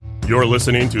You're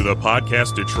listening to the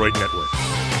Podcast Detroit Network.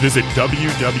 Visit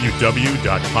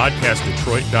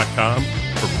www.podcastdetroit.com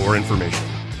for more information.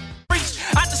 I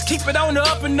just keep it on the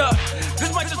up and up.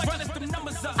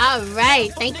 All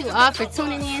right. Thank you all for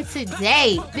tuning in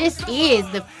today. This is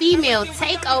the Female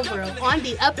Takeover on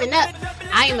the Up and Up.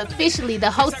 I am officially the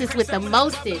hostess with the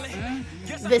mostest.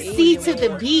 The C to the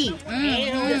B.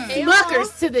 The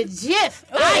Smuckers to the Jif.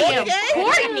 I am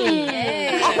Courtney.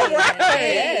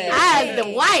 I am the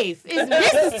wife. It's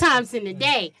Mrs. Thompson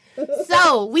today.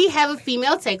 So we have a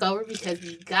female takeover because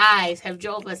you guys have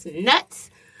drove us nuts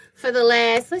for the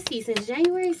last, since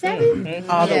January 7th?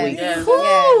 All the week.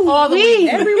 All the week.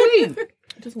 Every week.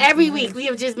 Every week. We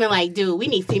have just been like, dude, we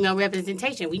need female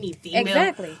representation. We need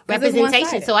female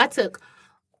representation. So I took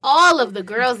all of the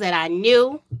girls that I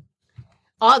knew,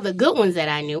 all the good ones that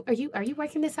I knew. Are you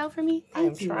working this out for me?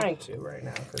 I'm trying to right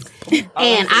now.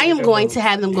 And I am going to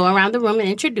have them go around the room and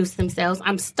introduce themselves.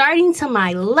 I'm starting to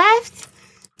my left.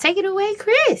 Take it away,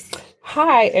 Chris.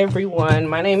 Hi, everyone.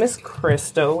 My name is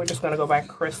Crystal. We're just going to go by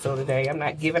Crystal today. I'm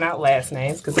not giving out last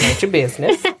names because it ain't your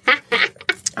business.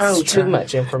 It's too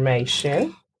much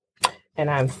information.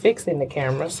 And I'm fixing the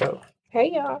camera, so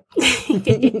hey, y'all.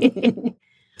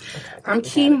 I'm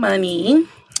Key Money.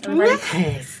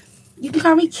 Nice. You can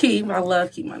call me Key, but I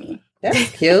love Key Money.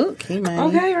 That's cute. Key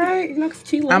Money. Okay, right. You know, 'cause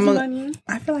Key loves money.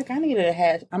 I feel like I needed a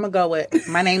hash. I'm going to go with,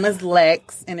 my name is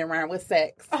Lex, and it rhymes with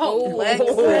sex. Oh, Lex.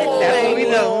 That's what we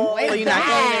know. So you're not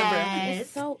going to remember. It's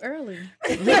so early.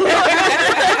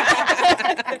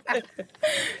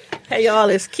 Hey, y'all,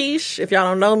 it's Keish. If y'all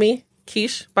don't know me,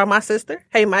 Keish by my sister.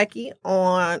 Hey, Mikey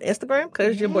on Instagram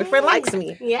because your boyfriend likes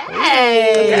me.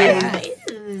 Yes.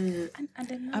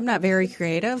 I'm not very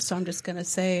creative, so I'm just going to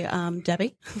say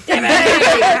Debbie. Debbie.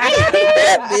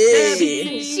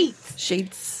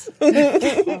 Sheets.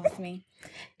 That's me.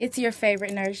 It's your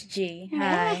favorite Nurse G.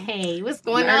 Hi. Hey, what's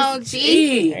going Nurse on,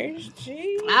 G? Nurse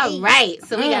G. All right.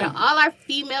 So we got all our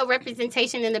female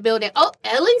representation in the building. Oh,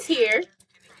 Ellen's here.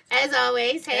 As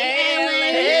always.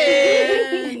 Hey,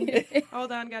 Ellen.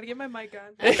 Hold on, gotta get my mic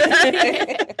on.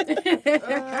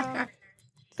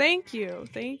 Thank you.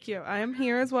 I am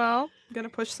here as well. I'm gonna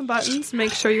push some buttons,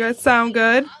 make sure you guys sound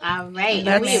good. All right.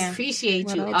 We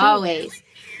appreciate you always.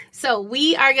 So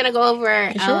we are gonna go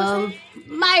over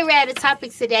my random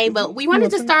topics today, but we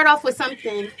wanted to start off with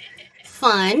something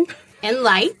fun and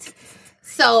light.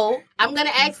 So I'm gonna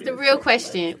ask the real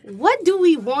question: what do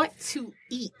we want to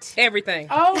eat? Everything.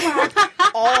 Oh, my.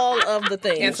 All of the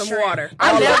things. And some water.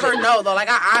 I never know, though. Like,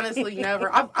 I honestly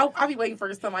never. I'll be waiting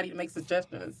for somebody to make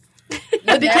suggestions.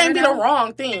 But it can't be the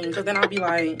wrong thing, because then I'll be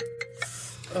like,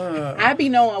 I be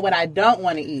knowing what I don't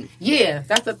want to eat. yeah,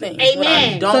 that's the thing.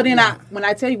 Amen. So then when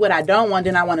I tell you what I don't want,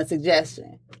 then I want a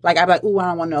suggestion. Like, I'm like, ooh, I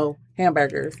don't want no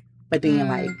hamburgers. But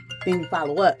then, then you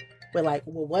follow up with like,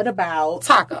 well, what about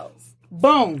tacos?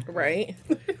 Boom. Right.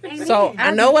 So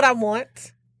I know what I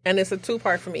want, and it's a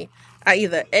two-part for me. I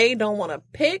either A, don't want to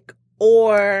pick,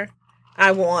 or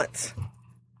I want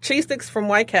cheese sticks from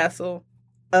White Castle,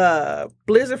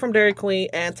 Blizzard from Dairy Queen,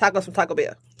 and tacos from Taco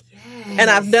Bell. Yes. And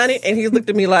I've done it, and he's looked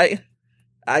at me like,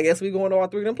 I guess we going to all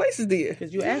three of them places, dear.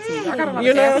 Because you asked me. I got a lot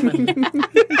You of know? gas money.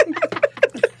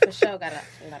 For sure, got a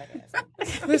lot of gas.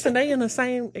 Listen, they in the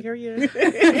same area,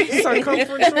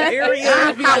 circumferential area.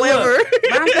 However,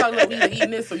 mine's like, look, we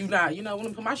eating this, so you not. You know, when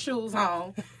I put my shoes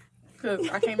on, because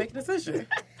I can't make a decision.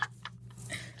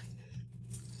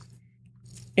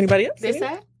 Anybody else? This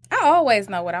that? I always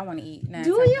know what I want to eat. Now, Do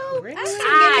you? I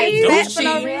I do.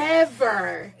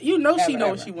 never You know she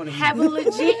knows what she want to eat. have a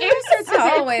legit answer to I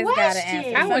that always got an question.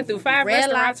 answer. I went through 5 Red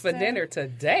restaurants for Lobster. dinner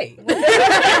today.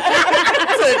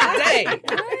 Today.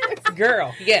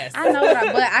 Girl, yes. I know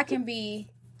but I can be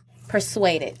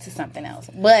persuaded to something else.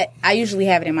 But I usually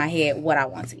have it in my head what I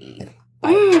want to eat.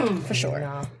 For sure.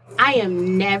 No. I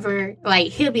am never,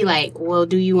 he'll be like, well,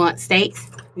 do you want steaks?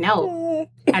 No.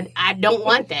 I don't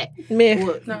want that.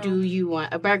 Well, do you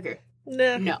want a burger?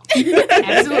 No.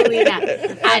 Absolutely not.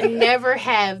 I never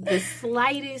have the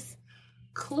slightest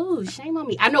clue. Shame on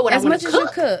me. I know what As I want much to as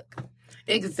cook. you cook.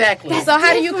 Exactly. So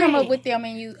how do you different. come up with your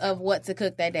menu of what to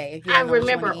cook that day? If you I don't know what you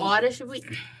remember wanna eat?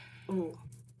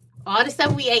 all the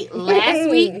stuff we ate last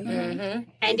week. And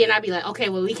then I'd be like, okay,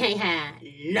 well, we can't have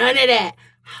none of that.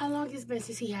 How long has it been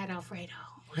since he had Alfredo?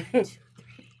 1, 2, 3.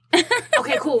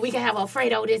 Okay, cool. We can have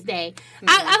Alfredo this day.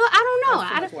 I don't know.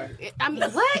 I mean,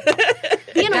 what?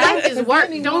 Being a wife is work.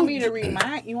 You want me to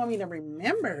remind? You want me to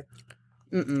remember?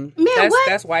 Man, what?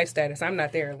 That's wife status. I'm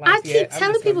not there in life I yet. keep I'm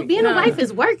telling just gonna people be- being a wife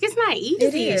is work. It's not easy.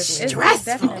 It is. It's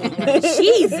stressful. Definitely.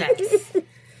 Jesus.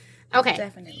 Okay.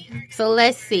 Definitely. So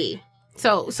let's see.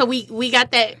 So we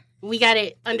got that we got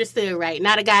it understood right.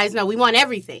 Now the guys know we want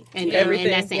everything. And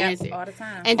that's the answer. All the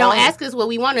time. And don't ask us what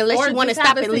we want unless you want to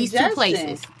stop at least 2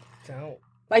 places. Don't.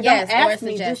 Like, Yes, don't ask or a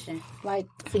me, just, suggestion. like,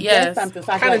 suggest Yes. something.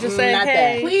 So I Kinda can just say, not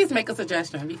hey. that. Please make a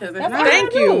suggestion because if That's not, all I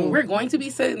Thank do. you. we're going to be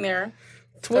sitting there.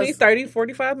 20, 30,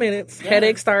 45 minutes.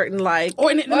 Headache starting like. Or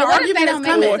in the Or what if argument they is don't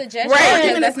make coming. a suggestion? Right.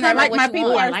 Because that's never Like what my you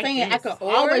people want. are like saying, this. I could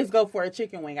always go for a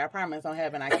chicken wing. I promise on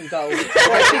heaven I can go for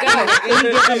a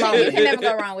chicken wing. You can never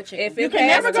go wrong with chicken. If it can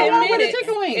past never go 10 wrong with a minutes,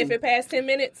 chicken wing. if it past 10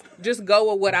 minutes, just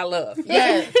go with what I love.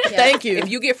 Yes. Thank you. If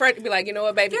you get frustrated, be like, you know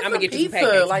what, baby, Get I'm gonna some get you some pizza.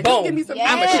 pancakes. Like, just Boom. give me some I'm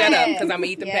gonna pizza. shut up because I'm gonna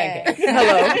eat the Yeah.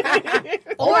 pancakes.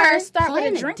 Hello. Or start with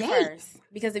plan a a drink date. first.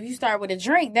 Because if you start with a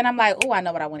drink, then I'm like, oh, I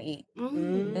know what I want to eat.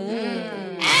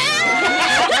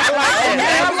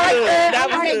 That was good. That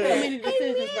I was make so good. many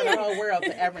decisions for the whole world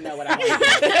to ever know what I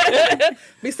want.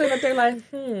 Be sitting up there like,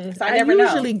 So I I never know.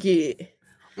 usually get.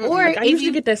 Or I if usually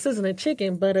you get that sizzling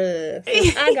chicken, but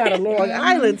since I got a Long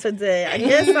Island today, I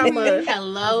guess I'm a.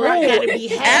 hello, I gotta be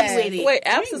happy with it. Wait,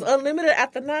 apps is unlimited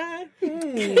after 9?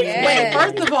 Wait,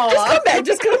 first of all,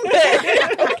 Just come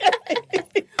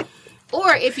back.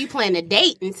 Or if you plan a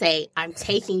date and say, I'm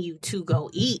taking you to go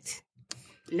eat.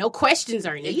 No questions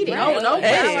are needed. no.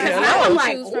 Hey, Because hello. now I'm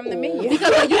like, Choose from the menu.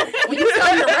 because when you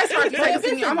tell me the restaurant you take us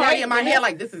to me, I'm already in my head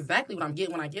like, this is exactly what I'm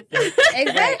getting when I get there.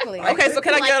 Exactly. Okay, so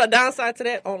can I get a downside to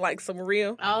that on like some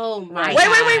real? Oh my Wait,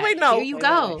 God. wait, no. Here you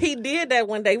go. He did that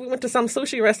one day. We went to some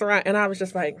sushi restaurant, and I was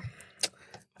just like,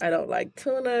 I don't like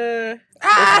tuna.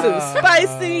 It's too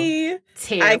spicy.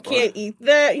 Terrible. I can't eat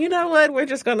that. You know what? We're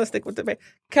just gonna stick with the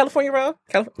California roll.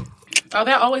 Oh,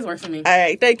 that always works for me. All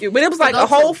right, thank you. But it was like a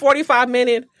whole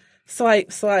 45-minute swipe.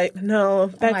 No, Oh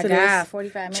back my to God, this.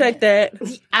 45 minutes. Check that.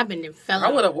 I've been in fella.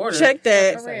 I would have ordered. Check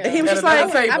that. For real. And he was just Better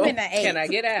like, than I've been at 8. Can I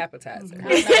get an appetizer? I don't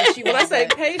know what you when I want, say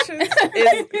but- patience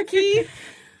is key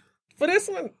for this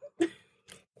one.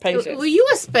 Patience. Well, you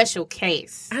a special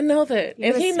case. I know that,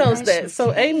 and he knows that.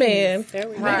 So, amen.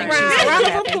 Right. Round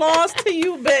of applause to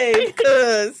you, babe.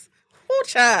 Because, whoo,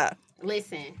 child.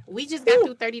 Listen, we just got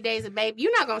through 30 days of babe.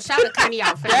 You're not going to shout a Connie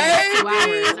out for the next 2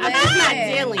 hours. I'm just not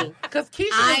dealing. Because Keisha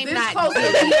I'm was this not close to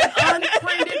doing being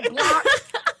unfriended, blocked.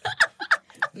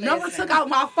 Number took out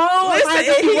my phone. Listen, I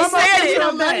had to he do one more said thing it. I don't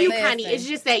on love that. you, Listen. Connie. It's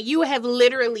just that you have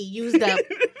literally used up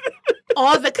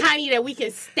all the Connie that we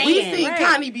can stand. We seen Right.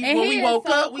 Connie before And we he woke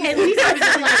is so up. We And seen we Connie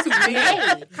started before to we like,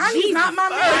 went to bed. Connie's Jesus not my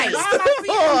man. Christ. Why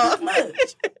am I seeing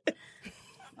this much?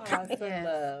 Awesome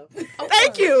love.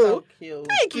 Thank you. So cute.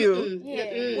 Thank you.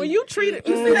 Yeah. When you treated,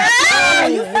 you see that?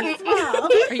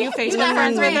 Are you Facebook You're not her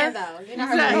friends with friend, her? though. You're not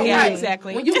her friend. Yeah, Right.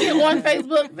 exactly. When you get on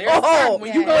Facebook, there's Oh,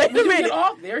 when you yeah. go, Wait a when you minute. get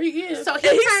off, there he is. So he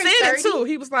And he turned said 30, it too.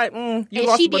 He was like, you and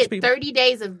lost she a bunch of did people. 30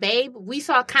 days of babe. We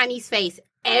saw Connie's face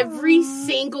every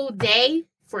single day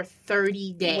for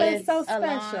 30 days. But it's so A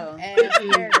long special. ass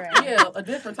paragraph. Yeah, a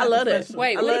different type I love of that. special.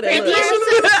 Wait, I love what that. And look. then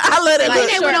she took, I love that. and look. then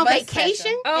they went on Short bus vacation,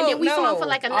 special. and then we saw him no. for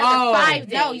like another Oh. 5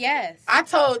 days. No, yes. I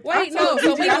told. Wait, I told no,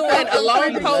 so Gigi we I doing felt a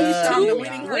long so post bad. too? I'm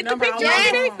deleting her With the number picture out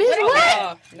in my it? phone. Bitch,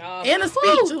 what? No. In a speech.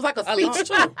 It was like a speech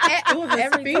too. It was a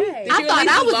Every speech. day. I thought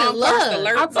I was in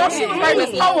love. I thought she was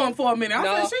writing a poem for a minute. I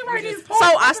No. said she writing these So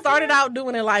poems. I started out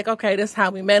doing it like, okay, this is how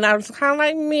we met. And I was kind of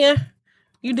like, man,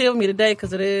 you deal with me today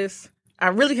because it is. I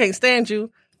really can't stand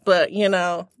you, but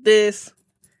this.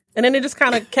 And then it just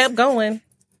kind of kept going.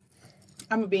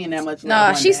 I'm gonna be in that much. No,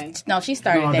 love one she day.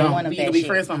 started day one of You that can be shit.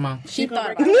 friends with my mom. She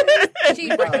thought about that. She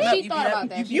thought about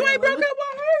that. You ain't broke up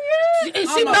with her yet?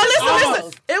 She No,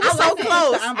 listen. It was so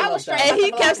close. I was straight. And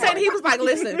he kept saying, he was like,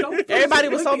 listen, everybody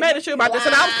was so mad at you about this.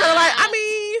 And I was kind of like, I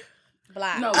mean,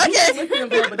 Block. No, Okay. you can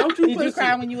look at them, but don't you Did push you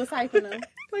cry it. when you was hyping them?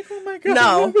 Like, oh my god.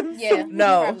 no. Yeah.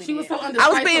 No. Probably She was did. so I was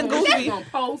undecisive being when she goofy. was on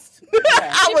post.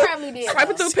 I She was probably did.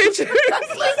 swiping though. through pictures.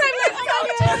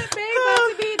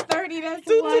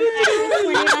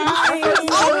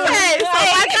 Okay, so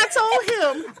like I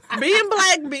told him, being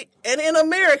black and in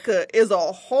America is a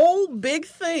whole big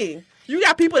thing. You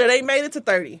got people that ain't made it to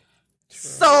 30.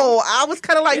 So I was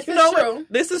kind of like, This you is know true. what?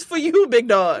 This is for you, big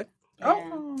dog.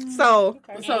 Oh. So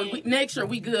So make sure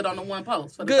we good on the one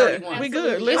post. For the good. 31. We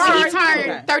good. If Listen, he Okay.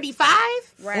 turned 35,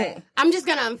 Right. I'm just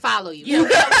gonna unfollow you. Yeah.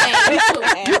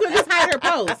 You could just hide her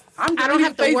post. I don't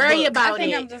have to worry I about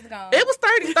think it. I'm just going. it was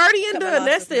 30 and done.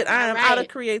 That's it. I am out of Right.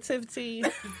 creativity.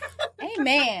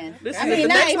 Amen. This I is mean, the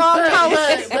not next even- long But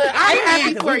post. I'm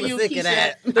happy We for was you, sick of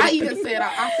Keisha. I even said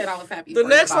I was happy. The for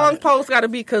next you about long it. post got to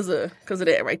be because of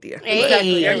that right there. Hey,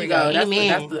 Exactly. There you go.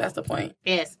 Amen. That's the point.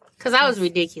 Yes, because I was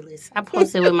ridiculous. I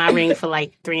posted with my ring for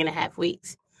like 3.5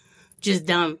 weeks. Just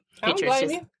dumb I don't pictures. blame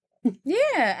Just, you.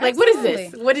 Yeah. Like, what is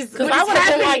this? What is Because what I is would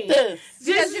have been happening? like this.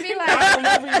 Just to be like,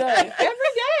 Every day.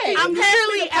 Every day. I'm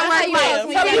literally at my Yes,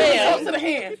 like, Tell me yeah. to the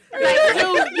hand. Like,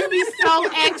 dude, you be so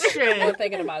extra. I'm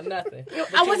thinking about nothing.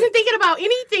 I wasn't thinking about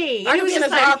anything. Are It you was being a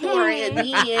just like, sophomore in?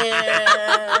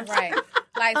 Yeah. right.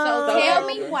 Like, so tell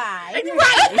me why.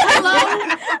 Right.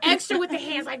 Hello. Extra with the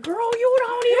hands. Like, girl, you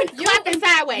don't even clapping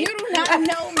sideways. You do not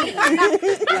know me.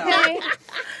 Okay?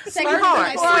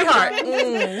 Sweetheart.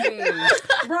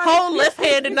 Whole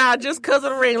left-handed now just because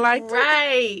of the ring. Like,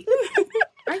 Right.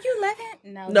 Are you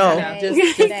left-handed? No. today.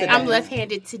 Just Today. I'm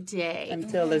left-handed today.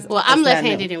 until it's Well, I'm it's not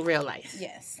left-handed new. in real life.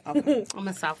 Yes. I'm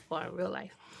a sophomore in real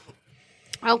life.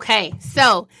 Okay,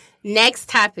 so next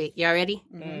topic. Y'all ready?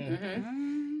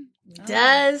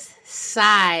 Does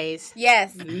size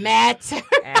Yes. matter?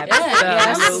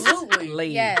 Absolutely.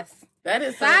 Yes. That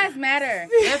is Size matter.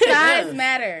 Yes, it Size does.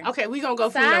 matter. Okay, we're going to go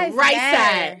from Size the right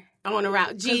matter. side on the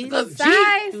route. G. Because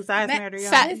Size. Do size ma- matter,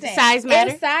 y'all? Listen, Size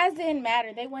matter? If size didn't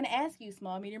matter, they wouldn't ask you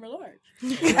small, medium, or large.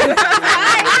 Size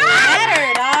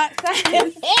matter, dog.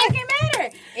 Size fucking matter.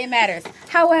 It matters.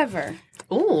 However,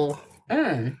 Ooh.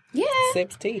 yeah.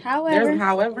 sips tea. However,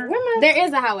 However, there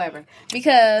is a however,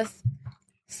 because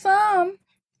some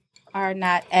are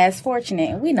not as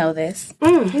fortunate. We know this.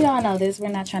 We all know this. We're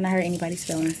not trying to hurt anybody's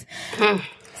feelings.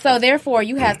 So therefore,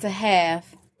 you have to have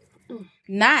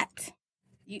not.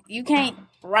 You can't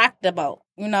rock the boat.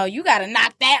 You know, you got to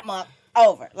knock that muck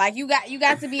over. Like you got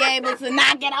to be able to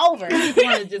knock it over.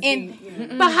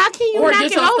 And But how can you Or knock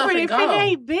get it your stuff over and if go. it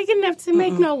ain't big enough to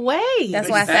make no way? that's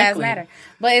why size Exactly. matter.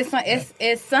 But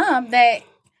it's some that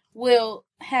will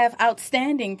have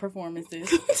outstanding performances.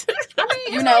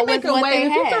 You know, with what they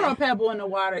If you throw a have. pebble in the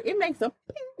water, it makes a.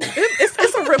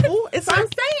 It's a ripple. It's I'm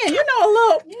saying, you know, a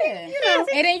little. Yeah.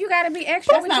 And then you got to be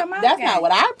extra That's with your not. mouth That's game. not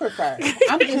what I prefer.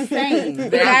 I'm just saying. You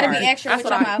got to be extra That's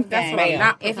with what your I- mouth that's game. what I'm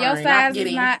not If your preferring, size is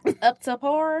getting. not up to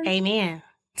par, Amen.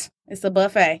 it's a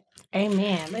buffet.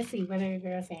 Amen. Let's see what are the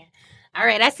girls saying. All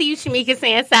right, I see you, Shamika,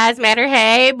 saying size matter.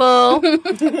 Hey, boo.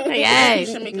 Yes.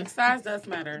 Shamika, size does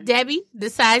matter. Debbie,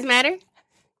 does size matter?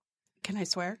 Can I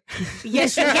swear?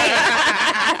 Yes, you can.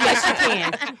 Yes, you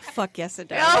can. Fuck yes, it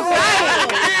does. All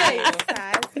right.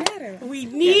 Size matter. We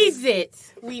needs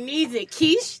it. We needs it.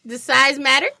 Keish, does size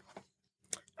matter?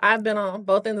 I've been on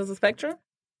both ends of the spectrum.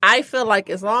 I feel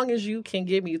like as long as you can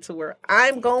get me to where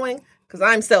I'm going, because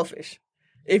I'm selfish.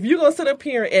 If you're going to sit up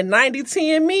here and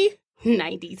 90-10 me,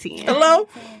 90-10. hello?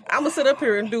 I'm going to sit up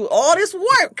here and do all this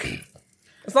work.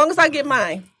 As long as I get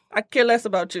mine, I care less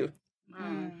about you.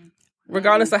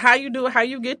 Regardless of how you do it, how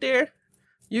you get there,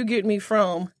 you get me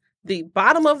from the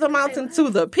bottom of the mountain to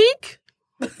the peak,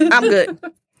 I'm good.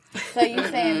 So you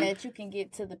saying that you can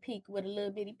get to the peak with a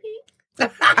little bitty peak?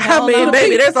 I mean,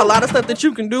 baby, there's a lot of stuff that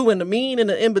you can do in the mean and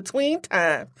the in-between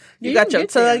time. You got your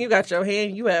tongue, you got your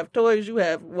hand, you have toys, you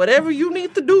have whatever you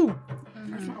need to do.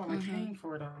 That's not what I came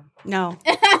for, though. No.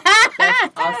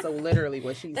 That's also literally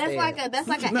what she That's said. like an Not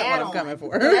what add-on. I'm coming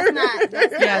for. That's not.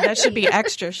 Yeah, that should be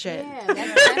extra shit.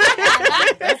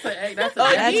 That's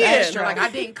yeah. extra. Like, I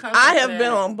didn't come I for have that.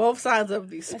 been on both sides of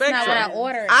the That's not what I spectrum.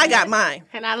 ordered. I got mine.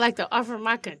 And I'd like to offer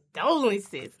my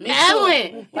condolences. Me too.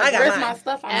 Ellen. I got Where's mine. my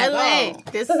stuff? I'm Ellen, gone.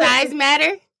 does size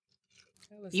matter?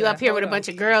 You up here with a bunch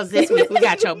of girls this week. We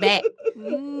got your back.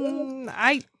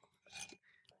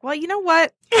 Well, you know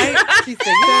what? She said,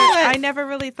 you know what? I never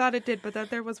really thought it did, but that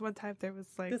there was one time there was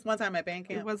like This one time at band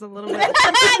it camp. was a little bit.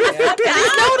 It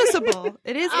is noticeable.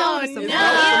 It is Oh, noticeable.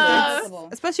 no.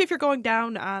 Especially if you're going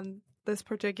down on this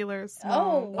particular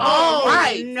small. Oh,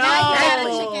 right. no. Now you got a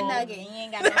chicken nugget and you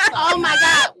ain't got no sauce. Oh my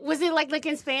God. Was it like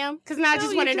licking spam? Because now I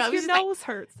just want to know. It was Your just like, nose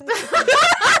hurts.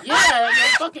 Yeah,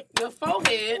 your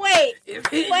forehead. Wait, Is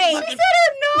she said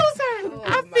her nose hurt.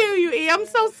 I feel you, E. I'm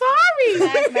so sorry.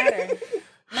 size matter.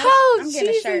 No, Oh, I'm getting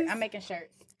a Jesus. shirt. I'm making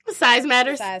shirts. Size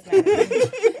matters. Size matter.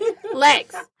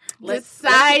 Lex, the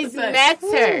size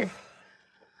matter.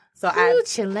 So Ooh, I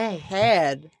Chile.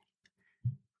 had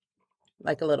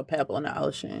like a little pebble in the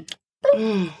ocean.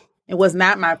 Mm. It was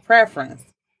not my preference,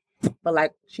 but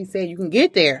like she said, you can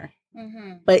get there.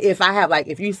 Mm-hmm. But if I have like,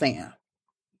 if you saying,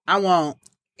 I want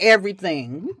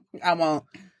everything, I want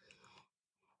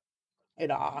it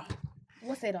all.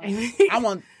 What's it on? I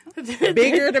want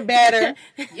bigger the better,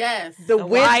 Yes. the width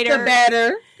wider. the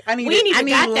better. I need We ain't even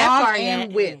got long that far and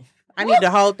yet. width. I need the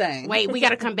whole thing. Wait, we got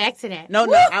to come back to that. No,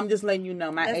 I'm just letting you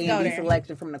know my Let's A go and B there.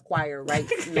 selection from the choir right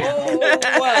now.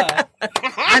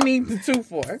 I need the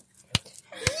 2-4.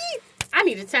 I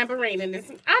need a tambourine in this.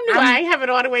 I knew I ain't have it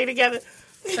all the way together.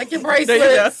 Take your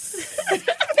bracelets.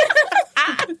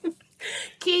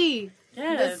 Key.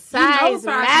 Yes. The size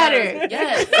matter.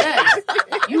 Yes.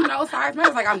 You know size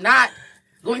matters. Like, I'm not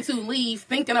going to leave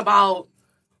thinking about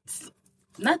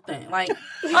nothing. Like,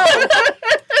 oh,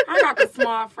 I got the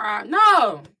small fry.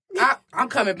 No. I'm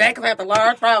coming back because I had the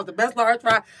large fry. It was the best large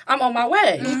fry. I'm on my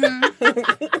way.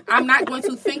 I'm not going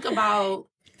to think about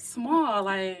small.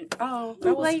 Like, oh,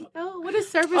 that was... Like, oh, what a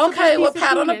service. Okay, well,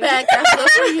 pat on the back. That's good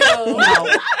for you. No,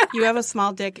 you have a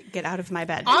small dick. Get out of my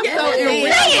bed. Also, in real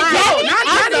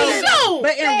life,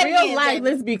 but in real life,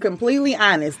 let's be completely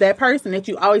honest. That person that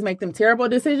you always make them terrible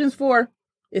decisions for,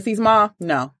 is he small?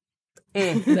 No.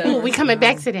 Ooh, we coming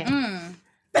back to that.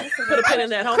 Put a pin in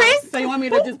that. Chris, so you want me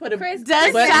to just put a... Chris,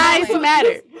 does size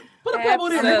matter? Put a pebble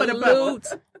in and put a pebble.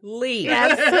 Absolutely.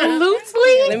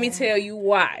 Absolutely. Let me tell you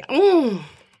why.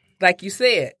 Like you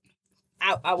said,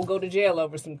 I will go to jail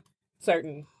over some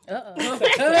certain...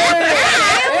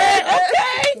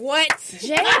 What?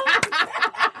 Jail?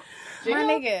 My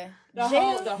nigga. The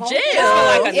Jail? whole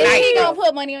Like a Is night. he gonna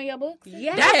put money on your book?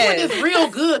 Yes. That's when it's real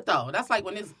good, though. That's like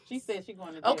when it's... She said she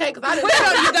going to jail. Okay, because I didn't...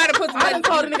 Well, you gotta put some I done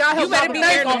told the nigga I You helped better my be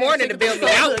there in the bank morning to build me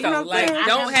out, You know though. what I'm Like, saying?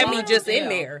 don't have me gone just to in jail,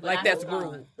 there. but Like, I that's was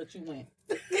gone, rude. But you went.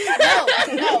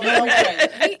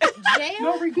 Jail?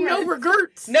 No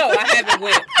regrets. No, I haven't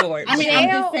went for it. I mean, Jail? I'm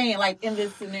just saying, like, in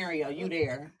this scenario, you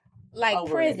there. Like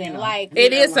Over prison. it, you know. Like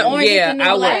It is something, Orange is yeah, the New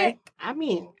I would. Black. I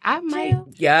mean, I might.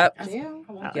 Yep. Jail?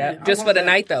 Yep. Just for the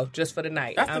night, though. Just for the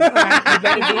night. You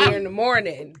better be here in the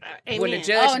morning when the Amen.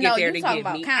 judge Oh, get no, there you to talking get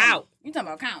about me county. out. You talking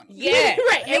about county. Yeah.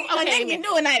 Right. Okay, Okay. you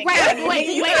doing that in Wait,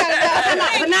 county.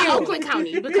 but not Oakland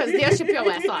County because they'll ship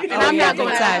your ass off. And I'm not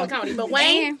going to Oakland County. But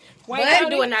Wayne, I'm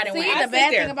doing that in See, Wayne. the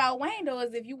bad thing about Wayne, though,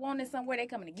 is if you wanted somewhere, they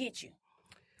coming to get you.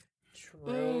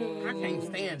 True. I can't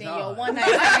stand Then y'all. your one night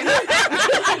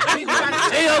You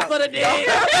got jail for the day.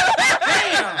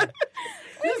 Damn.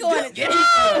 we going to jail.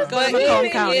 But Macomb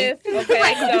even County. if,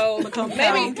 okay, so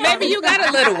maybe you got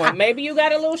a little one. Maybe you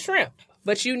got a little shrimp.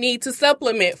 But you need to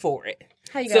supplement for it.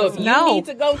 How you So got if you need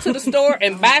to go to the store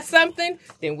and buy something,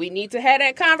 then we need to have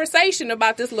that conversation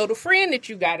about this little friend that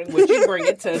you got and what you bring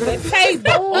it to the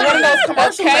table. One of those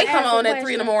commercials Okay. that come on at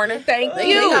 3 a.m. Thank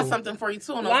They you. got something for you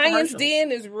too on those Lion's commercials.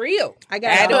 Den is real. I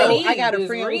got Adam and Eve I got a is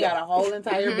friend real. who got a whole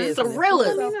entire business.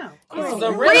 Surrealism.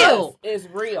 The real. is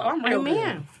real. I'm real good.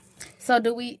 Amen. So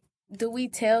do we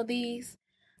tell these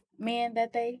men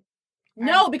that they...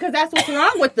 No, because that's what's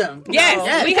wrong with them.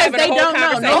 Yes, we because having a they whole don't know.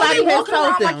 conversation. Nobody Don't be has walking told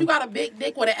around them. like you got a big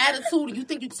dick with an attitude and you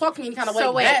think you talk to me any kind of way.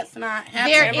 So wait, That's not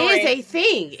happening. There is a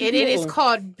thing, and it is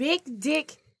called big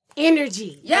dick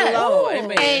energy. Yes. Hello,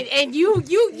 amen. And you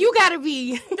gotta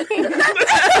be.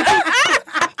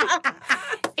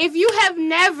 If you have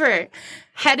never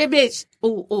had a bitch,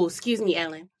 excuse me,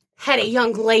 Ellen, had a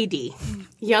young lady,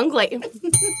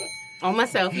 on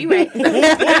myself, you right,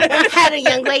 had a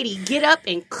young lady get up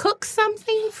and cook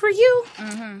something for you.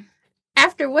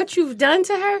 After what you've done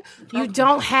to her, you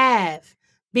don't have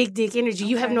big dick energy.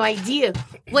 You have no idea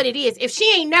what it is. If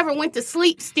she ain't never went to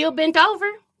sleep, still bent over.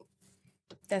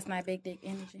 That's not big dick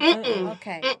energy.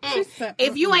 Okay.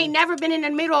 If you ain't never been in the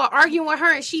middle of arguing with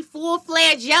her and she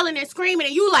full-fledged yelling and screaming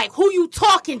and you like, who you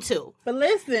talking to? But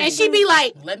listen. And she be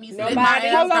like, Let me Nobody- sit my ass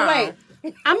hold on, down. wait.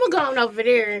 I'm going to go on over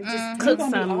there and just cook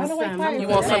gonna be something. all the way quiet. You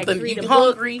want something? Read You a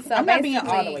hungry? So I'm not being all the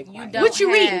basically, way you quiet. don't What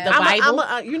you reading? have- The Bible?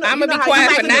 I'ma be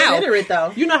quiet for now. Consider it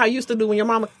though. You know how you used to do when your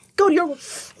mama go to your room.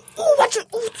 Oh, watch it.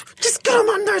 Ooh, just get on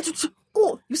my nerves.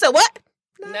 Oh, you said what?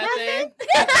 Nothing.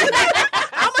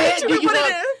 I said, do you put it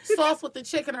want sauce with the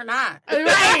chicken or not?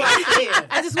 Right.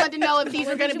 I just wanted to know if these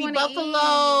were going to be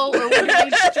buffalo or would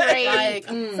it be straight. Like,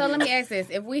 So let me ask this: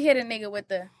 if we hit a nigga with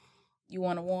the, you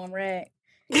want a warm rag?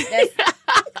 That's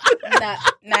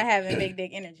not having big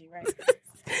dick energy, right?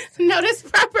 No, that's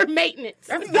proper maintenance.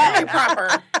 that's very proper.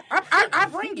 I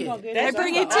bring it. They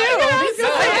bring it too. If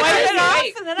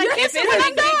it's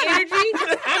big dick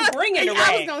energy, I'm bringing the I was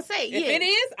rag. going to say, If yeah. it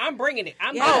is, I'm bringing it.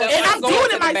 I'm Yeah. going and I'm going doing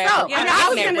to it the myself. bathroom. Yeah, I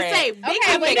was I'm going to that say, rag. big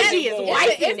Okay, but energy is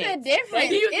wiping it's a it.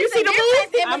 difference. You It's see a the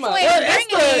difference in I'm between a- bringing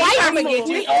that's it. I'm gonna get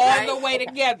you all the way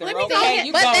together. Let me Okay, say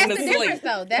you but going that's to the sleep. difference,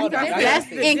 though. That's Hold the on, difference. that's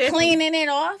the In difference. cleaning it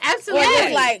off, Absolutely. or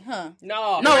just like, No,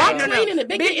 No, I'm no. cleaning it.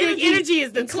 Big dick energy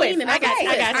is the twist. cleaning. I got I you.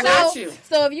 got you.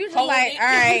 So if you just Hold like, it. all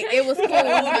right, it was cool.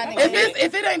 my nigga.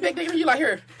 If it ain't big dick, you like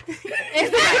here.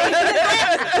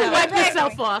 Wipe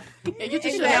yourself off. And you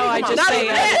just Exactly. No, I Not just say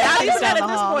even that. Not even down that the at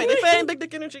this hall. point. If it ain't big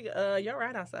dick energy, you're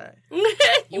right outside.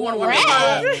 You want to warm your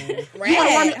car up? You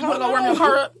Rag. want to go warm your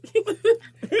car up?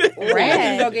 He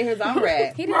Rag. go get his own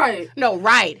rag. Right. No,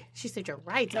 ride. She said you're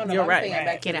right. No, You're I'm right. saying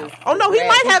back to Get this. out. Oh no, he Rag,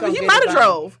 might he's have. gonna He get might his have own.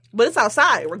 drove, but it's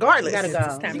outside regardless. You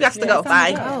gotta go. You got to go.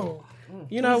 Bye. Oh.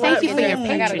 You know what? Thank you for your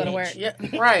I gotta go to work. Yeah,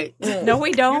 right. No,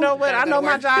 we don't. You know what? I know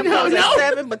my job closes at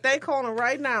 7, but they calling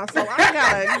right now, so I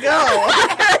gotta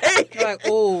go. Like,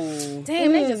 oh,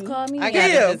 Damn, they just called me. I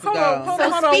gotta just Hold go. on, So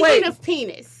hold on, speaking wait. of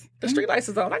penis, The street lights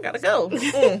is on. I gotta go.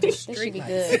 This should be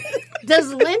good.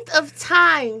 does length of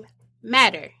time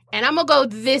matter? And I'm gonna go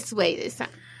this way this time.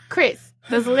 Chris,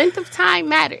 does length of time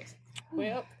matter?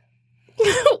 Well,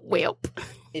 Well,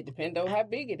 it depends on how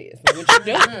big it is and what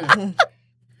you're doing.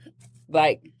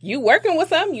 Like, you working with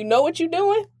something, you know what you're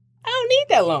doing. I don't need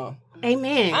that long.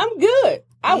 amen. I'm good.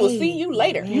 I will see you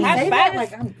later. High five.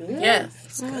 Like, I'm good. Yes.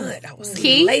 It's good. I will see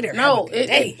Key? you later. No,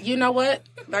 you know what?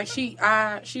 Like she's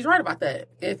right about that.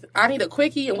 If I need a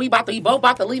quickie and we both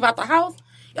about to leave out the house,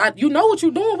 you know what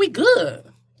you're doing. We good.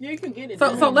 You can get it.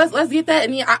 So let's get that,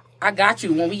 and yeah, I got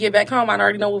you. When we get back home, I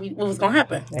already know what was gonna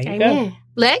happen. There you Amen.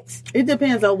 Lex? It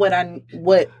depends on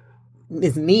what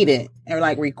is needed and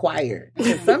like required.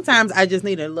 'Cause sometimes I just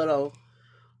need a little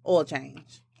oil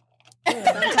change.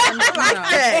 Sometimes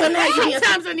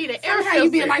I need an air How you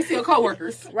being nice to your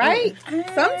coworkers, right?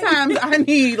 Sometimes I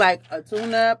need like a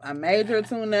tune-up, a major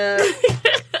tune-up.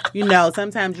 You know,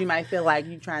 sometimes you might feel like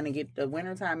you're trying to get the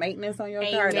wintertime maintenance on your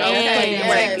car.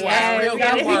 Amen. That's real good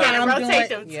work. You gotta rotate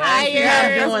them tires.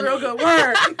 That's real good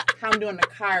work. I'm doing the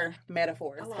car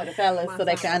metaphors for the fellas so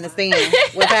they can understand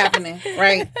what's happening,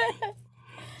 right?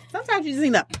 Sometimes you just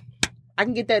need I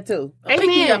can get that too.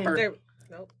 Amen.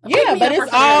 Yeah, but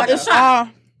it's all.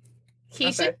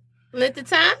 Keisha, length of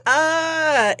time?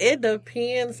 It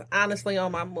depends honestly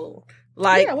on my mood.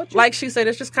 Like, Yeah, like she said,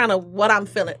 it's just kind of what I'm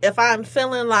feeling. If I'm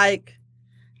feeling like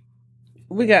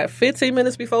we got 15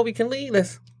 minutes before we can leave,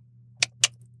 let's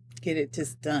get it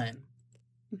just done.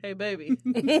 Hey, baby. Hit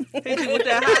you with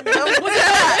that hot double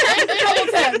tap.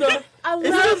 Double tap. I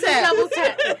love double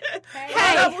tap.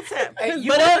 Hey, double tap. Hey,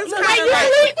 But it's kind of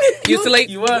like You sleep.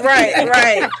 You up?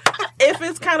 right. If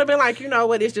it's kind of been like, you know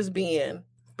what, it's just being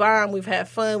bomb. We've had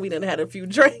fun. We done had a few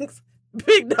drinks.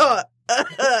 Big dog.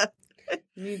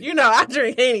 You know, I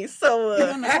drink Henny, so what's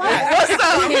up? On the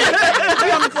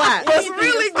clock. What's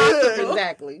really good?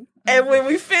 Exactly. And when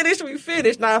we finish, we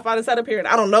finish. Now, if I decide up here and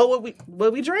I don't know what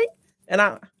we drink, and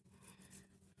I'm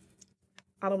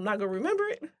not gonna remember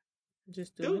it.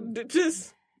 Just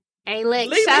Just Hey, Lex,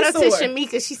 Leave shout me out to sore.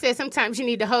 Shamika. She said sometimes you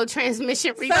need the whole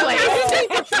transmission replaced.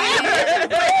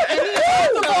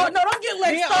 No, don't get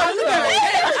Lex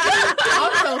started.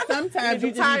 Also, sometimes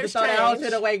you just need to throw that whole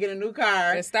shit away, get a new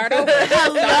car. And start over.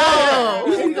 Hello.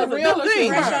 It's a real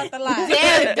thing. Fresh off the line.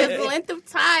 Damn, does length of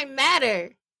time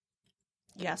matter?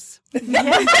 Yes. Short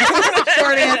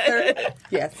answer.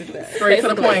 Yes, it does. Straight to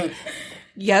the point.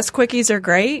 Yes, quickies are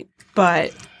great,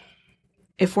 but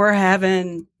if we're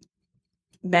having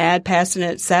mad,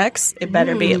 passionate sex, it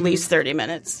better be at least 30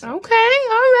 minutes. Okay, all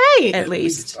right. At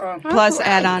least. Plus, Plus,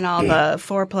 add on all the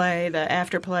foreplay, the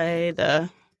afterplay, the.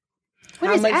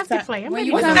 What is much afterplay? I'm When ready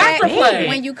you for come that. back, afterplay?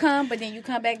 when you come, but then you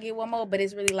come back and get one more, but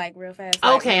it's really like real fast.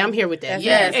 Like, Okay, I'm here with that.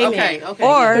 yes, Amen. okay.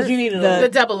 Or 'Cause you need The the,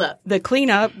 double up. the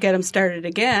cleanup, get them started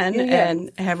again,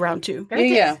 and have round two.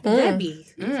 Yeah. Debbie.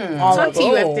 All Talk of to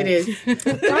you those. after this. Write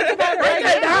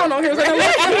that down on here. So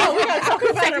We gotta talk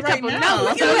about Take it a right couple now.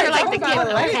 notes. So you're like the Talk about giver.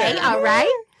 it right Okay, now. all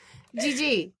right.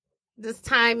 Gigi, does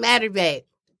time matter, babe?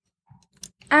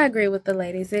 I agree with the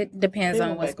ladies. It depends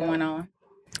on what's going on.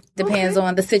 Depends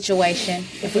on the situation.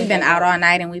 If we've been out all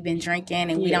night and we've been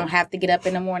drinking and we don't have to get up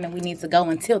in the morning, we need to go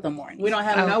until the morning. We don't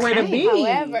have nowhere to be.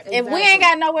 However, if we ain't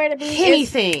got nowhere to be,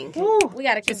 Anything. we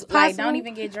gotta keep like don't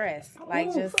even get dressed.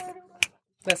 Like just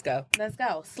Let's go. let's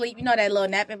go. Sleep. You know that little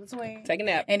nap in between? Take a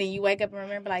nap. And then you wake up and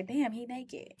remember like, damn, he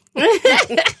naked.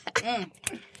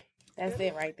 That's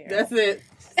it right there. That's it.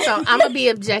 So I'm gonna be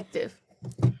objective.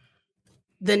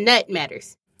 The nut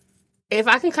matters. If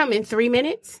I can come in 3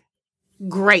 minutes,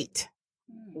 great.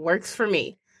 Works for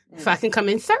me. If I can come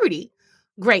in 30,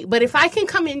 great. But if I can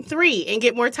come in 3 and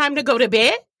get more time to go to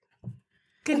bed,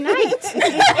 good night.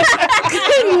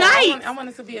 Good night. I want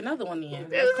it to be another one then.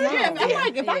 Yeah, I'm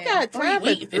like, if I got time for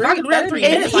If I can do that 3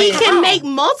 If minutes, he like, can oh. make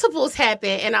multiples happen,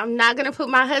 and I'm not gonna put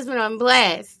my husband on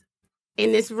blast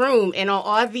in this room and on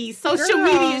all these social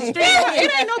media streams.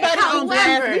 It ain't nobody on blast.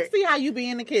 However, We see how you be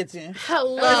in the kitchen.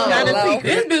 hello. Not a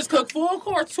secret. This bitch cook full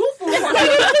course, 2 full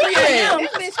courses, 3 a.m.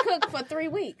 This bitch cooked for 3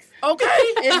 weeks. Okay.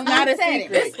 It's not a said it.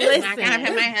 secret. Listen. I gotta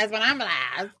put my husband on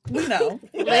blast. You know.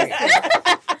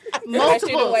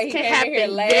 Multiples way he can came in here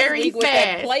happen last very week with that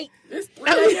fast. plate. It's 3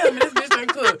 a.m. and this bitch ain't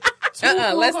cook.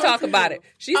 Let's talk about it.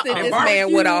 She sent And this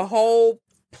man with a whole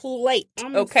plate.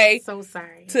 I'm Okay, so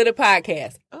sorry. to the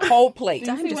podcast, whole plate.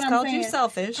 I just called you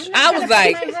selfish. I was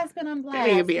like, my husband on blast.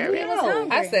 Nigga be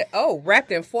alright. I said, oh,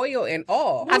 wrapped in foil and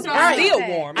all. I It's don't still like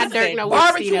warm. I I don't said, know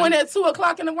what to see Barbecuing them. at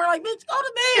 2:00 in the morning, like, bitch, go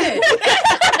to bed.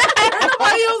 Ain't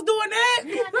nobody else doing that.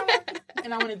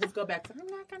 And I want to just go back to, I'm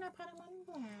not going to put him on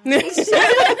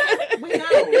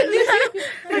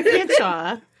Look at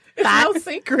y'all. no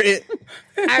secret.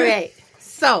 All right.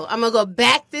 So I'm gonna go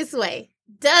back this way.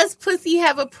 Does pussy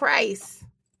have a price?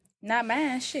 Not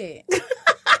mine. Shit.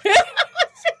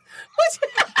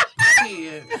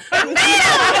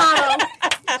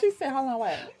 She said, hold on,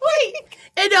 wait. Wait,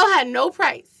 it don't have no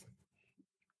price.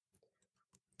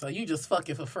 So you just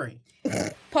fucking for free.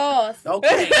 Pause.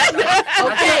 Okay.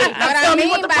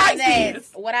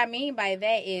 What I mean by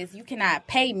that is you cannot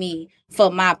pay me for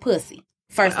my pussy.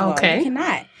 First of all,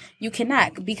 you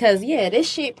cannot because this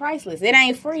shit priceless. It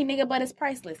ain't free, nigga, but it's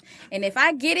priceless. And if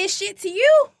I get this shit to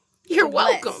you, you're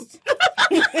welcome.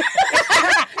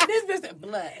 This bitch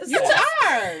blessed. You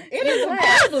are. It is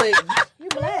public. You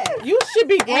blessed. You should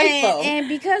be grateful. And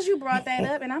because you brought that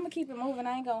up, and I'm gonna keep it moving,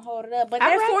 I ain't gonna hold it up. But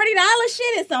that $40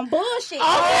 shit is some bullshit.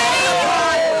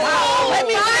 Let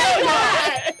me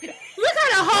look at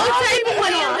the whole table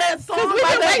went on. That song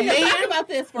by that man. About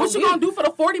this what you gonna do for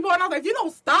the 40 ball? And I was like, if you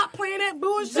don't stop playing that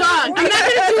bullshit, Dog, I'm not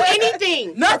gonna do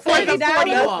anything. Not for the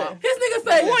 40 ball. His nigga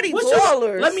say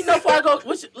 $40. Let me know before I go.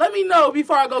 Let me know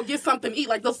before I go get something to eat.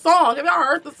 Like the song. Have y'all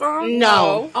heard the song?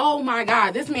 No. Oh my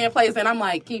god, this man plays and I'm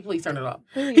like, can you please turn it off?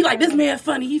 He like, this man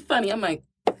funny. He's funny. I'm like,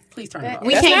 please turn it off.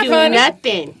 We can't do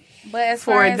nothing. But as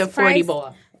for far as the 40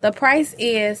 ball, the price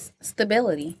is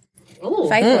stability. Ooh.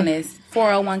 Faithfulness,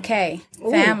 401k,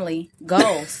 family,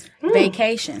 goals,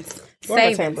 vacations,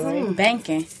 savings,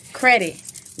 banking, credit,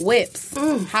 whips,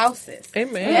 houses.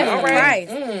 Amen. That's All the right.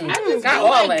 price. I just got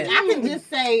all that. I can just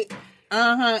say,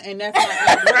 and that's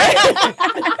not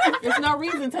right. There's no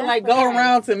reason to like go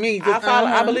around to me. Just,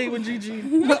 I believe with Gigi.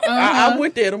 I'm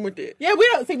with that. Yeah, we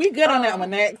don't see. We good on that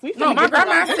one next. We No, my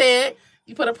grandma said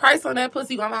you put a price on that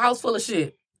pussy, you gonna have a house full of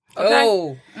shit. Okay?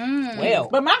 Oh, well.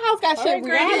 But my house got shit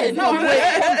regardless. No,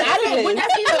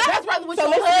 that's rather with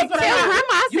your husband. Tell grandma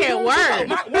I said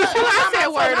word. I said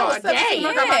word all day.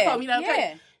 My grandma told me that.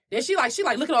 Okay. Then she like,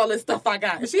 look at all this stuff I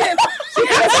got. She was on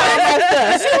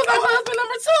husband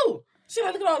number 2. She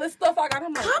like, look at all this stuff I got.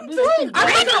 I'm like, come through. I'm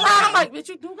looking around. I'm like, bitch,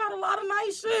 you do got a lot of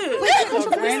nice shit.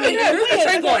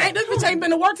 This bitch ain't been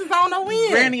to work since I don't know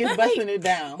when. Granny is busting it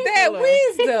down. That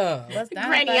wisdom.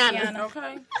 Grannyana.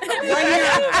 Okay.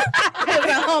 Put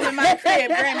it home in my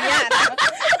crib, Grannyana.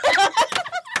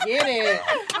 Get it.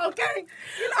 Okay.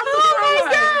 Oh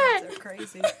my god. They're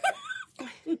crazy.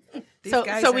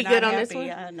 So we good on this one?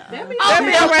 No.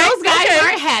 Those guys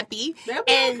aren't happy,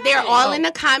 and they're all in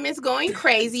the comments going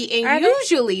crazy. And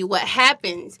usually, what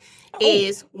happens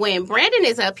is when Brandon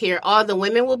is up here, all the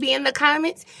women will be in the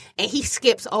comments, and he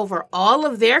skips over all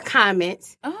of their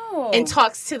comments and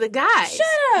talks to the guys. Shut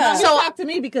up. So talk to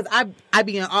me because I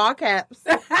be in all caps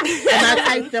and I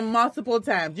type them multiple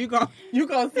times. You gonna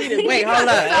see this? Wait, hold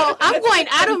up. So I'm going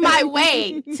out of my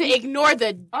way to ignore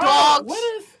the dog. What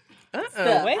is? Out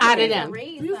of them.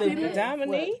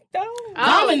 Dominique, though.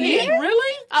 Dominique,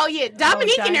 really? Oh yeah,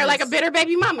 Dominique in there like a bitter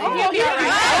baby mama. Just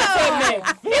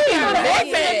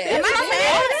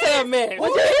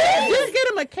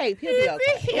get him a cape. He'll be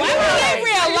okay. Why would you give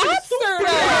me a lobster,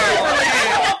 though?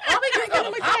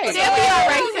 They'll be all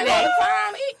right today.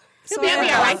 They'll be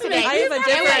all right today. I have a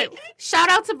different. Shout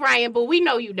out to Brian, but we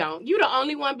know you don't. You the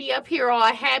only one be up here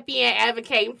all happy and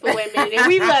advocating for women, and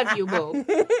we love you, boo.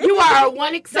 You are our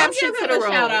one exception to the rule.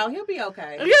 Shout out. He'll be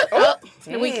okay.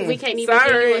 We can't even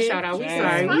give you a shout out. We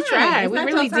sorry. We tried. We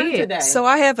really did. Today. So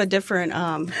I have a different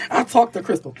I talked to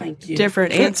Crystal. Thank you.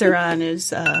 different answer on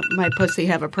is my pussy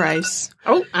have a price.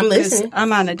 Oh, I'm 'Cause listening.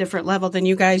 I'm on a different level than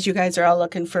you guys. You guys are all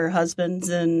looking for husbands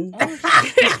and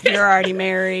you're already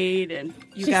married and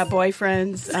you got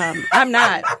boyfriends. I'm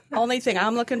not. Only thing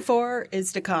I'm looking for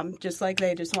is to come, just like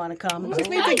they just want to come. Just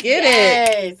need to get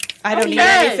it. I don't need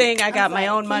Yes. anything. I got my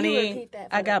own Can you money. repeat that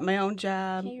for I the- got my own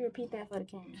job. Can you repeat that for the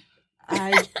camera?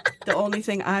 The only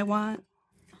thing I want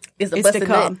It's is to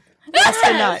come. Bust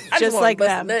a nut, just like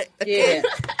them. Yeah.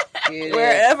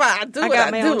 Wherever I do I it, got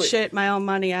I my do own it. shit, my own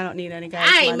money. I don't need any guys'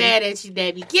 I ain't money. mad at you,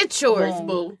 Debbie. Get yours,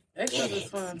 boo. Extra is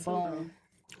fun too. though.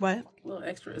 What? A little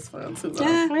extra is fun too. Though.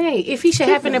 Yeah. Hey, if he should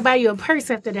happen to buy you a purse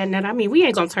after that nut, I mean, we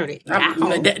ain't gonna turn it down.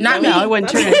 Not me. No, I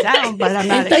wouldn't turn it down, but I'm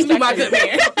not Thank you, my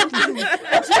expecting good man.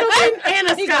 And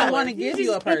a He gonna want to give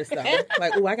you a purse though.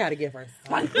 Like, ooh, I gotta give her.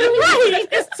 Right.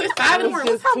 It's 5 in the morning.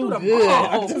 Just too good.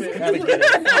 I just gotta get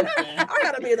her something. I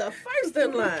gotta be the first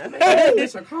in line.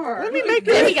 It's a car. Let me make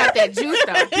Debbie got that juice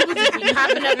though. People just be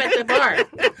popping up at the bar.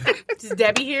 Is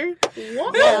Debbie here?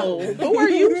 Whoa. Who are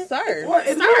you, sir? What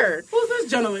is her? Who's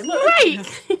this gentleman? Look. Right.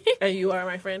 And you are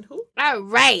my friend. Who? All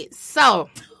right. So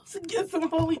Get some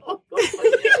holy oil.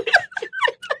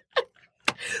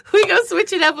 we're going to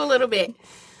switch it up a little bit.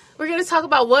 We're going to talk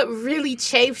about what really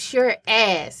chafes your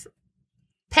ass.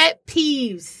 Pet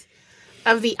peeves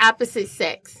of the opposite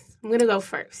sex. I'm going to go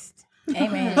first.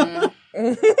 Amen.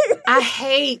 I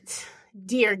hate,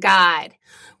 dear God,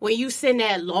 when you send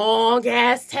that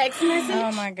long-ass text message.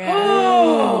 Oh, my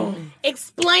God.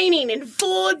 Explaining in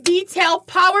full detail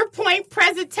PowerPoint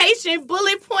presentation,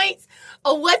 bullet points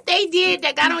of what they did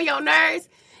that got on your nerves,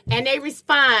 and they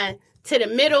respond to the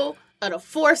middle of the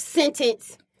fourth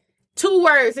sentence, 2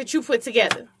 words that you put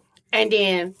together, and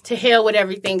then to hell with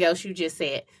everything else you just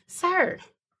said. Sir,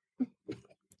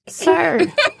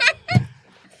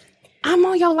 I'm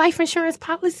on your life insurance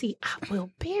policy. I will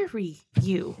bury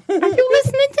you. Are you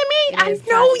listening to me? I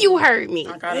know you heard me.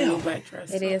 I got a new black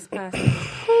dress. It is possible.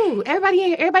 Ooh, everybody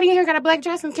in here got a black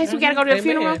dress in case we gotta go to the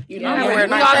funeral. You know I wear a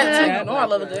nice hat too. You know I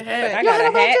love a good hat. I You got got a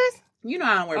a black hat. dress? You know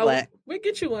I don't wear black. We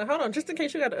get you one. Hold on, just in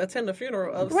case you got to attend the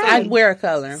funeral of I'd wear a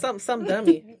color. some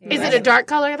dummy. Is it a dark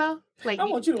color though? Like I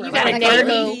want you to wear got a like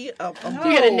navy. You You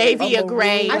got a navy, a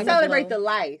gray. I celebrate the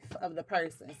life of the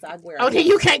person, so I'd wear a Oh, then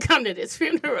you can't come to this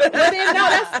funeral. But then, no,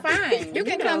 that's fine. You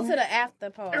can come to the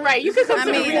after party. Right, you can come to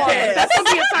the mean, recap. That's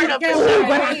gonna be a turn up. Ooh,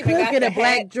 but I could get a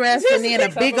black dress and then a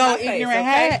big old ignorant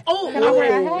hat. Oh, Can I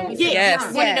wear a hat? yes.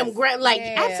 Yes. One of them grand, like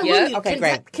Yeah. absolutely. Yeah. Okay,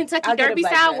 great. Kentucky I'll get a Derby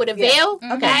black style dress. with a Yeah. veil.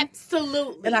 Okay.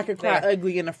 Absolutely. And I could cry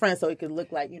ugly in the front so it could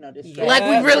look like, this dress. Like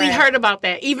we really heard about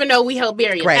that, even though we helped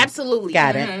bury it. Great. Absolutely.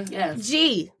 Got it. Yes.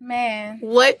 G, Man.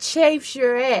 what chafes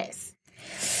your ass?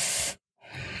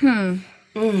 I'm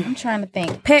trying to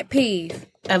think. Pet peeve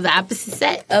Of the opposite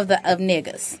sex. of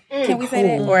niggas. Can we say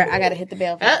that? Or I gotta hit the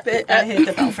bell for that? I hit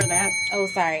the bell for that. Oh,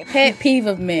 sorry. Pet peeve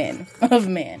of men.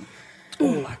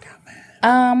 Oh, I got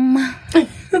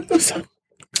mad.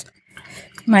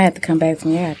 Might have to come back to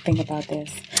me. I gotta think about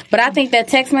this. But I think that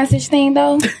text message thing,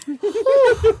 though.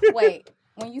 Wait,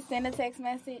 when you send a text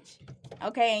message,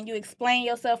 okay, and you explain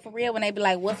yourself for real, when they be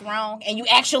like, "What's wrong?" and you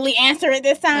actually answer it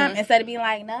this time instead of being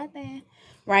like, "Nothing,"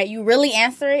 right? You really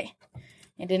answer it,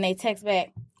 and then they text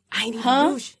back, I need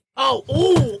Huh? douche.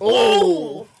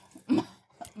 Oh, "My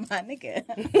nigga."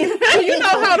 You know,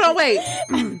 hold on, wait.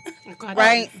 God.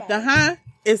 Right? The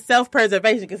is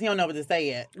self-preservation because he don't know what to say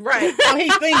yet. Right. So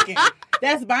he's thinking.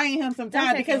 That's buying him some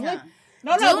time text because me, huh?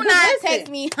 no, Do because not listen.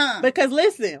 text me, huh? Because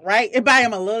listen, right? It buy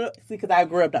him a little. See, because I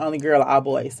grew up the only girl of all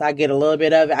boys, so I get a little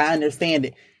bit of it. I understand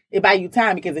it. It buy you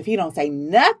time because if he don't say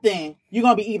nothing, you're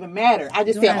gonna be even madder. I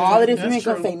just said all of this, you ain't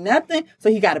gonna say nothing,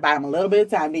 so he got to buy him a little bit of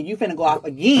time. Then you finna go off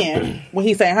again when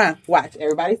he say, "Huh? Watch,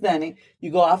 everybody's done it." You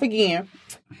go off again,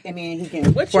 and then he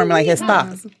can formulate his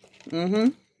thoughts.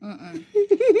 The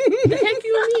heck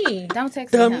you mean? Don't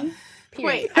text me, huh?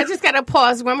 Wait, I just gotta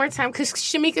pause one more time because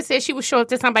Shamika said she would show up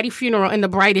to somebody's funeral in the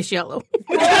brightest yellow.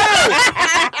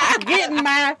 Getting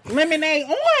my lemonade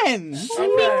on.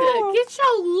 Shamika, get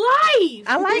your life.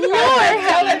 I like Lord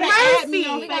have me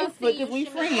on mercy. Facebook because we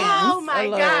friends. Oh my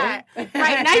God!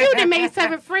 Right now you done made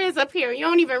 7 friends up here. You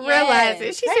don't even realize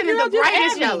it. She said in the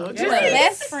brightest yellow. You're Just the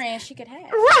best friend she could have.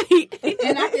 right.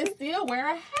 And I can still wear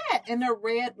a hat and a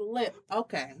red lip.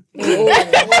 Okay.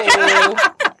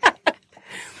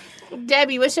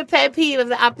 Debbie, what's your pet peeve of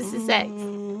the opposite sex?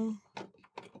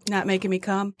 Not making me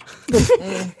come.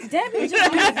 Debbie,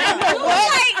 just I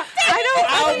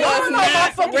was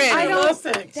not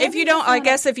ready. If you don't, I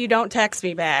guess if you don't text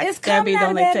me back, Is that'd be the come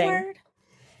only not a bad thing. word?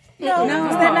 No,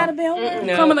 is that not a bad word?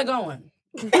 No. Coming and going.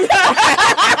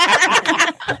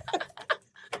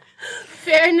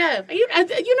 Fair enough. You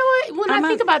know what? When I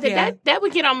think about it, yeah. that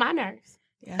would get on my nerves.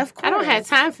 Of course. I don't have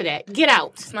time for that. Get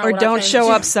out. Or don't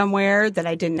show up somewhere that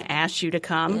I didn't ask you to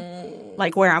come,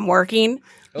 like where I'm working,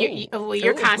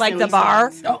 You're constantly like the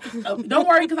bar. Don't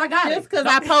worry, because I got Just it. because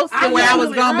I posted where I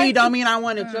was going to be Right. don't mean I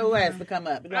wanted your ass to come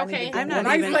up. Okay. I'm not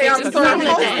I even. say I'm it's sorry.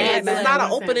 not an It's not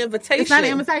an open invitation. It's not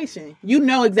an invitation. You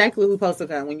know exactly who's supposed to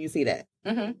come when you see that.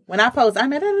 Mm-hmm. When I post,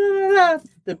 I'm at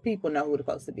the people know who's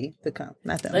supposed to be to come,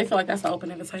 not them. They feel like that's an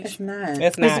open It's invitation. not.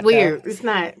 It's not. It's weird. It's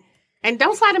not. And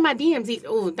don't slide in my DMs.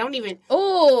 Oh, don't even.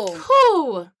 Ooh.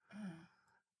 Who? Blah.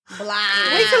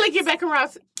 Wait till I get back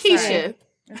around. Keisha.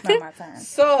 It's not my time.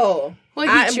 So What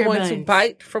I gets am your going to buns?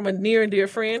 bite from a near and dear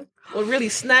friend. What really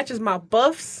snatches my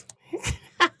buffs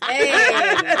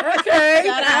Okay.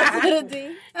 Shout out to the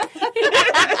D.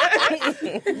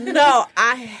 No,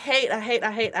 I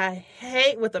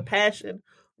hate with a passion.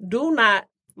 Do not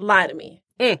lie to me.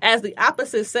 As the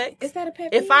opposite sex, is that a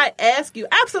pet peeve? If I ask you,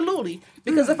 absolutely.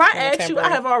 Because if I ask you, I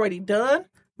have already done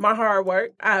my hard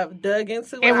work. I have dug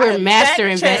into it. And we're master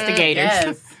investigators.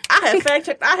 Yes. I have fact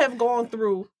checked. I have gone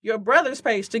through your brother's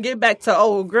page to get back to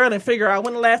old girl and figure out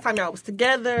when the last time y'all was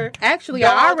together. Actually,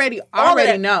 I already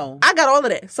know. I got all of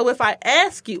that. So if I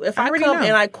ask you, if I come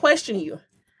and I question you,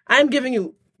 I'm giving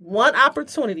you one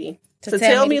opportunity to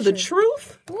tell me the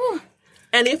truth.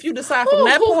 And if you decide from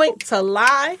that point to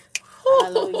lie,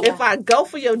 if I go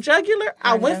for your jugular,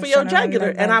 I went for your jugular.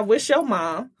 And I wish your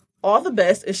mom all the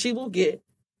best, and she will get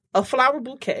a flower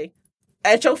bouquet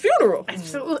at your funeral.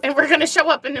 Absolutely. And we're going to show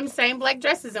up in them same black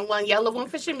dresses and one yellow one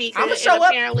for Shamika. I'm going to show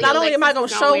up. Not only am I going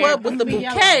to show up with the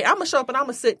bouquet, I'm going to show up and I'm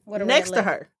going to sit next to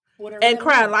her and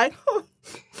cry like,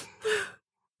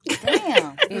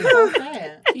 damn.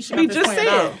 You should be just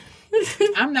saying.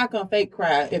 I'm not going to fake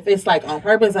cry. If it's like on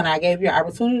purpose and I gave you an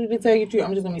opportunity to tell you the truth,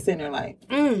 I'm just going to be sitting there like,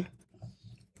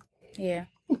 yeah.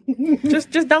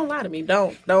 just don't lie to me.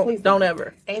 Don't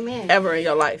ever. Amen. Ever in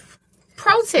your life.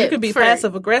 Pro tip. You could be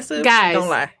passive aggressive. Guys, don't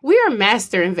lie. We are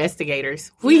master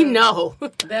investigators. We know.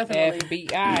 Definitely.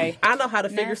 FBI. I know how to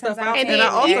figure stuff out. And I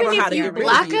also know how to you get rid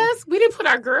block of you. us, we didn't put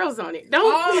our girls on it.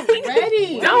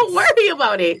 Don't worry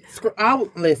about it.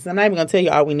 Listen, I'm not even going to tell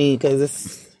you all we need because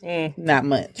it's not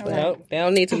much. Nope, they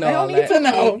don't need to know all that. They don't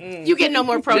need to know. You get no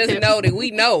more pro tips. Just know that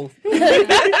we know.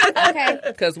 Okay.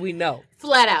 Because we know.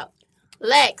 Flat out.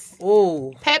 Lex.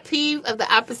 Ooh. Pet peeve of the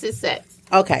opposite sex.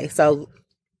 Okay, so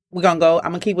we're going to go.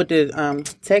 I'm going to keep with the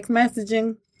text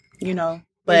messaging,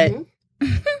 but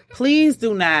please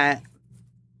do not.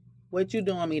 What you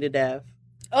doing me to death?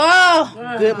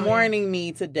 Oh. Good morning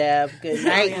me to death. Good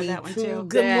night me to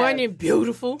Good morning,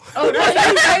 beautiful.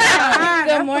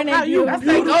 Good morning,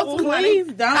 beautiful. Please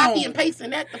don't. Copy and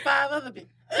pasting that to 5 other people.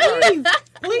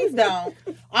 Please don't.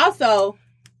 Also,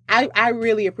 I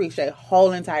really appreciate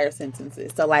whole entire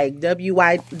sentences. So like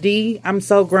WYD, I'm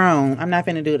so grown. I'm not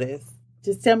finna do this.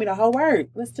 Just tell me the whole word.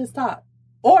 Let's just talk.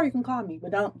 Or you can call me,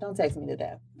 but don't text me to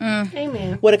death.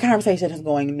 Amen. Well, the conversation is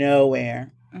going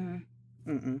nowhere.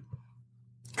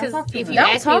 Because if you don't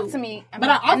ask talk me, to me, but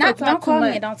I also don't talk call too me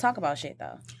much. and don't talk about shit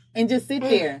though. And just sit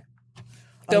there.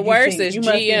 The worst is you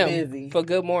must be GM busy. for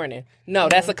good morning. No,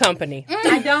 that's a company.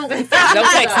 I don't. Don't text me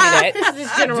that. This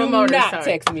is General Do Motors. not sorry.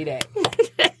 text me that.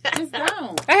 Just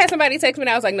don't. I had somebody text me and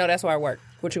I was like, no, that's where I work.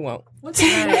 What you want? What do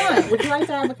you want? Would you like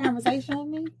to have a conversation with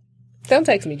me? Don't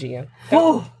text me, GM.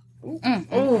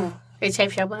 It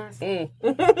chafes your buns.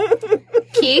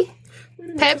 Key.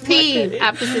 Pet peeve.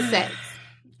 Opposite sex.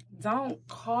 Don't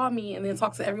call me and then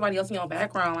talk to everybody else in your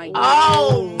background. Like,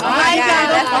 Oh my God.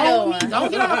 That's a good one.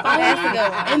 Don't get on the phone That's a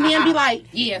good one. and then be like,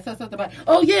 yeah, so something about,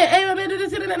 oh yeah, hey,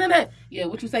 yeah,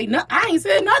 what you say? No, I ain't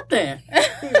said nothing.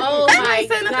 Oh I my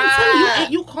ain't said nothing to you.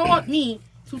 And you called me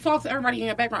to talk to everybody in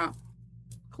your background.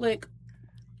 Click.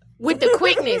 With the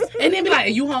quickness. And then be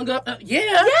like, you hung up? Yeah.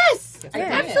 Yes.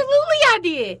 Absolutely I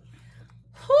did.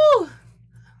 Whew.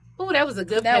 Ooh, that was a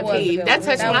good That pet was a peeve. good That one.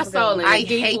 touched That my was a good soul one. in a I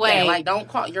deep hate way. that. Like, don't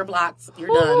call. You're blocked. You're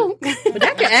Ooh. done. But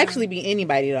that can actually be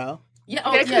anybody though. Yeah,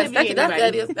 oh, That yes, could that be can, that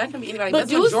anybody. That can be anybody. But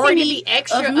That's dudes seem to majority be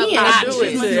extra of men obnoxious. do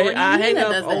it. Majority I hang men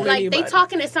up does on that. Like, they anybody.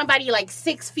 talking to somebody like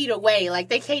 6 feet away. Like,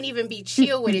 they can't even be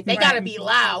chill with it. They gotta be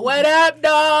loud. What up,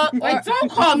 dog? Like,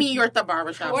 don't call me. You're at the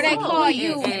barbershop. Or they Oh, call yeah.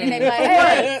 you and they be like,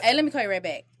 hey, let me call you right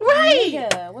back. Right.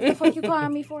 Yeah, what the fuck you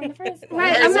calling me for in the first place?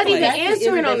 Right. I'm not even Exactly.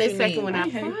 answering on this Exactly. second one, I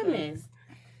promise.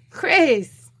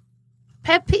 Chris.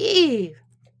 Pet peeve.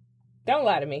 Don't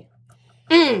lie to me.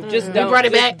 Just Don't. brought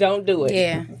it just back. Don't do it.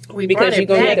 Yeah. We Because brought you're it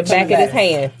going to back. get the back of his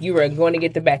hand. You are going to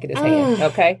get the back of his hand.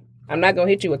 Okay? I'm not going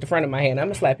to hit you with the front of my hand. I'm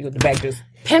going to slap you with the back. Just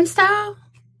Pimp style?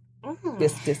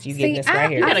 this you getting this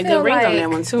right You here. got a feel good ring on like that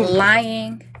one, too.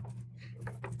 Lying,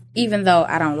 even though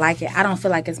I don't like it, I don't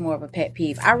feel like it's more of a pet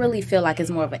peeve. I really feel like it's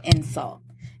more of an insult.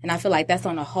 And I feel like that's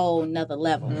on a whole nother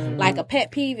level. Like a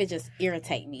pet peeve, it just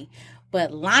irritate me.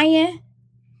 But lying,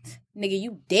 nigga,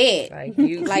 you dead. Like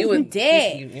you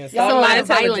dead. You There's a lot of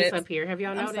violence intelligence. up here. Have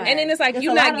y'all noticed? sorry. And then it's like There's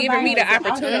you're a lot not of giving me the violence.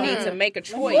 opportunity to make a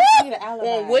choice On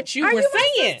on what you were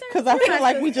saying. Because I feel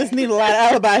like we just need a lot of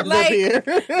alibis up Like, here.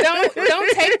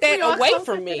 don't take that all away closer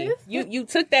from to me. this? You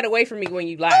took that away from me when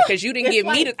you lied because you didn't give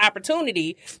me the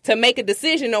opportunity to make a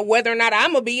decision on whether or not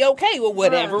I'm gonna be okay with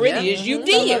whatever it is you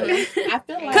did. I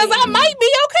feel like Because I might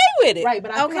be okay with it. Right,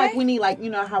 but I feel like we need, like, you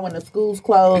know how when the schools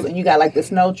close and you got like the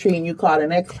snow tree and you call the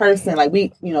next person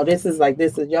listen, like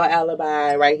this is your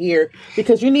alibi right here,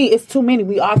 because it's too many.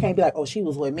 We all can't be like, oh, she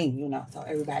was with me, so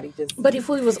everybody just. But if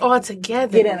we was all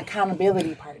together, get an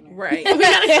accountability partner, right? We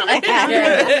got an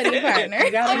accountability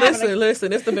partner.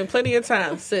 Listen. It's been plenty of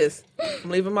times, sis. I'm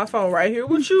leaving my phone right here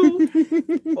with you,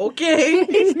 okay?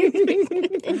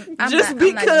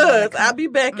 Because I'll be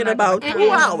back in about 2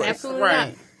 hours. Absolutely Right.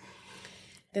 not.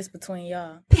 This between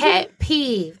y'all. Pet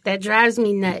peeve that drives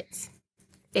me nuts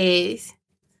is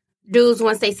dudes,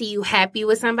 once they see you happy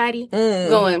with somebody,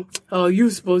 going, "Oh, you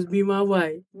supposed to be my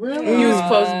wife. Really? You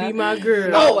supposed to be my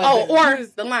girl." Or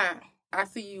the line. I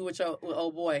see you with your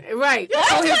old boy. Right. You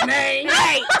know his name.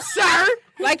 Right, sir.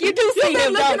 Like you do see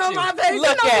him, don't you? On my page.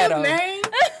 Look you know at his him. name.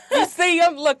 You see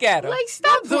him? Look at him. Like,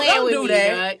 stop playing with do me,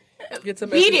 that. dog. Get to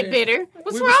Beat messing it, bitter.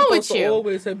 What's we wrong were with supposed to you?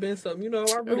 always have been something. I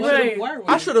really Right.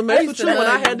 I should have messed with you when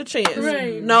I had the chance.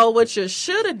 Right. No, what you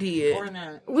should have did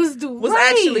Was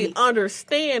actually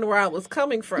understand where I was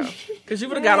coming from, because you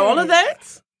would have got all of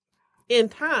that in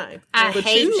time. I but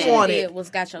hate you that.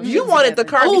 wanted Got your you shit wanted the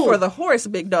together. cart before the horse,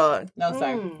 big dog. No,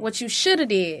 sir. What you should have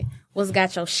did was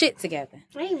got your shit together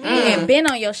Amen. and been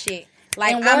on your shit.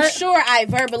 Like, And I'm what? sure I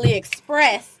verbally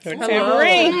expressed,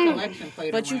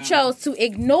 but you chose to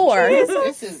ignore.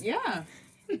 This is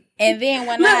And then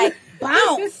when I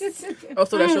bounce, Oh,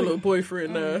 so that's your little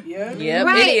boyfriend now. Yep,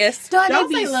 Right. it is. Dog,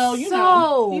 Don't they be say low,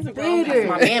 so he's a grown bitter.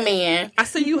 My man. I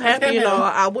see you happy and all.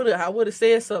 I would have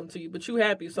said something to you, but you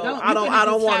happy, so I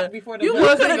don't want to. You could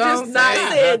wasn't have just gonna not say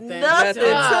said nothing. nothing to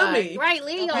Dog, me. right,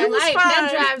 leading You your was life. fine.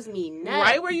 That drives me nuts.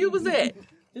 Right where you was at.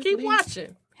 Keep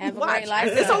watching. have a Watch. great life.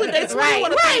 It's only day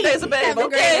 21 or 30 days of babe, Have a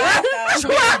great okay? life,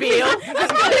 Try, Bill. Keep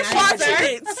watching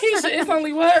it. It's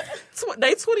only what?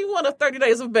 Day 21 of 30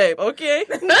 days of babe, okay?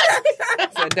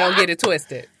 So don't get it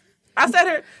twisted. I sat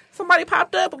here, somebody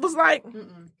popped up, it was like,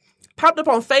 popped up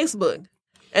on Facebook,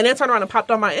 and then turned around and popped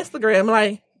on my Instagram,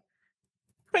 like,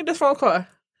 make this phone call.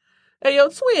 Hey, yo,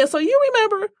 twin, so you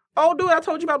remember, oh, dude, I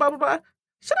told you about blah, blah, blah.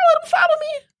 Should I let him follow me?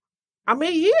 I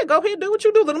mean, yeah, go ahead and do what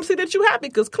you do. Let him see that you happy,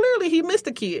 because clearly he missed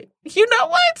a kid. You know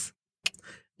what?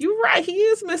 You're right, he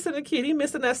is missing a kid. He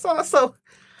missing that sauce, so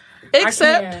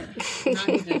accept. Now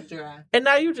you just dry. And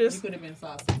now you just... You could have been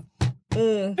saucy.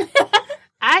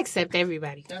 I accept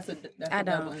everybody. I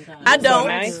don't. I don't.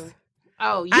 Nice.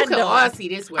 Oh, you I can don't. all see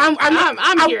this way. I'm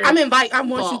here. I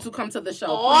want you to come to the show.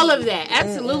 all of that.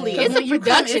 Absolutely. It's a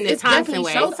production. It's Thompson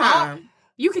way. Showtime.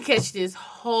 You can catch this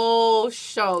whole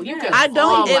show. You can I don't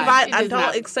all invite. watch. It I does don't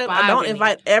not accept. I bother don't me.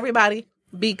 invite everybody,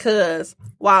 because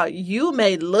while you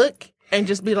may look and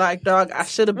just be like, "Dog, I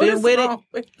should have been with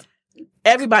it."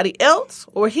 Everybody else,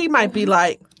 or he might be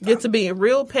like, get to being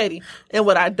real petty. And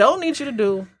what I don't need you to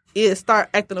do is start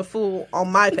acting a fool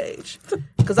on my page,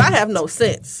 because I have no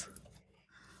sense.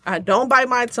 I don't bite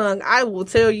my tongue. I will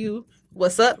tell you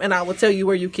what's up, and I will tell you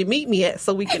where you can meet me at,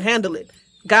 so we can handle it,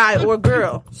 guy or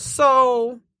girl.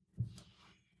 So,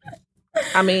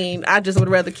 I mean, I just would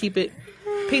rather keep it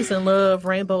peace and love,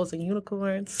 rainbows and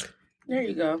unicorns. There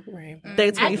you go. Day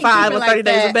 25 or 30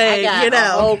 days of babe, I got you a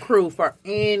know. whole crew for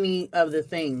any of the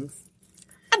things.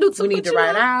 I do too. We need to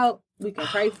write out. We can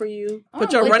pray for you.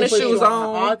 Put your We running can put you shoes on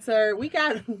on. the altar. We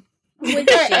got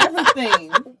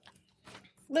everything.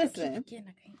 Listen.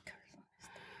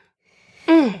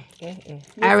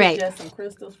 All right. Just some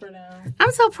crystals for them.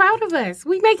 I'm so proud of us.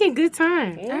 We making good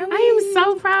time. I am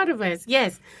so proud of us.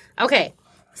 Yes. Okay.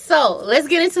 So let's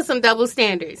get into some double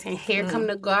standards. And here come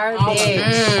the garbage.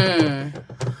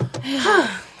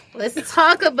 Let's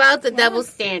talk about the double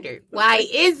standard. Why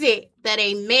is it that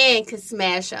a man can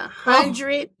smash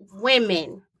 100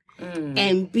 women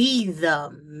and be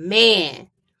the man,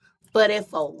 but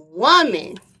if a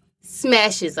woman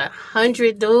smashes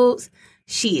 100 dudes,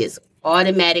 she is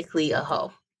automatically a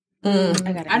hoe?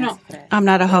 I know. I'm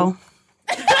not a hoe.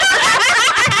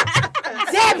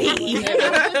 Debbie!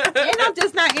 And I'm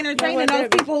just not entertaining those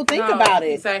people who think about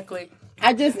it. Exactly.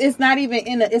 It's not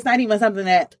even something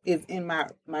that is in my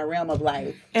realm of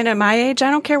life. And at my age,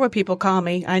 I don't care what people call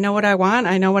me. I know what I want.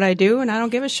 I know what I do, and I don't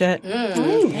give a shit.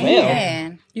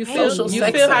 Man. You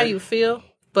feel how you feel,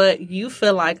 but you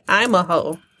feel like I'm a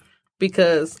hoe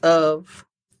because of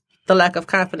the lack of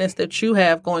confidence that you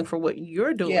have going for what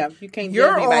you're doing. Yeah, you can't. You're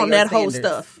judge me by on your that whole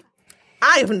standards. stuff.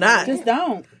 I am not. Just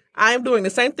don't. I am doing the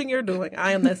same thing you're doing.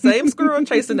 I am that same squirrel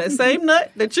chasing that same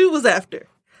nut that you was after.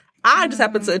 I just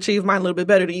happen to achieve mine a little bit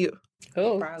better than you.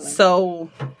 Oh.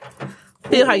 So,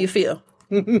 feel how you feel.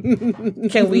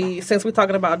 Can we, since we're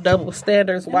talking about double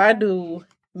standards, why do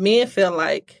men feel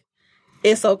like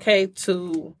it's okay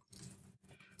to...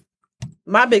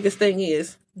 My biggest thing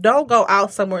is, don't go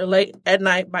out somewhere late at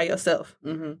night by yourself.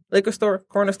 Liquor store,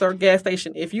 corner store, gas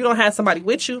station. If you don't have somebody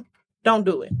with you, don't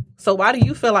do it. So why do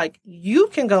you feel like you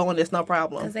can go on this no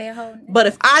problem? But But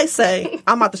if I say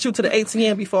I'm about to shoot to the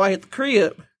ATM before I hit the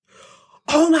crib,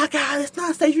 oh my God, it's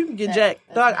not safe. You can get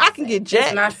jacked. Dog, I can get jacked.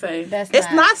 It's not safe.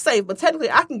 It's not safe, but technically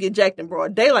I can get jacked in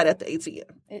broad daylight at the ATM.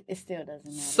 It still doesn't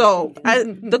matter. So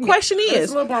the question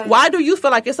is, why do you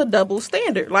feel like it's a double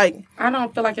standard? Like, I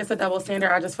don't feel like it's a double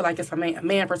standard. I just feel like it's a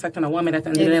man protecting a woman at the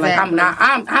end of the day. Like,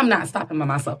 I'm not stopping by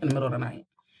myself in the middle of the night.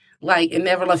 Like, it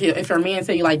never left you. If your man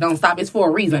tell you, like, don't stop, it's for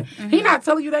a reason. He not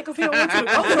telling you that because he don't want you to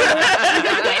go somewhere.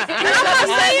 I'm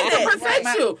not saying that. To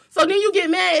protect you. So then you get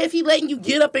mad if he letting you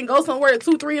get up and go somewhere at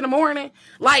 2, 3 in the morning.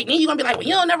 Like, then you going to be like, well,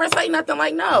 you don't never say nothing.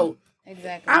 Like, no.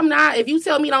 Exactly. I'm not. If you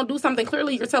tell me don't do something,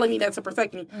 clearly you're telling me that to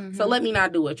protect me. So let me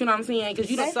not do it. You know what I'm saying?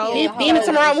 Because you don't. Then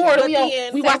tomorrow morning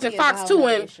we watching Fox 2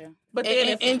 and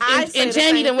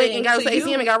Jenny then went and got to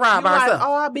ATM and got robbed by herself. Like,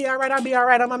 oh, I'll be all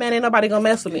right. I'm a man. Ain't nobody gonna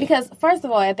mess with me. Because first of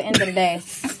all, at the end of the day,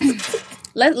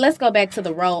 let's go back to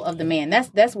the role of the man.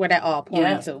 That's where that all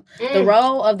points to. The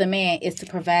role of the man is to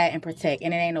provide and protect,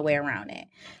 and it ain't no way around that.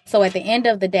 So at the end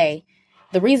of the day,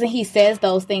 the reason he says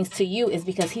those things to you is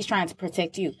because he's trying to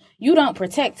protect you. You don't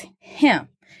protect him.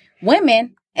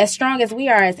 Women, as strong as we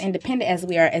are, as independent as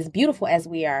we are, as beautiful as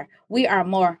we are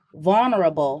more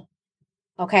vulnerable,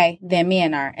 okay, than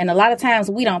men are. And a lot of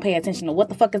times we don't pay attention to what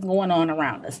the fuck is going on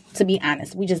around us, to be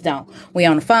honest. We just don't. We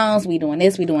on the phones, we doing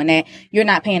this, we doing that. You're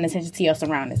not paying attention to your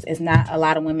surroundings. It's not a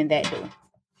lot of women that do.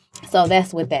 So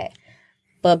that's with that.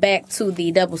 But back to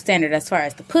the double standard as far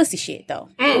as the pussy shit, though.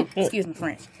 Excuse me,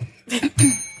 French.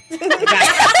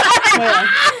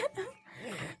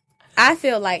 I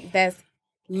feel like that's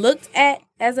looked at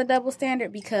as a double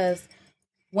standard because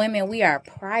women, we are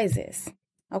prizes,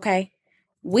 okay?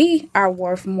 We are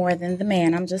worth more than the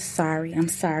man. I'm sorry.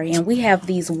 And we have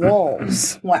these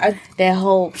walls that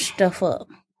hold stuff up.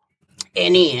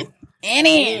 And in.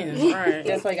 Right.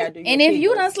 That's what you gotta do. And if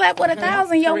you done slept with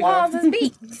 1,000, your walls is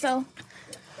beat. So.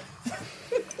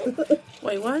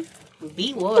 Wait, what?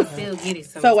 Beat walls still get it.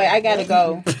 So wait, I gotta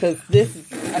go because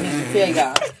I need to tell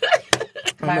y'all.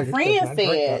 My friend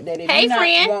said that if you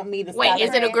not want me to stop. Wait,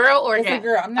 is it a girl or it's a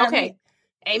girl? I'm not. Okay.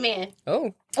 Amen.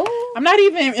 Oh. I'm not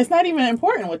even. It's not even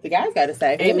important what the guys got to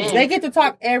say. Amen. They get to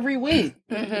talk every week.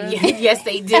 Yes,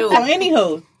 they do. So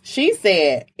anywho, she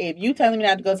said, if you telling me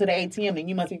not to go to the ATM, then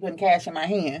you must be putting cash in my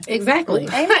hand. Exactly.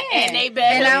 Amen. And they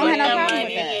better And I don't put have no the problem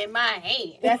money with that. in my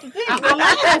hand. That's the thing. I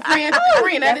like that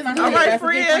friend. That is all right,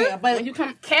 friend. But when you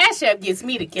come, Cash App gets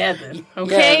me together.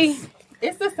 Okay. Yes.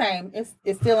 It's the same.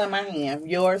 It's still in my hand.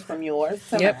 Yours from yours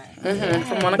to mine.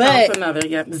 from one account to another.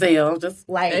 Yep. Zelle. Just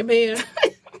like. Amen.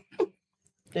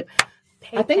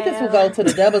 I think this will go to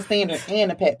the double standard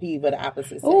and the pet peeve of the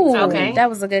opposite sex. Ooh, Okay. that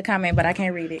was a good comment, but I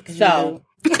can't read it. So,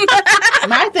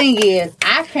 my thing is,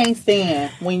 I can't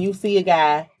stand when you see a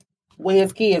guy with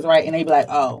his kids, right, and they be like,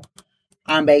 oh,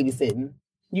 I'm babysitting.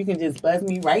 You can just buzz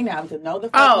me right now because no, the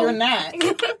fuck you're not.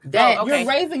 You're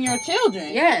raising your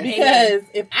children. Yes. Because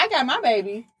if I got my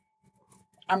baby,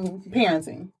 I'm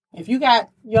parenting. If you got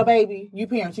your baby, you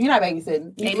parent. You're not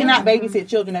babysitting. You cannot babysit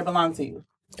children that belong to you.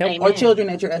 Or children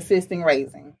that you're assisting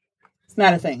raising. It's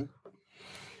not a thing.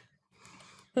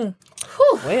 Well.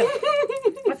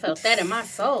 I felt that in my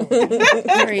soul.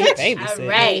 Babysit. All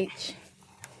right.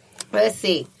 Let's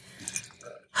see.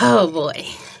 Oh, boy.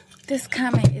 This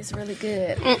comment is really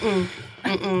good.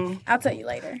 I'll tell you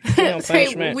later.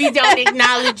 We don't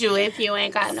acknowledge you if you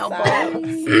ain't got no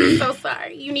balls. So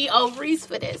sorry. You need ovaries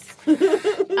for this.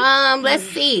 Let's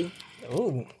see.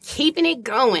 Ooh. Keeping it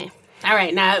going. All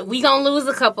right, now we gonna lose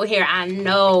a couple here. I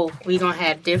know we gonna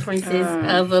have differences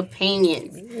of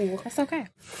opinions. That's okay.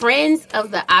 Friends of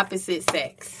the opposite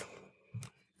sex.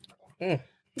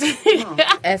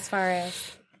 As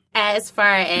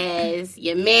far as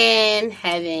your man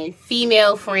having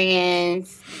female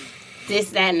friends,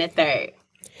 this, that, and the third.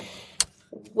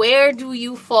 Where do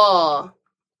you fall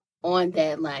on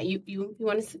that line? You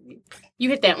want to? You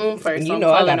hit that first. You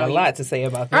know I got a lot to say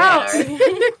about that.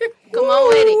 Come on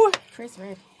with it. Chris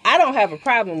ready. I don't have a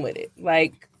problem with it.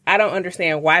 Like, I don't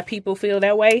understand why people feel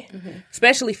that way,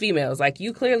 especially females. Like,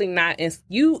 you clearly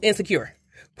you insecure.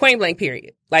 Point blank,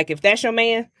 period. Like, if that's your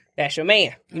man, that's your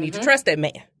man. You need to trust that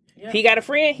man. If he got a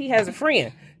friend, he has a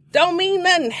friend. Don't mean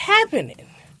nothing happening.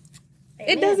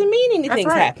 It doesn't mean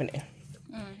anything's happening.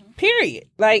 Period.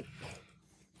 Like,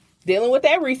 dealing with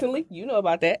that recently. You know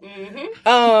about that.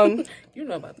 you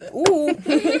know about that.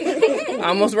 Ooh. I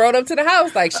almost rode up to the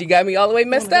house. Like, she got me all the way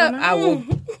messed up. I will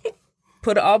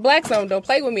put an all blacks on. Don't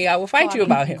play with me. I will fight you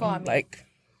about him. Like,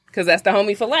 because that's the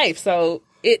homie for life. So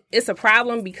it's a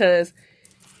problem because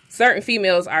certain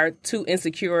females are too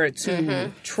insecure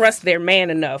to trust their man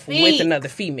enough with another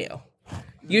female.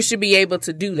 You should be able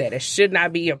to do that. It should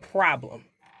not be a problem.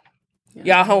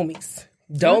 Y'all homies.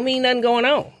 Don't mean nothing going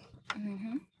on.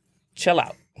 Chill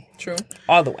out. True.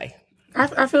 All the way.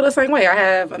 I feel the same way. I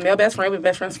have a male best friend. We've been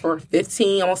best friends for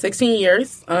 15, almost 16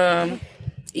 years.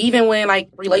 Even when, like,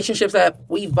 relationships that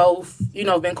we've both,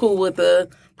 been cool with the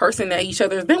person that each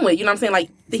other has been with. You know what I'm saying? Like,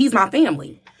 he's my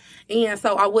family. And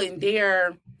so I wouldn't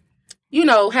dare,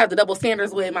 have the double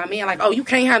standards with my man. Like, oh, you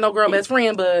can't have no girl best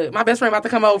friend, but my best friend about to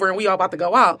come over and we all about to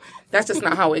go out. That's just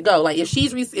not how it go. Like, if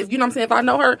if I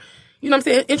know her,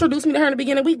 introduce me to her in the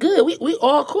beginning, we good. We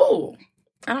all cool.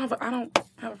 I don't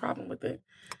have a problem with it.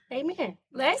 Amen.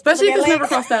 Lex? Especially if it's never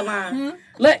crossed that line.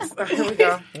 Lex. Here we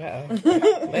go. Look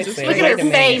at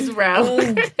her face, bro.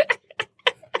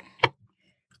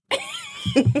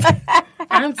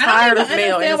 I'm tired of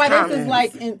male.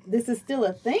 This is still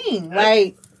a thing.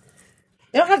 Like,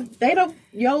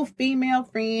 your female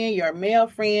friend, your male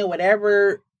friend,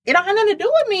 whatever. It don't have nothing to do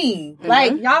with me. Mm-hmm.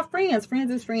 Like, y'all friends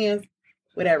is friends.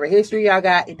 Whatever history y'all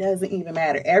got, it doesn't even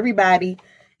matter. Everybody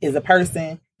is a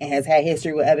person and has had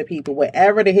history with other people.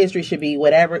 Whatever the history should be,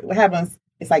 what happens,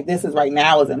 it's like this is right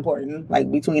now is important,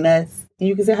 like between us. And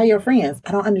you can say how you're friends.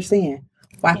 I don't understand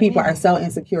why people are so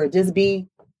insecure.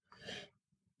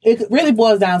 It really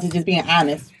boils down to just being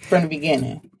honest from the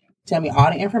beginning. Tell me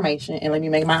all the information and let me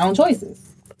make my own choices.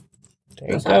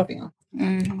 That's how I feel.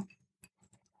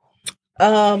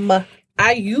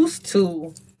 I used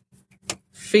to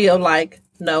feel like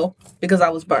no, because I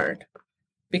was burned.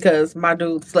 Because my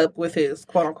dude slept with his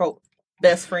quote unquote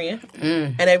best friend.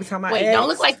 And every time I don't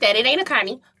look like that. It ain't a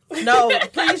Connie. No,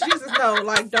 please, Jesus, no.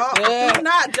 Like, dog, do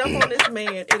not jump on this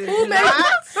man. It is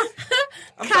not.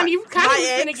 Connie was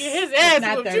gonna get his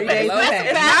ass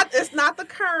whooped. It's not the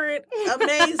current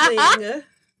amazing,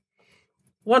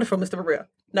 wonderful Mr. Burrell.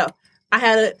 No, I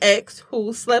had an ex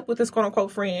who slept with his quote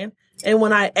unquote friend, and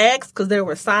when I asked, because there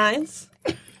were signs,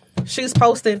 she's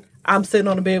posting, "I'm sitting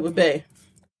on the bed with Bae."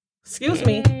 Excuse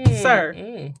me,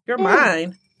 sir, you're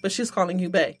mine, but she's calling you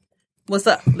Bae. What's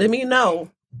up? Let me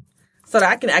know so that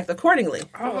I can act accordingly.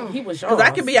 Oh, he was yours. Because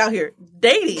I could be out here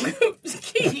dating.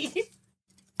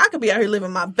 I could be out here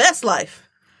living my best life,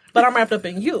 but I'm wrapped up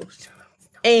in you.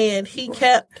 And he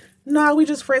kept, no, we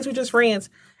just friends.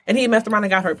 And he messed around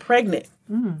and got her pregnant.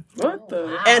 What the?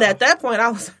 Wow. And at that point, I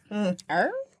was,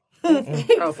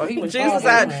 so he was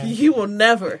Jesus, you will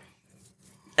never.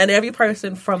 And every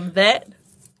person from that,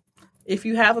 if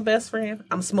you have a best friend,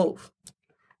 I'm smooth.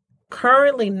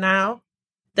 Currently now,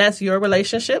 that's your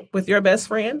relationship with your best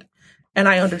friend, and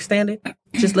I understand it.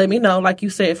 Just let me know, like you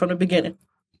said from the beginning,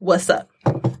 what's up?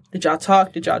 Did y'all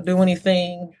talk? Did y'all do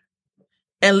anything?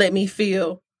 And let me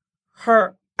feel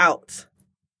her out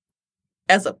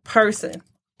as a person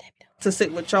to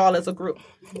sit with y'all as a group.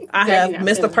 I have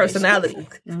Mr. Personality.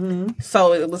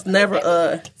 So it was never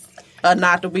a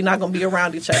not that we're not going to be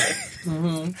around each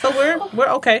other. So we're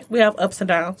okay. We have ups and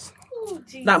downs.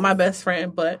 Not my best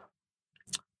friend, but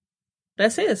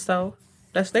that's it. So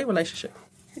that's their relationship.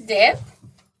 Deb?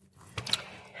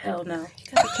 Hell no.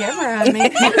 Got the camera on me.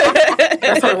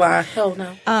 That's her lie. Hell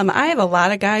no. I have a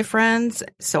lot of guy friends,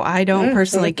 so I don't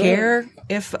personally care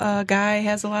if a guy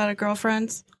has a lot of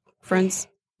girlfriends, friends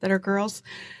that are girls.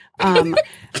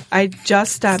 I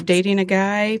just stopped dating a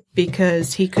guy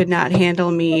because he could not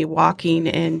handle me walking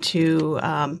into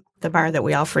the bar that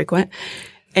we all frequent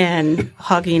and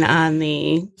hugging on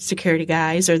the security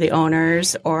guys or the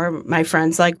owners or my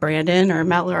friends like Brandon or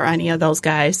Mel or any of those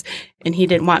guys. And he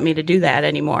didn't want me to do that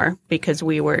anymore because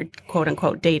we were quote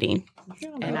unquote dating.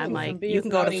 And I'm like, you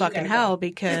can go to fucking hell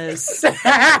because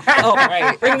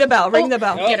ring the bell.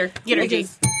 Get her, G.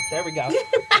 There we go.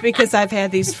 Because I've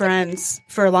had these friends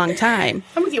for a long time.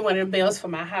 I'm gonna get one of the bells for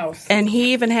my house. And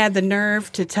he even had the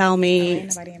nerve to tell me.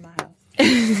 Ain't nobody in my house.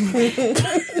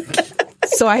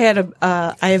 So I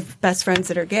have best friends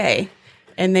that are gay,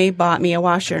 and they bought me a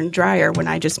washer and dryer when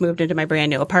I just moved into my brand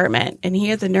new apartment. And he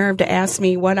had the nerve to ask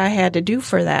me what I had to do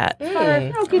for that.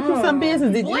 I'll get you some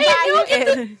business. Did you buy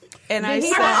it? And I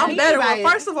said, I'm better. Well,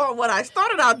 first of all, what I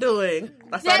started out doing,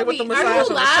 I started with the massage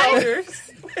on the shoulders.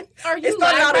 Are you it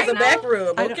started live out right as a now? back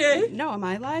rub, okay? No, am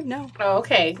I live? No. Oh,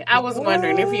 okay. I was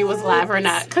wondering if you was live or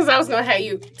not because I was going to have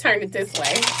you turn it this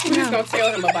way. You're just going to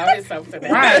tell him about himself today.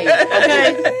 Right.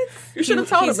 Okay. You should have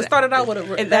told him. It started out with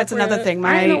a and that's another thing.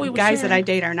 My guys that I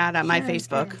date are not on my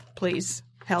Facebook. Please.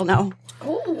 Hell no.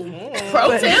 Ooh.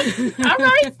 Pro tip. All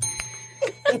right.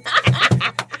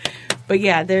 But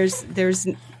yeah, there's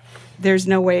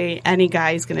no way any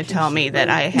guy is going to tell me that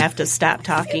I have to stop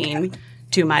talking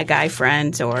to my guy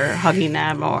friends or hugging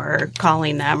them or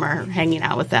calling them or hanging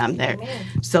out with them.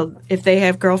 So if they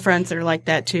have girlfriends that are like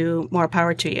that too, more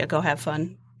power to you. Go have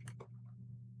fun.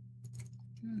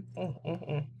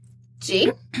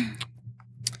 G?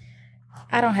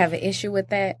 I don't have an issue with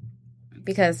that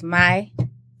because my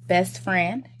best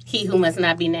friend, he who must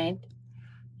not be named.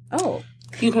 Oh,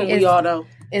 he whom we all know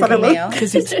is male,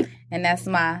 and that's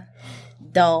my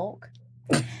dog.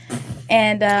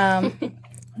 And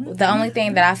the only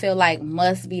thing that I feel like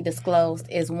must be disclosed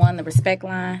is one, the respect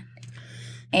line,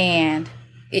 and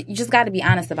you just got to be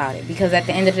honest about it because at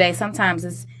the end of the day,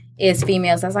 sometimes it's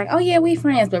females that's like, oh yeah, we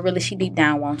friends, but really she deep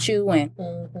down wants you, and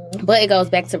but it goes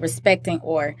back to respecting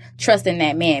or trusting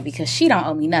that man because she don't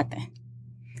owe me nothing.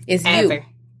 It's you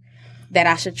that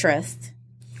I should trust,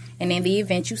 and in the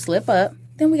event you slip up,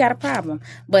 then we got a problem.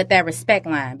 But that respect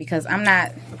line, because I'm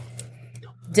not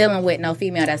dealing with no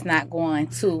female that's not going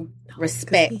to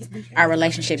respect our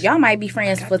relationship. Y'all might be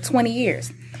friends for 20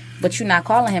 years, but you're not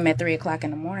calling him at 3 o'clock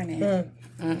in the morning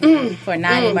for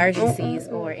non-emergencies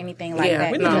or anything like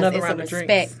that. Because it's a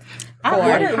respect for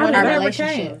our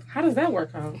relationship. How does that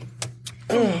work out?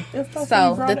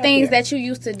 So the things that you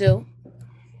used to do,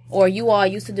 or you all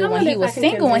used to do when he was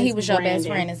single, when he was your best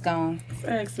friend, is gone.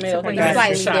 Slightly different.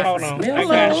 Hold on.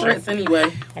 Anyway.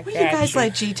 Well, you guys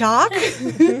let G talk.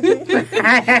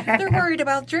 They're worried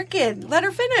about drinking. Let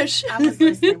her finish. I was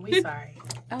listening. We sorry.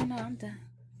 Oh no, I'm done.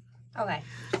 Okay.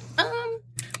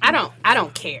 I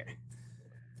don't care.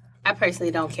 I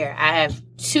personally don't care. I have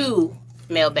 2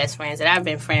 male best friends that I've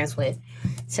been friends with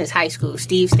since high school.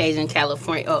 Steve stays in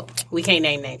California. Oh, we can't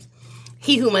name names.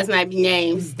 He who must not be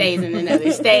named stays in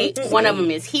another state. One of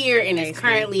them is here and is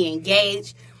currently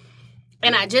engaged.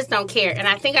 And I just don't care. And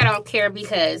I think I don't care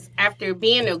because after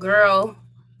being a girl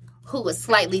who was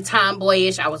slightly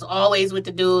tomboyish, I was always with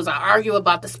the dudes. I argue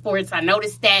about the sports. I know the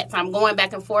stats. I'm going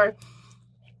back and forth.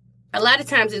 A lot of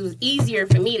times it was easier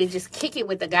for me to just kick it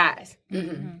with the guys.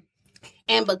 Mm-hmm.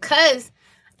 And because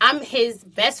I'm his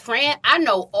best friend, I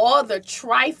know all the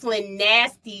trifling,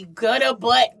 nasty, gutter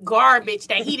butt garbage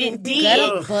that he didn't did.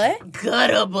 Gutter butt?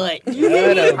 Gutter butt.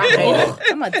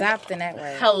 I'm adopting that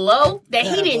word. Hello? That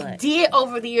Gutter he didn't butt. did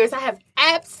over the years. I have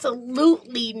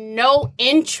absolutely no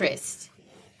interest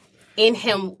in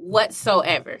him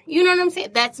whatsoever. You know what I'm saying?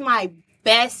 That's my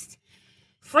best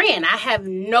friend. I have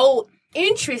no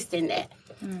interest in that.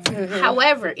 Mm-hmm.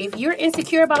 However, if you're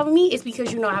insecure about me, it's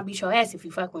because you know I'll beat your ass if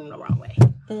you fuck with me the wrong way.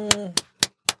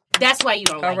 That's why you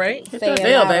don't like me. Hit the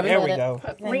bell, baby. There we go.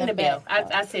 Ring the bell.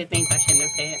 I said things I shouldn't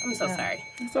have said. I'm so sorry.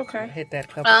 It's okay. Hit that a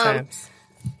couple times.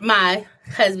 My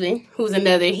husband, who's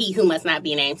another he who must not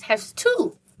be named, has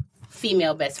 2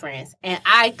 female best friends. And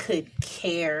I could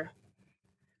care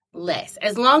less.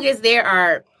 As long as there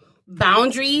are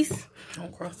boundaries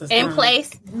in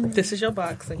place. This is your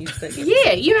box, and you say,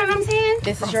 yeah, you know what I'm saying?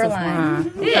 This is your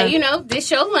line. Yeah, you know, this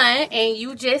your line, and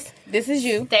you just This is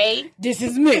you. stay. This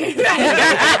is me.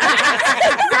 Right,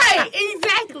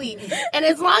 exactly. And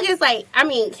as long as, like, I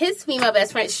mean, his female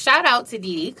best friend, shout out to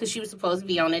Dee Dee, because she was supposed to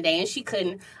be on the day, and she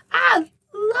couldn't. I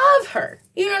love her.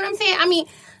 You know what I'm saying? I mean,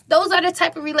 those are the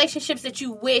type of relationships that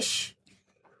you wish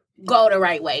go the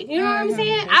right way. You know what I'm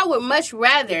saying? I would much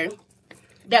rather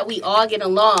that we all get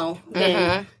along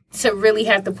than to really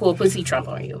have to pull pussy Trump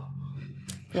on you.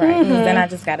 Right. Then I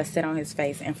just got to sit on his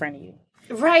face in front of you.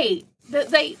 Right.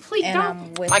 Like, please And don't.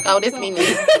 I'm with Like, oh, this me.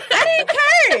 I didn't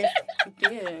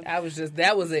curse. I was just,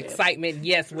 that was excitement,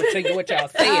 yes, what y'all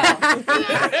said.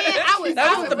 That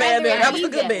was the bad bell. That was the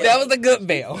good bell. That was the good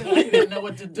bell. I didn't know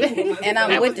what to do. And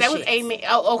I'm with the that was shit. amen.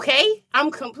 Oh, okay.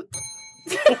 I'm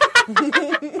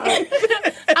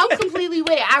completely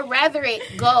with it. I'd rather it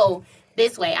go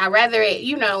this way. I'd rather it,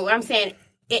 you know, I'm saying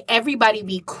everybody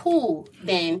be cool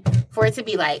than for it to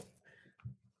be like,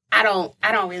 I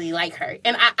don't really like her.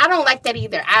 And I don't like that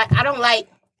either. I don't like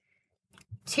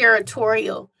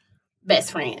territorial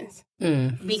best friends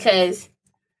because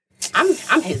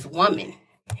I'm his woman.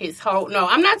 His whole, no,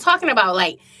 I'm not talking about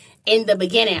like in the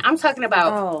beginning. I'm talking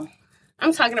about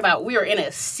we are in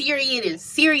a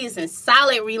serious and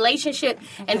solid relationship,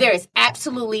 and there is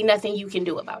absolutely nothing you can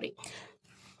do about it.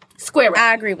 Square up.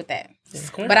 I agree with that.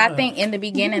 But I think in the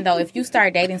beginning, though, if you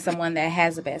start dating someone that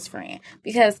has a best friend,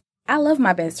 because I love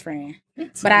my best friend,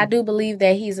 but I do believe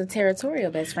that he's a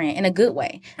territorial best friend in a good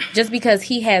way, just because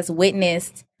he has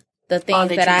witnessed the things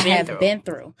that I have been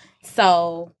through.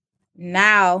 So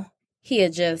now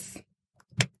he'll just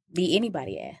be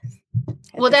anybody ass.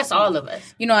 Well, that's all of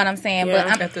us. You know what I'm saying?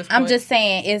 Yeah, but I'm just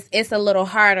saying it's a little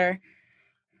harder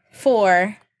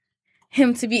for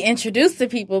him to be introduced to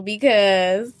people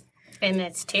because... And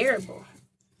that's terrible.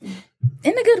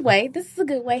 In a good way. This is a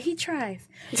good way. He tries.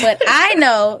 But I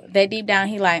know that deep down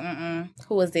he like,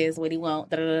 who is this? What he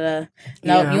want? Da-da-da-da.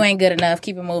 Nope, you ain't good enough.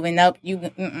 Keep it moving. Nope, you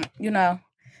know.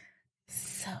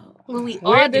 Well, we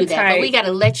We're all the do that, but type- we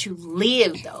gotta let you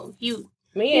live, though.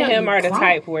 Me and him are the grown.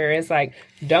 type where it's like,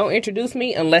 don't introduce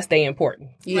me unless they important.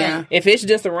 Yeah. If it's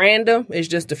just a random, it's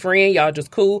just a friend, y'all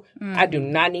just cool. I do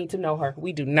not need to know her.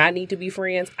 We do not need to be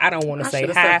friends. I don't want to say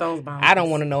should've hi. set those boundaries. I don't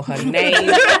want to know her name.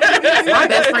 My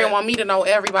best friend want me to know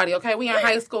everybody. Okay, we in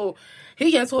high school. He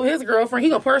gets with his girlfriend.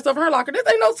 He gonna put her stuff in her locker. This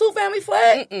ain't no 2 family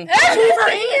flag. Leave her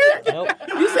in here. Nope.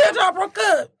 You said y'all broke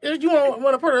up. If you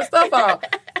want to put her stuff out.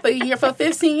 For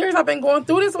 15 years, I've been going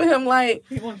through this with him. Like,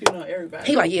 He wants you to know everybody.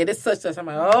 he like, yeah, this such. I'm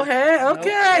like, okay.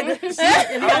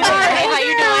 Hey, how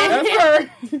you doing? That's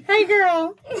her. Hey,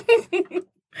 girl.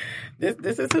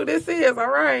 This is who this is. All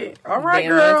right, Then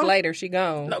girl. months later, she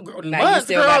gone. No, girl, Now months, you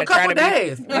still girl, gotta a couple try to be.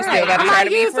 days. You still got to try to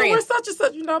be So we're friends. such and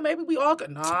such. Maybe we all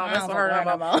could. Nah, I'm messing with her fuck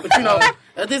no with more. her no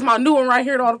But this is my new one right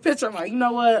here on the picture. I'm like, you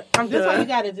know what? I'm That's why you good.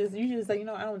 gotta you just say, you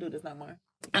know, I don't do this no more.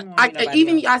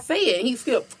 I say it, and he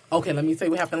still okay. Let me say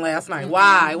what happened last night.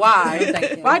 Why?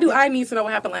 Why do I need to know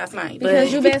what happened last night?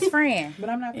 Because you best friend. But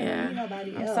I'm not gonna Yeah. be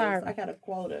nobody I'm else. sorry. I got a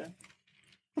quota.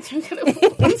 I'm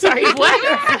sorry, what?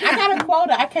 I got a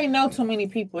quota. I can't know too many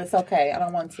people. It's okay. I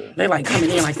don't want to. They like coming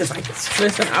in like this.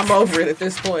 Listen, I'm over it at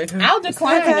this point. I'll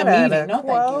decline the meeting. No,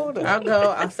 thank you. I'll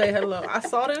go. I'll say hello. I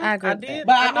saw them. I agree I with did.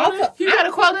 But I I know also, that. You got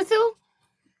a quota too?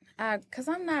 Because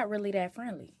I'm not really that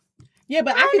friendly. yeah,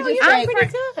 but I I can know just you're say,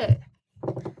 pretty good.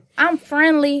 I'm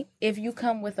friendly if you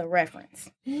come with a reference.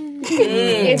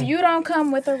 If you don't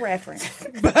come with a reference,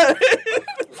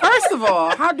 First of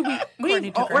all, how do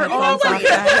we're all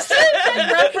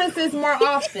references more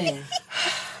often.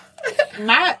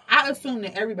 I assume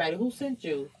that everybody who sent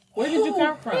you. Where did you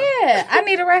come from? yeah, I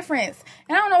need a reference.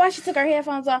 And I don't know why she took her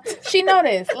headphones off. She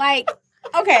noticed. Like,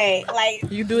 okay, like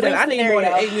You do that. I need more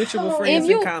than 8 mutual friends if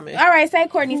you, in common. all right, say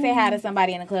Courtney say hi to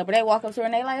somebody in the club, or they walk up to her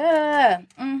and they like,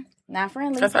 not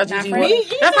friendly. That's how not Gigi friendly.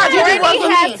 was. That's how Gigi was Courtney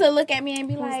with had me. to look at me and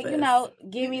be like, this? you know,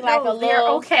 give me like a No, they're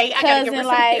little okay. I gotta give her cousin, some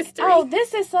like, history. oh,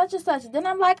 this is such and such. Then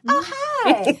I'm like, oh,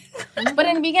 hi. But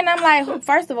in the beginning, I'm like,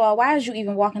 first of all, why is you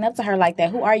even walking up to her like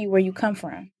that? Who are you? Where you come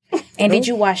from? And did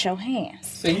you wash your hands?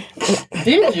 See?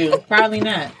 Did you? Probably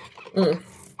not. I'm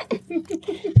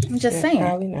just saying.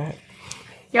 Probably not.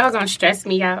 Y'all gonna stress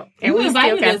me out. And You we still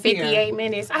invited got us here. 58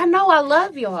 minutes. I know I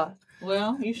love y'all.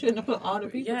 Well, you shouldn't have put all the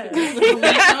people Yeah.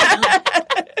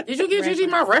 together. Did you give Gigi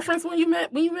my reference when you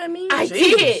met me? I Jeez.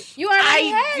 did. You already I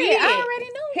had did. it. I already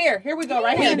knew. Here we go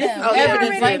right here. This is Oh, yeah, evidence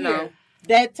we right did here. know.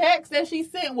 That text that she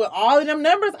sent with all of them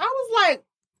numbers, I was like,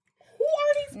 who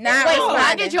are these Not Wait, responding.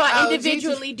 why did y'all Oh,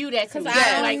 individually do that? Because Because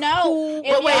I don't know.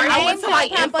 But wait, I your went to name like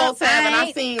pop info up, tab and I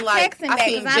ain't seen like texting I back,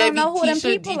 seen 'cause I don't know who them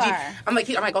Keisha, people DG. are. I'm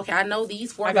like, okay, I know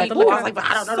these 4 I got people. the I was like, but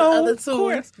I don't know the other 2.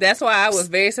 course. That's why I was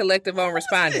very selective on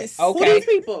responding. Who Okay. these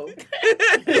people?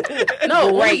 No,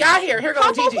 when we Great. got here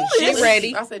goes Gigi. She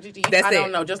ready. I said, Gigi, That's I don't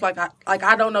it. know. Just like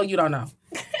I don't know, you don't know.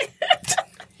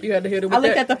 You had to hit it with I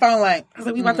looked that. at the phone like, I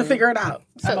said, we about to figure it out.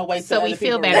 I'm gonna wait So till we other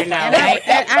feel people better now, And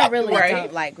right? I really Right.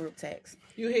 don't like group text.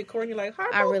 You hit Courtney like,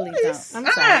 I really don't. I'm sorry.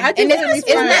 I just And wanna it's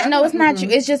be not. friends. No, it's not you.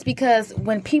 It's just because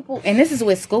when people, and this is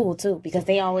with school too, because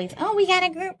they always, oh, we got a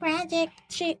group project,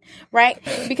 shit, right?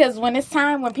 Because when it's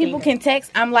time when people can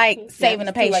text, I'm like saving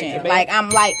the patient, like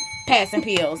I'm like passing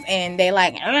pills, and they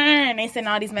like, and they send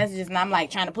all these messages, and I'm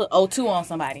like trying to put O2 on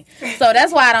somebody. So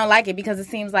that's why I don't like it, because it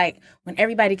seems like when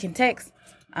everybody can text,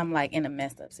 I'm like in a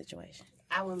messed up situation.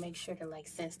 I will make sure to like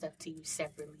send stuff to you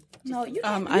separately. No, you.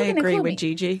 I can agree include with me.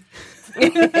 Gigi. You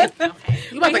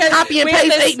about to copy and we had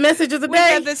paste this- 8 messages a We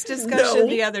had day? this discussion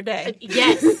the other day.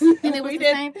 Yes. And it was the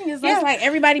same thing. It's just like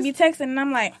everybody be texting, and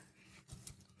I'm like,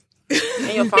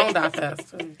 And your phone died fast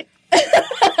too.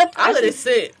 I let it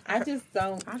sit. I just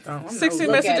don't. I don't. I'm 16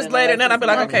 look at messages it later, like and then I'll be it's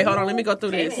like, okay, normal. hold on, let me go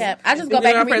through this. yeah, I just go And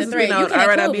back then and our read the presence thread. be You known. can All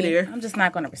right, I'll include be me. there. I'm just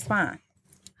not going to respond.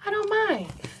 I don't mind.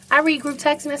 I read group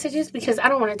text messages because I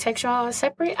don't want to text y'all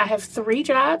separate. I have 3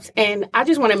 jobs, and I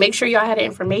just want to make sure y'all had the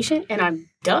information, and I'm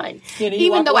done. Yeah, then you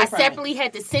Even walk though away I from it. separately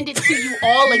had to send it to you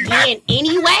all again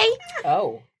anyway.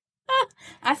 Oh.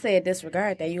 I said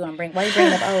disregard that. You gonna bring? Why you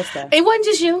bringing up old stuff? It wasn't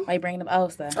just you. Why you bringing up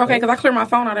old stuff? Okay, because I clear my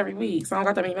phone out every week, so I don't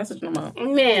got that many messages no more.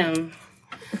 Ma'am,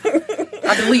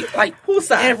 I delete like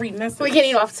every message. we're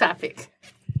getting off topic.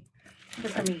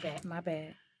 Just let me back. My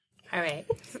bad. All right.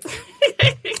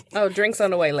 Oh, drinks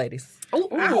on the way, ladies. Oh,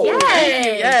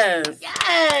 Yes.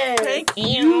 yes. Thank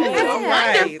you. All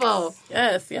right. Wonderful.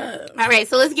 Yes. All right,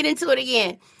 so let's get into it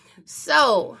again.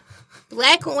 So,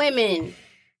 Black women,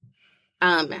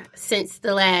 since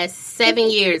the last 7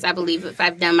 years, I believe, if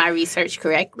I've done my research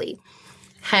correctly,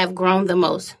 have grown the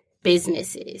most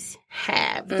businesses,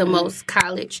 have the most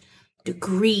college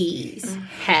degrees,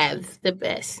 have the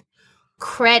best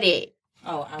credit,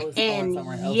 Oh, I was going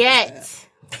somewhere and else. yet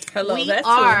Hello, we that's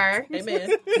are. true. Amen.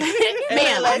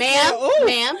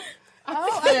 ma'am.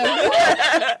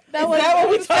 That was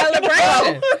a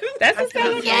celebration. That's a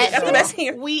celebration. Yes. That's the best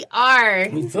here. We are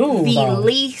the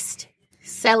least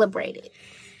celebrated.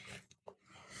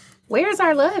 Where's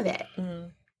our love at?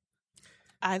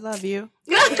 I love you.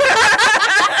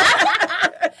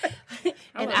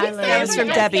 And I love That was from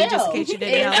Debbie, just in case you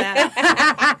didn't know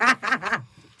that.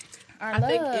 Our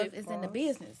love is in the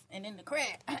business and in the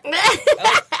crack.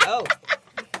 Oh.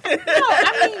 No,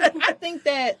 I think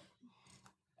that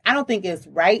I don't think it's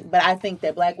right, but I think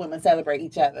that Black women celebrate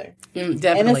each other.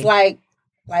 Definitely. And it's like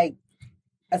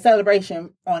a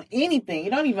celebration on anything. It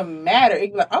don't even matter.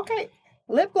 It be like, okay,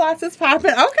 lip gloss is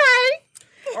popping. Okay.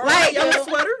 Like your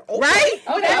sweater. Okay. Right?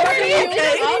 Whatever it is.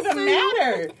 It doesn't even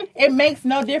matter. It makes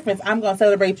no difference. I'm going to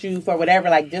celebrate you for whatever.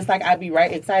 Like, just like I be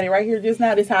right excited right here just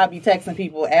now. This is how I be texting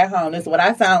people at home. This is what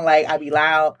I sound like. I be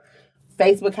loud.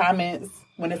 Facebook comments.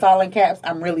 When it's all in caps,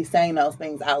 I'm really saying those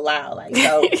things out loud. Like,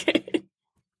 so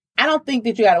I don't think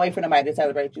that you got to wait for nobody to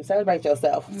celebrate you. Celebrate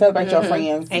yourself. Celebrate your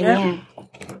friends. Amen.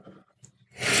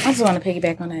 I just want to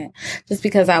piggyback on that. Just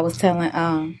because I was telling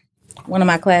one of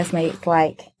my classmates,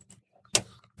 like,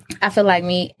 I feel like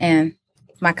me and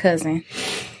my cousin,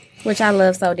 which I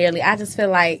love so dearly, I just feel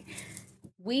like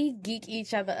we geek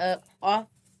each other up off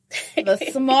the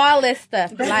smallest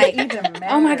stuff. Like,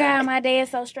 oh my God, my day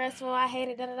is so stressful. I hate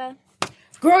it. Da, da, da.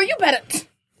 Girl, you better.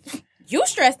 You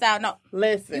stressed out. No.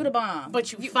 Listen. You the bomb.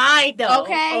 But you fine, though.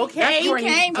 Okay. You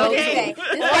came for this day.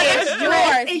 This day is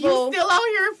yours, And you boo. still out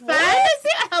here fine?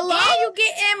 Hello? Yeah, you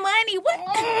getting money.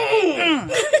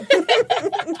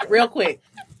 What? Real quick.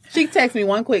 She texted me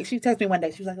one day. She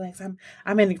was like, Lex,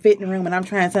 I'm in the fitting room and I'm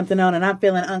trying something on and I'm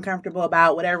feeling uncomfortable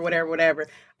about whatever.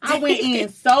 I went in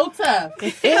so tough.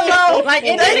 Hello. Like,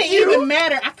 it didn't even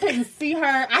matter. I couldn't see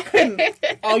her. I couldn't.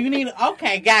 Oh, you need,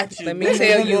 okay, got you. Let me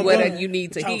tell you what you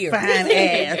need to hear. Your fine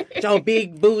ass. Your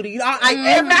big booty. Like,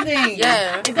 everything.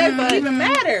 Yeah. It doesn't even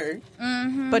matter.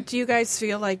 Mm-hmm. But do you guys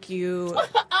feel like you... On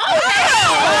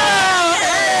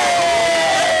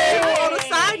a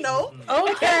side note.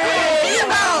 Okay.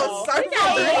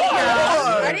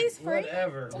 Are these free?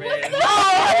 Whatever, man.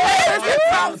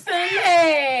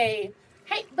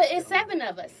 Hey, but it's 7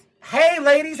 of us. Hey,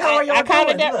 ladies, how are y'all I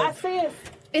counted doing? that. I said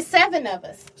it's 7 of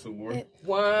us. 2 more.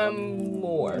 One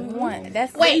more. One.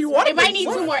 That's Wait, it. if I need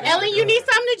 2 more, Ellen, you need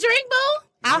something to drink, boo?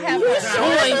 I'll have Run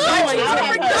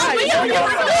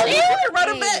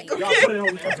it back. Y'all put it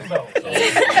on the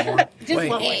episode. Just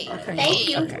one. Thank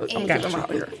you. I'm getting them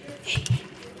out here.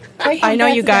 I know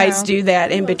you guys do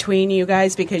that in between you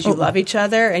guys because you love each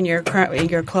other and you're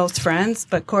close friends.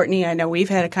 But Courtney, I know we've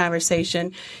had a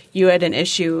conversation. You had an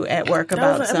issue at work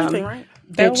about some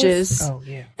bitches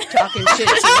talking shit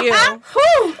to you.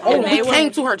 And they came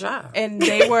to her job, and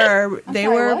they were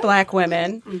Black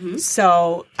women. Mm-hmm.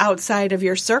 So outside of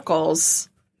your circles,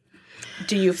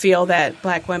 do you feel that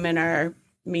Black women are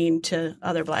mean to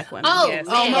other Black women? Oh, yes.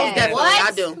 most definitely, what? I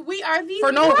do. We are the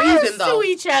For no worst reason, though. to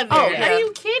each other. Oh, yeah. Are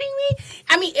you kidding me?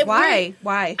 I mean, Why?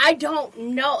 I don't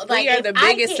know. Like, We are if the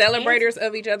I biggest get celebrators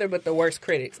of each other, but the worst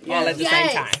critics all at the same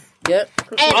time. Yep.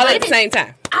 And All at the same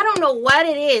time. I don't know what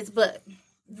it is, but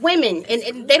women,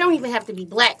 and they don't even have to be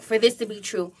Black for this to be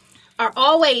true, are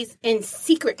always in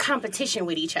secret competition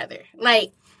with each other.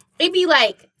 Like, it'd be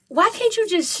like, why can't you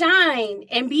just shine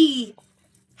and be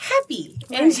happy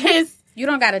and just... You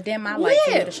don't got to dim my light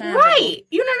for you to shine. Right.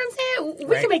 You know what I'm saying?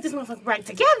 We can make this motherfucker bright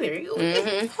together.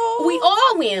 Mm-hmm. We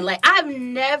all win. Like, I've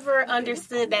never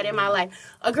understood that in my life.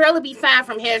 A girl would be fine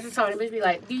from head to toe and a bitch be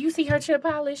like, do you see her chip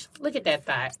polish? Look at that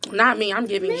thigh. Not me. I'm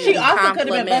giving you She also could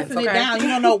have been compliments, busting okay? it down. You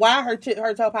don't know why her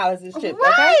toe polish is chipped.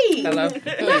 Right. Okay? Hello.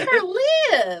 Let her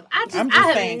live. I have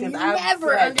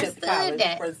never understood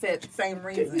that. For the same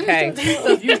reason. Okay.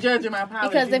 So if you judging my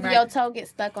polish, Because if your toe gets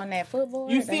stuck on that footboard.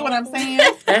 you see what I'm saying?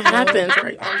 That happens,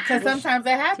 right? Because sometimes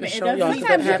that happens. It Show y'all doesn't what mean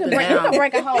happened you can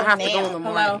break a whole I have to go in nail. the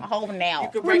morning. A whole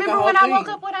nail. Remember when I woke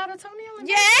up without a toenail?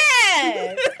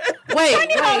 Yes.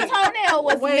 Wait. Whole toenail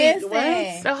was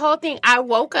missing. The whole thing. I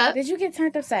woke up. Did you get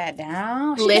turned upside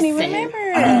down? She didn't even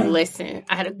Listen. Listen.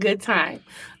 I had a good time.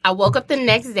 I woke up the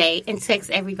next day and text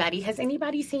everybody, has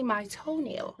anybody seen my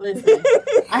toenail? Listen,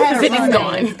 I had a It is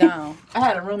roommate. gone. I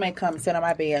had a roommate come sit on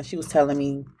my bed and she was telling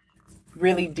me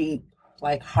really deep,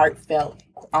 like heartfelt,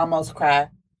 almost cry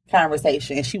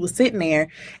conversation. And she was sitting there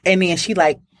and then she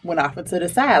like went off into the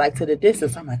side, like to the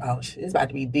distance. I'm like, oh, shit, it's about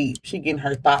to be deep. She getting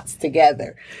her thoughts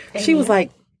together. She was like,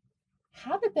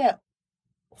 how did that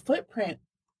footprint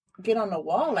get on the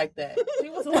wall like that. She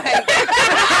was like,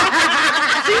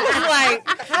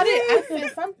 how did I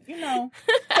said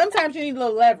sometimes you need a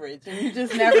little leverage and you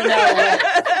just never know.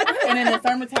 And in the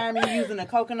summertime you're using the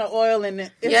coconut oil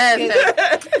and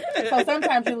so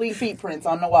sometimes you leave feet prints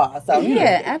on the wall. So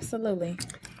yeah, absolutely.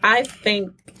 I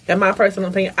think, in my personal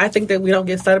opinion, I think that we don't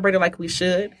get celebrated like we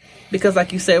should because,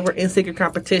 like you said, we're in secret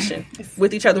competition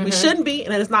with each other. We shouldn't be,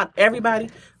 and it's not everybody,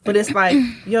 but it's like,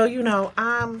 yo,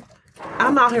 I'm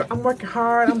out here, I'm working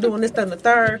hard, I'm doing this, that, and the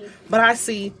third, but I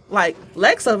see, like,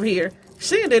 Lex over here,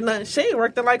 she ain't did nothing, she ain't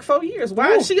worked in like 4 years.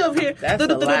 Why is she over here? That's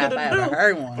the laugh I ever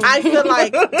heard one. I feel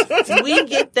like we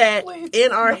get that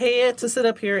in our head to sit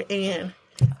up here and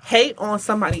hate on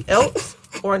somebody else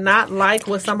or not like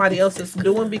what somebody else is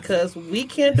doing because we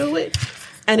can't do it,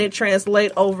 and it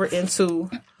translates over into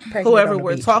whoever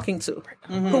we're talking to,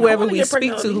 whoever we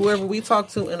speak to, whoever we talk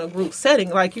to in a group setting.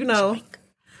 Like,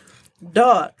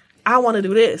 dog, I want to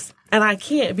do this, and I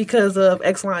can't because of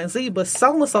X, Y, and Z, but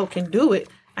so-and-so can do it.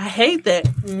 I hate that.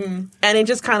 And it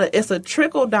just kind of, it's a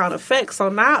trickle-down effect. So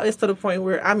now it's to the point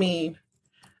where,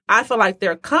 I feel like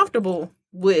they're comfortable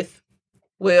with,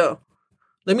 well,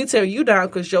 let me tear you down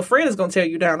because your friend is going to tear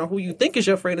you down, or who you think is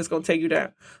your friend is going to tear you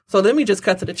down. So let me just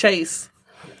cut to the chase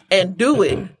and do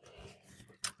it.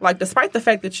 Like, despite the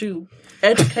fact that you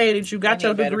educated, you got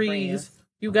your degrees,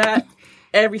 you got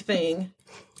everything,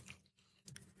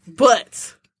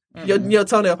 but your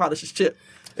toenail polish is chipped.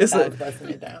 It's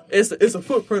a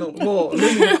footprint on the wall.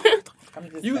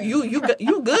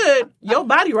 You good, your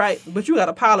body right, but you got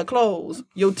a pile of clothes.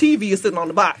 Your TV is sitting on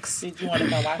the box. Did you want to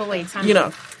go watch? But wait,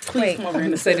 time Please come over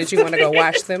here and say that you want to go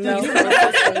watch them though.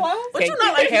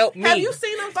 But help me. Have you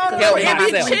seen them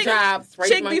photos?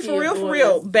 Chick be for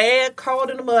real. Bad, cold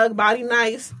in the mug, body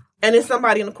nice, and there's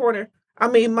somebody in the corner. I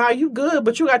mean, Ma, you good,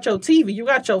 but you got your TV. You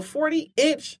got your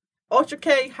 40-inch Ultra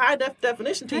K high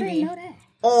definition TV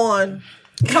on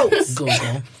toast.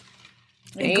 Google.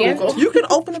 And you can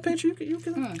open a picture. You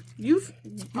can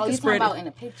talking about in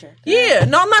a picture? Yeah.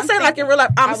 No, I'm not saying like in real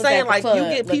life. I'm saying like you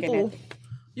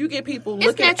get people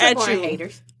looking at you.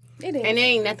 Haters. It is. And there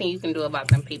ain't nothing you can do about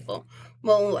them people.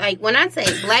 Well, like when I say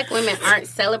black women aren't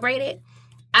celebrated,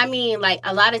 I mean like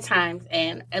a lot of times,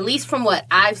 and at least from what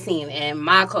I've seen in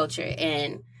my culture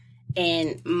and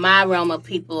in my realm of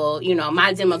people,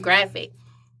 my demographic,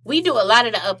 we do a lot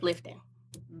of the uplifting.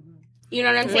 You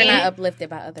know what I'm saying? We're not uplifted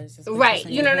by others. Right.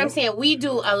 You know what I'm saying? We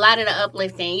do a lot of the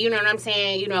uplifting. You know what I'm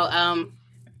saying?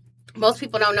 Most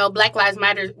people don't know Black Lives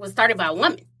Matter was started by a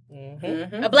woman.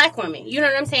 A black woman. You know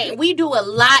what I'm saying? We do a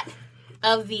lot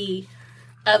of the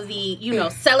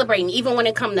celebrating. Even when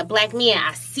it comes to black men,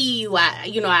 I see you. I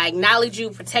acknowledge you.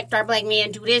 Protect our black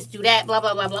men. Do this. Do that. Blah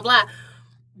blah blah blah blah.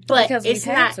 But because it's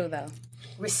not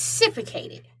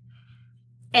reciprocated.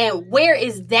 And where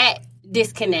is that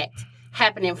disconnect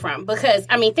happening from? Because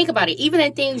think about it. Even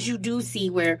in things you do see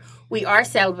where we are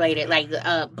celebrated, like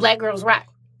Black Girls Rock.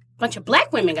 Bunch of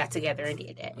black women got together and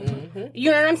did that. You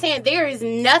know what I'm saying? There is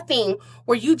nothing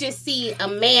where you just see a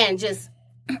man just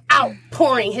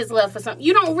outpouring his love for something.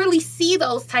 You don't really see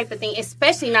those type of things,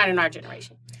 especially not in our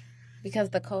generation. Because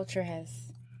the culture has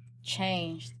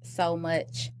changed so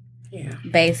much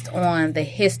based on the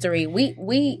history.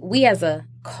 We as a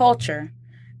culture,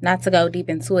 not to go deep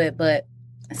into it, but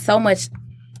so much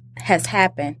has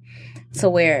happened to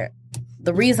where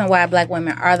the reason why black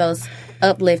women are those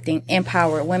uplifting,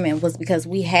 empowered women was because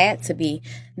we had to be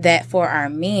that for our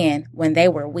men when they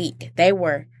were weak.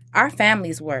 Our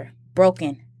families were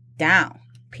broken down,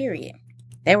 period.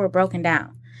 They were broken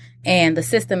down. And the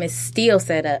system is still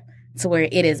set up to where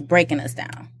it is breaking us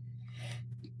down.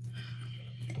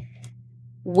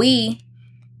 We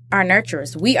are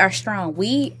nurturers. We are strong.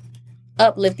 We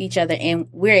uplift each other, and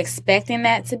we're expecting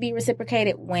that to be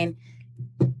reciprocated when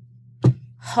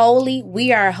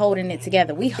we are holding it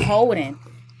together. We holding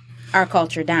our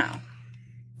culture down.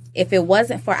 If it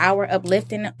wasn't for our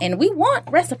uplifting, and we want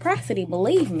reciprocity,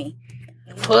 believe me,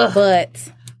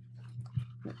 but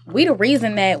we the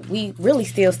reason that we really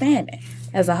still standing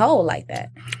as a whole like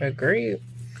that. Agreed.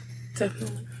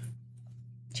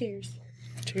 Cheers.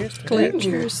 Cheers. Clip.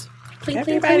 Cheers.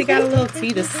 Everybody got a little tea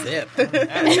to sip.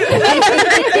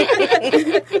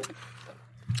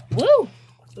 Woo.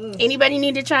 Anybody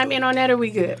need to chime in on that, or we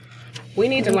good? We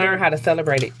need to learn how to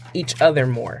celebrate each other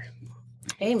more.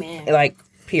 Amen. Like,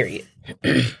 period.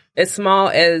 As small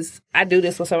as, I do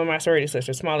this with some of my sorority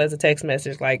sisters, small as a text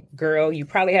message, like, girl, you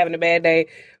probably having a bad day,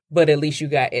 but at least you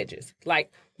got edges.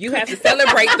 Like, you have to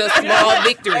celebrate the small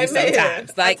victories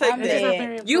sometimes. Like,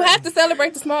 you have to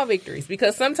celebrate the small victories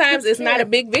because sometimes it's not a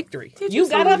big victory. You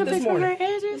got up this morning.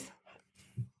 Edges?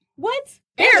 What?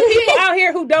 There are people out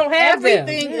here who don't have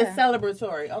Everything them. is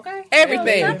celebratory, okay?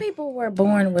 Everything. Some people were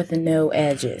born with no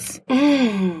edges.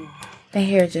 Their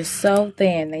hair just so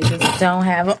thin, they just don't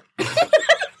have them.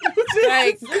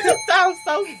 Like, this sounds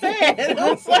so sad.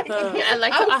 I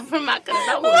like to offer my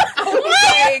condolences.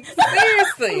 Like,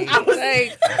 seriously.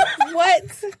 Like,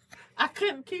 what? I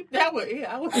couldn't keep that one in.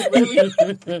 I was really.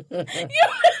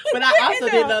 But I also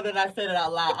didn't know that I said it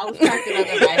out loud. I was cracking up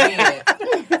in my head.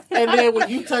 And then when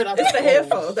you turned off It's the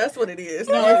headphones. That's what it is.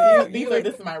 No,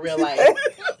 this is my real life.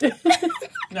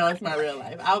 No, it's my real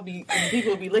life. When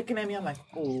people will be looking at me, I'm like,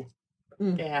 ooh.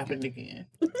 It happened again.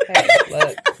 Hey,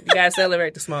 look, you gotta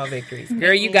celebrate the small victories.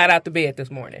 Girl, you got out the bed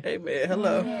this morning. Hey, man,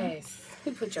 hello. Yes.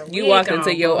 You walked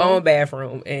into your own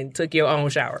bathroom and took your own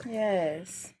shower.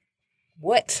 Yes.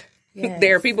 What? Yes.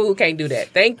 There are people who can't do that.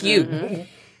 Thank you.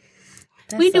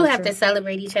 We do have to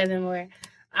celebrate each other more.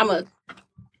 I'm going to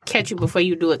catch you before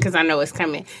you do it because I know it's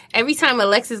coming. Every time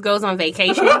Alexis goes on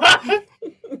vacation,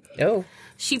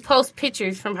 she posts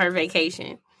pictures from her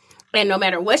vacation. And no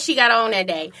matter what she got on that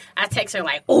day, I text her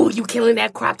like, "Oh, you killing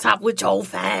that crop top with your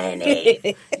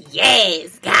fanny."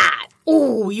 Yes, God.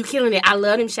 Oh, you killing it. I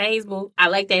love them shades, boo. I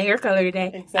like that hair color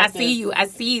today. Except I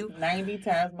see you. 90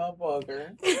 times more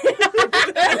vulgar.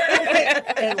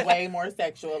 And way more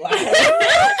sexualized.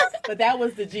 But that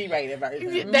was the G-rated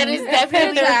version. That is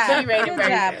definitely the G-rated version. Good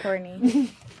job,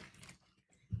 Courtney.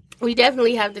 We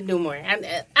definitely have to do more. I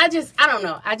don't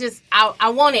know. I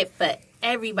want it for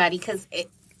everybody because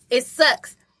it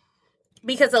sucks.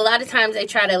 Because a lot of times they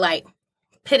try to, like,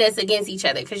 pit us against each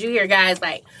other. Because you hear guys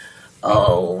like,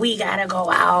 "Oh, we got to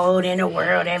go out in the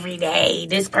world every day.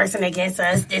 This person against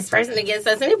us, this person against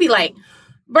us." And it'd be like,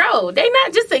 bro, they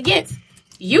not just against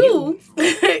you.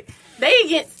 They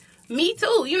against me,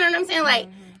 too. You know what I'm saying? Like,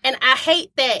 and I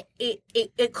hate that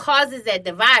it causes that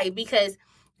divide because,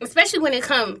 especially when it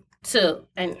comes to,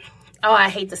 and I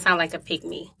hate to sound like a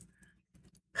pick-me.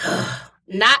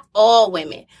 Not all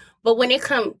women. But when it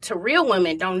comes to real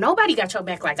women, don't nobody got your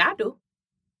back like I do.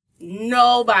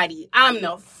 Nobody. I'm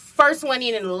the first one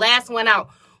in and the last one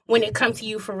out when it comes to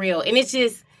you for real. And it's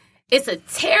a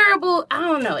terrible, I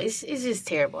don't know. It's just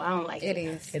terrible. I don't like it.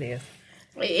 It is.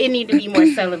 It need to be more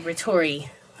celebratory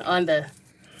on the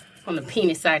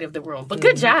penis side of the room. But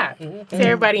good job to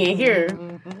everybody in here.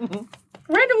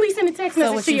 Randomly send a text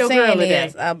message to your girl today.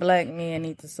 Is our black men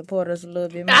need to support us a little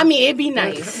bit more. I mean, it'd be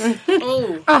nice.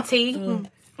 Ooh, T.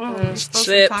 Supposed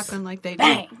to be talking like they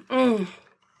do.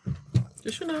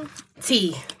 Just, you know.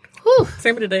 T.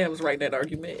 Same for today, I was writing that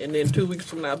argument. And then 2 weeks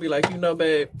from now, I'll be like,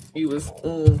 babe, you was,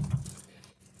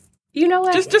 You know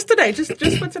what? Just today. Just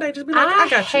for today. Just be like, I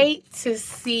got you. I hate to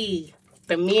see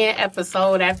the men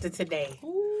episode after today.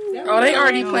 Oh, they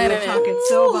already planning it. Talking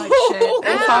so much shit.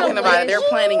 They're talking about it. They're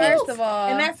planning it. First of all,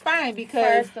 And that's fine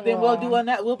because then we'll do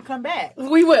another. We'll come back.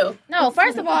 We will. No,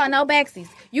 first of all, no backsies.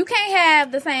 You can't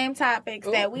have the same topics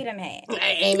that we done had.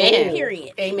 Amen.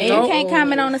 Period. Amen. And you can't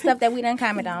comment on the stuff that we done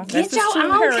comment on. Get your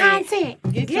own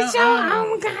content. Get your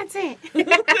own content.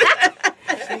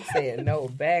 She said no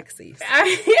backsies.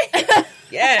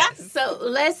 Yes. So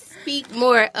let's speak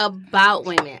more about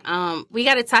women. We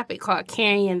got a topic called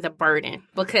carrying the burden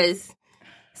because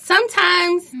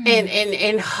sometimes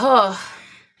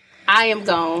I am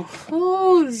going,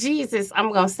 oh Jesus,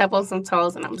 I'm gonna step on some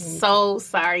toes and I'm so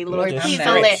sorry, Lord. Please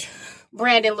don't let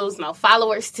Brandon lose no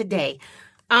followers today.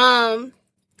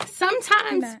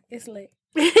 Sometimes it's lit.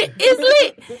 It's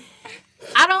lit.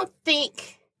 I don't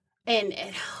think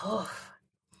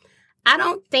I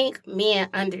don't think men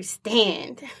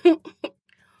understand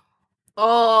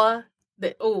all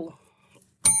that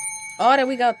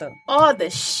we go through. All the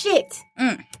shit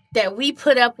that we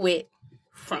put up with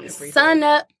from sun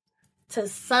up to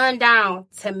sundown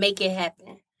to make it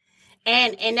happen.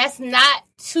 And that's not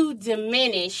to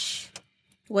diminish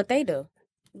what they do.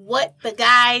 What the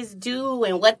guys do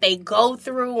and what they go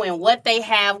through and what they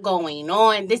have going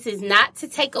on. This is not to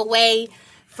take away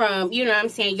from, you know what I'm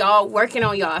saying, y'all working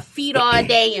on y'all feet all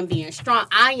day and being strong.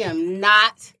 I am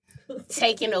not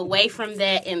taking away from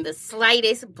that in the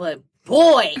slightest, but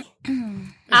boy,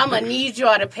 I'm going to need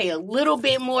y'all to pay a little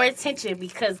bit more attention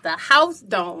because the house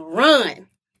don't run.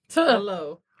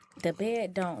 Hello. The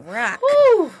bed don't rock.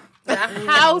 Woo. The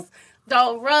house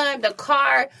don't run. The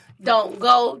car don't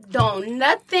go. Don't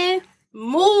nothing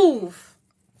move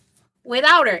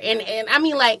without her. And I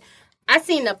mean, like, I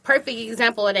seen the perfect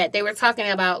example of that. They were talking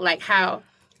about, like, how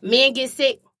men get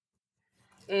sick.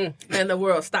 And the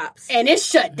world stops. And it's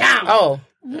shut down. Oh.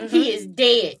 Mm-hmm. He is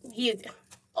dead. He is...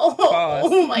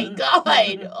 Oh my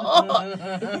God. Oh.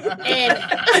 And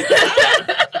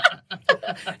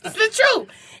it's the truth.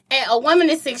 And a woman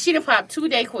is sick. She done popped 2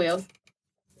 Dayquils.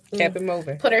 Kept it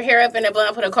moving. Put her hair up in a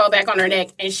bun, put a coat back on her neck,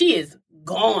 and she is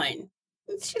gone.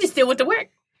 She just still went to work.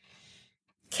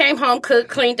 Came home, cooked,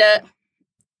 cleaned up,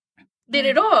 did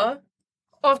it all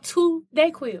off 2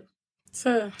 Dayquil.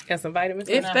 So, and some vitamins.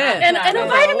 If that. And a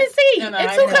vitamin C. And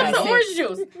 2 cups of orange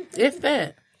juice. If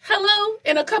that. Hello?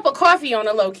 And a cup of coffee on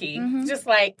the low key. Just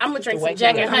like, I'm going to drink some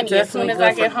Jack and Honey as soon as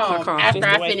I get home after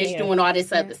I finish doing all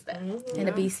this other stuff. And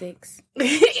a B6.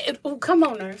 Oh, come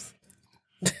on, nurse.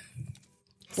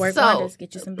 Work So, wonders.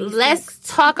 Get you some B6. let's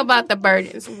talk about the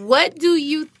burdens. What do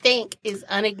you think is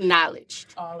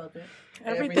unacknowledged? All of it.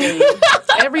 Everything.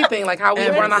 Everything. Like how we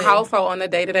run a household on a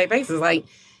day-to-day basis. Like,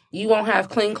 you won't have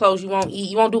clean clothes. You won't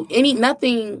eat. You won't do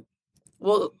nothing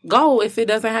will go if it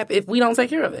doesn't happen, if we don't take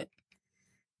care of it.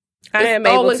 I am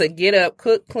able to get up,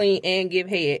 cook, clean, and give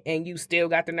head, and you still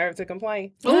got the nerve to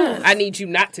complain? Yes. I need you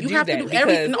not to You do have that. to do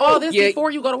everything, all this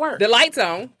before you go to work. The light's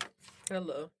on.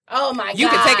 Hello. Oh, my God. You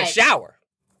can take a shower.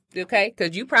 Okay?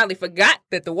 Because you probably forgot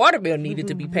that the water bill needed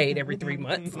to be paid every 3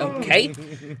 months. Okay?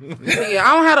 Yeah,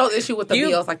 I don't have those issues with the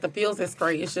bills. Like, the bills is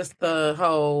straight. It's just the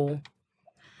whole...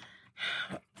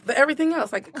 everything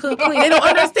else, like cook, clean. They don't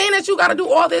understand that you got to do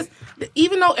all this,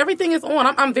 even though everything is on.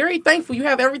 I'm very thankful you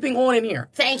have everything on in here.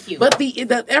 Thank you. But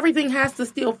the everything has to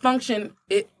still function.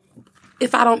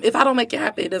 If I don't make it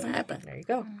happen, it doesn't happen. There you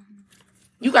go.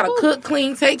 You got to cook,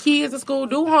 clean, take kids to school,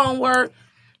 do homework.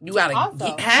 You got to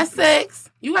have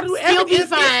sex. You got to do Still everything. be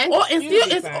fine.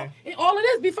 All of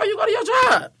this before you go to your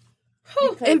job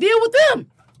and deal with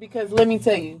them. Because let me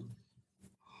tell you,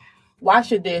 wash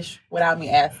your dish without me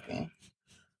asking.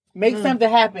 Make something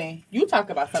happen. You talk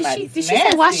about somebody. Did she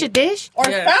say wash your dish? Or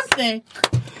something.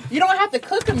 You don't have to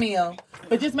cook a meal,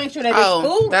 but just make sure that it's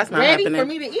food that's not ready happening. for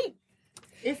me to eat.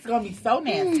 It's going to be so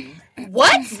nasty.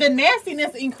 What? The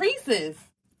nastiness increases.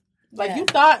 Like you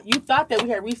thought that we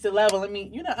had reached the level. I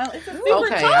mean, it's a secret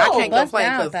Okay, code. I can't Bust complain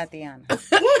down, because Tatiana.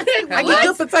 I get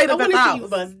good potatoes in the house.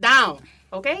 Bust down.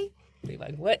 Okay? Be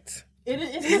like, what?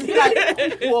 It's just be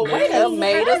like, well, wait a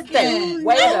Made a steak.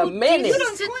 Wait a minute.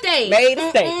 Today. Made a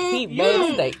steak. He made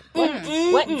a steak.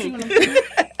 What?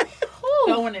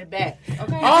 Throwing it back.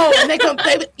 Okay. Oh,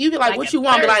 and you be like, what you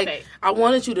want? Be like, Thursday. I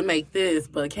wanted you to make this,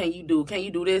 but can you do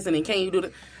this? And then can you do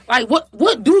that? Like,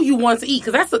 what do you want to eat?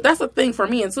 Because that's a thing for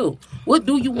me and too. What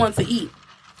do you want to eat?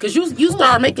 Because you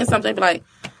start making something, be like,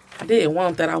 I didn't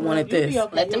want that. I wanted this.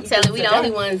 Okay. Let them tell you we the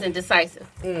only ones indecisive.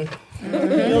 Today.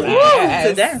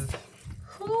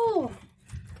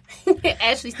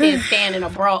 Ashley stands in a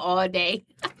bra all day.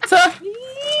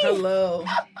 Hello.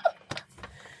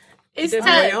 It's Didn't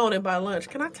time. on it by lunch.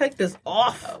 Can I take this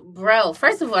off? Bro,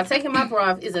 first of all, taking my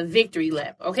bra off is a victory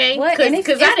lap, okay? What? And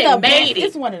Because I didn't made it.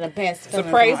 It's one of the best. It's a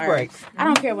praise break. I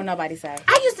don't care what nobody says.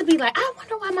 I used to be like, I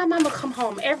wonder why my mama come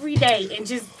home every day and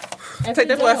just Take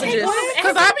the messages.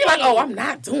 Because I'd be like, oh, I'm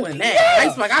not doing that. I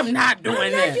used to be like, I'm not doing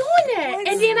I'm that. not doing that.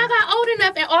 And then I got old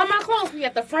enough and all my clothes be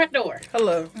at the front door.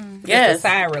 Hello. Yes. It's a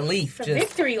sigh of relief. It's a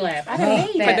victory lap. I done made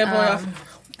Take it. that boy off.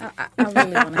 I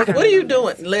really want to. What are you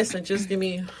doing? Listen, just give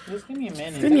me. Just give me a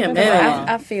minute. Give me a minute.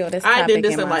 I feel this. I did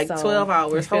this in in my like soul. 12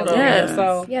 hours. Hold on. Yeah.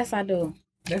 So, Yes, I do.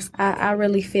 I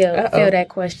really feel that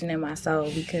question in my soul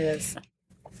because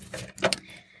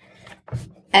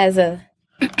as a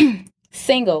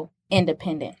single,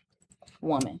 independent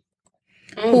woman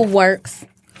who works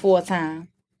full time,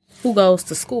 who goes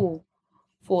to school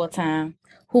full time,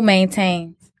 who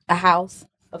maintains a house,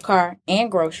 a car, and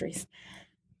groceries,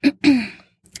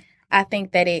 I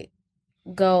think that it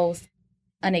goes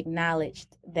unacknowledged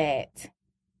that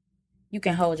you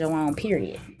can hold your own,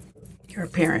 period. You're a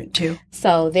parent too.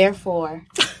 So therefore,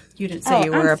 You didn't say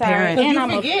you were a parent. and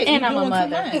I'm a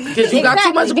mother. Because you got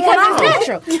too much going on. It's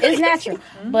natural. It's natural.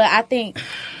 But I think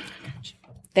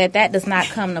that does not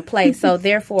come to play. So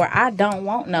therefore, I don't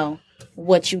want to know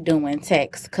what you doing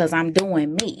text because I'm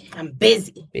doing me. I'm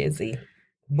busy. busy.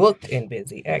 Booked and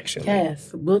busy, actually.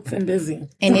 Yes, booked and busy.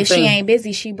 And if she ain't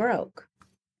busy, she broke.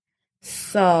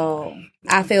 So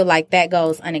I feel like that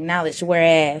goes unacknowledged.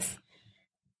 Whereas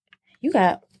you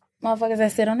got motherfuckers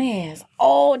that sit on their ass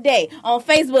all day, on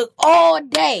Facebook all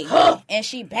day, and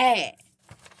she bad.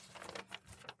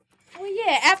 Well,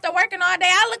 yeah, after working all day,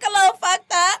 I look a little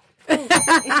fucked up.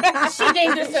 She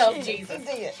named herself Jesus.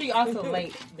 She also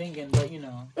late thinking, but Okay,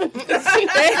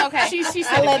 She I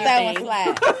said let a that good one thing.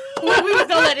 slide. We was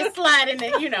gonna let it slide in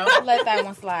there, Let that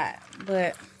one slide.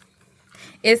 But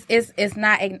it's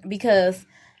not because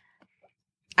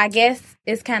I guess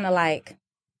it's kind of like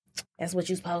That's what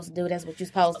you're supposed to do. That's what you're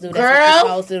supposed to do. That's what you're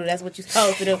supposed to do. That's what you're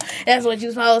supposed to do. That's what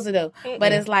you're supposed to do.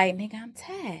 But it's like, nigga, I'm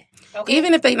tired. Okay.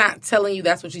 Even if they not telling you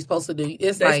that's what you're supposed to do,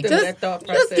 it's like just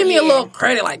give me a little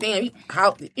credit. Like, damn,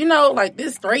 how like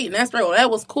this straight and that straight. Well, that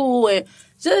was cool, and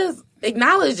just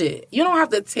acknowledge it. You don't have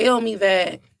to tell me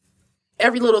that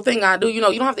every little thing I do. You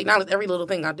don't have to acknowledge every little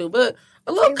thing I do, but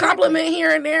a little compliment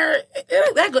here and there,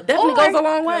 that definitely goes a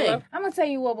long way. I'm gonna tell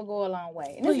you what will go a long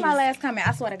way, and this is my last comment.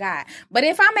 I swear to God. But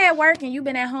if I'm at work and you've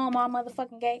been at home all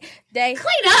motherfucking day,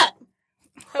 clean up.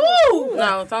 Ooh.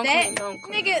 No, don't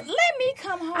nigga, let me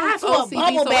come home I have to a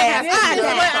bubble bath.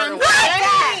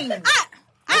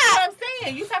 I'm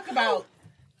saying. You talk about.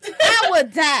 I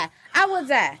would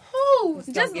die. Ooh,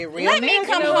 just get real let me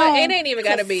come home. It ain't even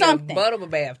gotta be something. a bubble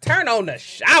bath. Turn on the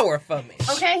shower for me.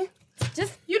 Okay.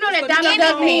 Just that Donald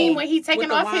Duck meme when he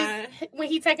taking off his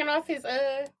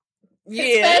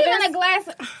even a glass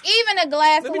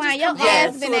of wine. Your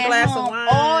ass been at home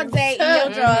all day in your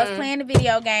drawers playing the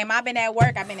video game. I've been at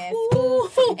work. I've been at school,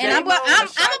 and I'm about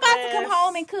to come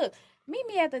home and cook. Meet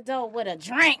me at the door with a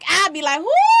drink. I'd be like, "Whoo,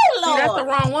 Lord!" That's the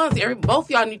wrong ones.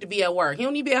 Both y'all need to be at work. He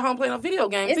don't need to be at home playing a video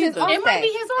game. It might be his off day.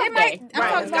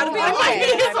 It's got to be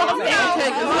his off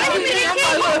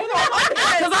day.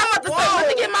 Because I'm about to say, let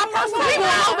me get my personal people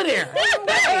over there.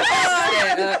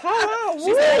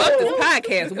 She said, "Fuck this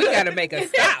podcast. We got to make a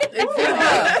stop."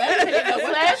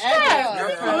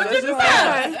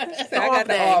 I got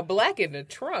the all black in the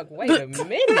trunk. Wait a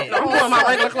minute. I'm wearing my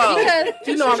regular clothes.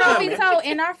 Because truth be told,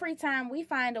 in our free time, we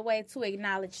find a way to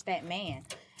acknowledge that man.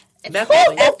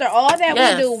 Definitely. After all that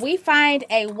we do, we find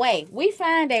a way. Whether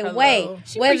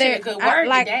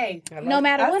no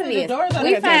matter what it is,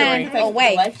 we find a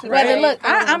way. Whether look,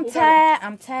 I'm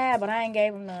tired, but I ain't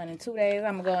gave him none in 2 days.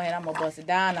 I'm gonna go ahead, I'm gonna bust it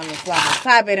down, I'm gonna slap on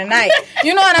top of the night.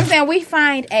 You know what I'm saying? We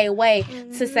find a way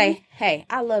to say, "Hey,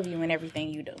 I love you in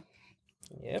everything you do."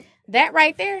 Yep. That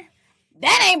right there,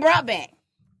 that ain't brought back.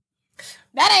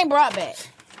 That ain't brought back.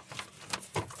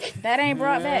 All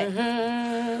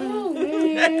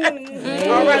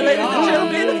right, ladies and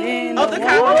gentlemen of the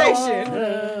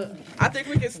congregation, I think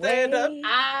we can stand up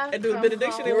and do a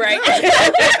benediction. Right.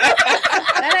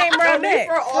 That ain't brought back.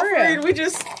 For offering, we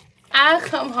just. I'll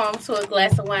come home to a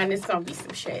glass of wine. It's gonna be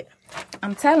some shit.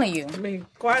 I'm telling you.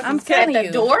 I'm telling at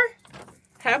you. the door.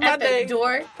 Have my day.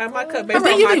 Door. Have my cup. But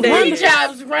then you can run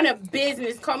jobs, run a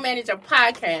business, co-manage a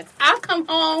podcast. I'll come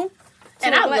home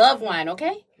and I love wine.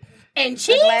 Okay. And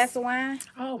cheese. A glass of wine.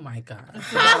 Oh my God.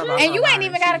 And you ain't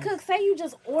even got to cook. Say you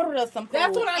just ordered us some food.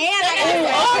 That's what I'm saying.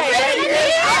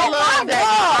 I love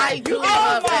that. I do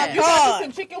love that. You got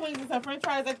some chicken wings and some french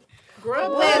fries. I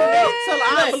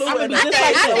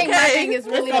think my thing is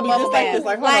really the bubble bath.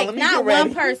 Like, not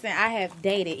one person I have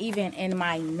dated, even in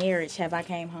my marriage, have I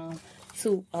came home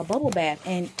to a bubble bath.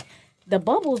 And the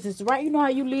bubbles is right. You know how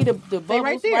you leave the bubbles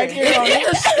right there. In the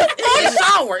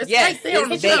shower. It's right there in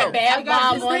the shower. A bath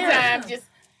bomb one time.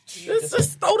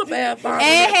 Just throw the bath bomb.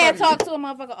 And had talked to a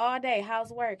motherfucker all day.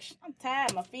 How's work? I'm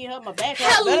tired. My feet hurt. My back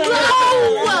hurt. Hello.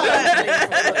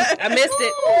 I missed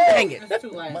it. Dang it. That's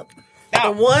too late. The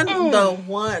one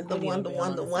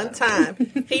time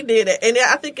he did it. And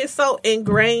I think it's so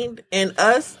ingrained in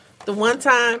us. The one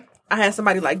time I had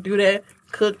somebody like do that,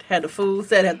 cooked, had the food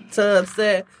set, had the tub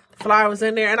set, flowers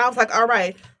in there, and I was like, all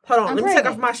right, hold on, let me take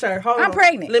off my shirt. Hold on. I'm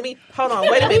pregnant. Hold on,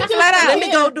 wait a minute. Let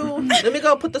me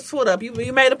go put this foot up. You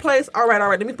made a place? All right,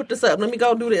 let me put this up. Let me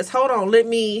go do this. Hold on,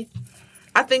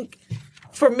 I think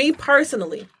for me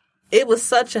personally, it was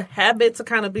such a habit to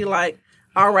kind of be like,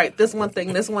 all right, this one thing.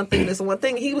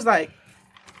 He was like,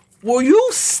 will you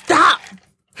stop?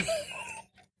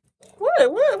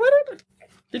 What?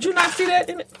 Did you not see that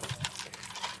in it?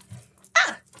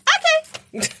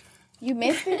 Okay. You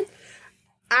missed it?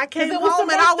 I came home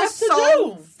and I was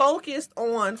so focused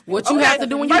on what you have to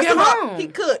do when you get home. He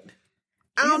cooked.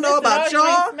 I don't know about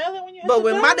y'all, but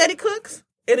when my daddy cooks,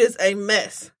 it is a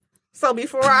mess. So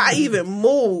before I even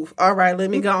move, all right, let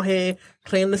me go ahead,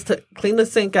 clean the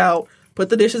sink out, put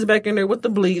the dishes back in there with the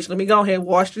bleach. Let me go ahead,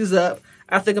 wash these up.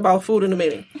 I think about food in a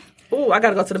minute. Ooh, I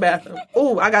gotta go to the bathroom.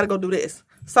 Ooh, I gotta go do this.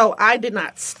 So I did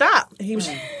not stop. He was.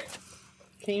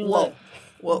 Can you look?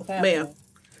 Well, ma'am.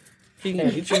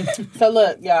 So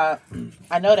look, y'all.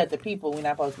 I know that the people we're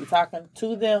not supposed to be talking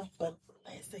to them, but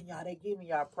listen, y'all, they giving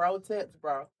y'all pro tips,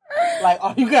 bro. Like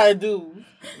all you gotta do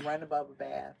is run a bubble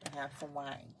bath and have some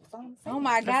wine. Oh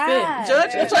my God!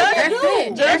 Judge was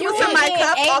in my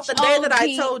cup off the day that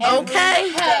I told you.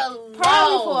 Okay,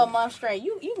 probably for a month straight.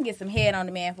 You can get some head on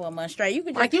the man for a month straight. You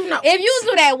could just, if you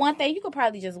do that one thing, you could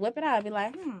probably just whip it out and be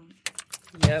like,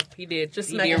 Yep, he did. Just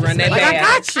he make did it run that like, bag. I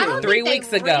got you. I don't 3 think weeks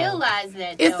they ago. realize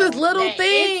that, It's though, this little that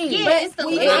thing. It's the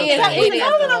little It is. thing. It is telling the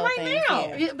them little right things,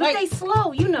 now. But Like, they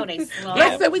slow. You know they slow.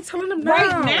 Like I said, we telling them now.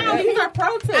 right now, these are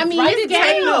pro tips. I mean, Write this it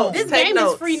down. game, this Take game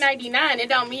notes. is free 99. It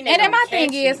don't mean. And then my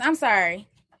thing is, I'm sorry.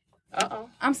 Uh-oh.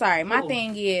 I'm sorry. My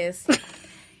thing is,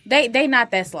 they not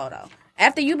that slow though.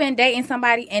 After you've been dating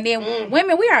somebody, and then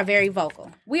women, we are very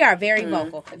vocal. We are very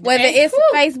vocal. Whether it's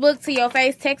Facebook to your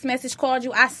face, text message, called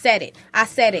you, I said it,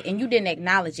 and you didn't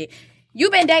acknowledge it.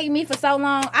 You've been dating me for so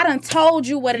long. I done told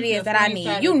you what it is that I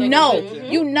need. You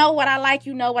know what I like.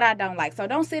 You know what I don't like. So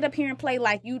don't sit up here and play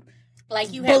like you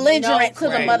belligerent to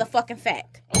the motherfucking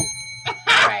fact.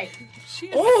 Right.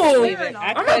 Oh,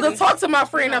 I'm about to talk to my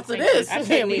friend after this. I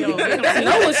know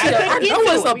what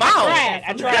it's about.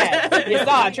 I tried. It's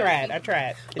all I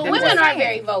tried. But women are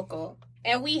very vocal,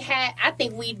 and I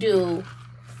think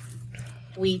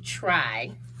we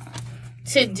try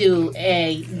to do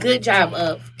a good job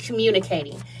of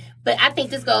communicating. But I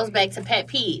think this goes back to pet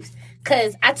peeves,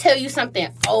 because I tell you something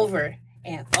over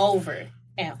and over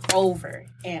and over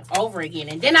and over again,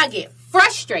 and then I get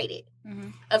frustrated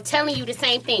of telling you the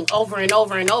same thing over and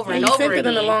over and over and over again.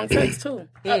 You in a long text too.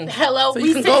 Hello, so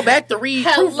you can go back to read,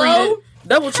 proofread it,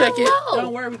 double check it.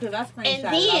 Don't worry, because I screenshot.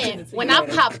 And then when I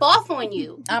pop off on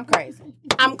you, I'm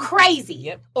crazy.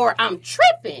 Yep. Or I'm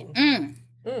tripping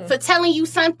for telling you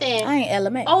something. I ain't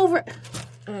element over.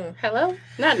 Hello,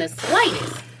 not in the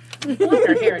slightest. I like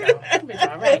her hair though. It's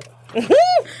all right.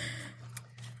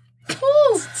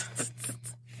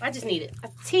 I just needed a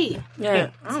tea. Yeah,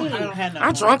 I don't have no.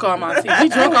 I drunk all my tea. We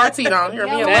drunk our tea down here.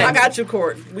 I got you,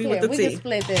 Court. We with the we tea. can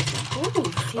split this.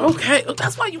 Ooh, Okay,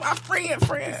 that's why you my friend.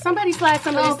 somebody slide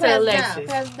some of this to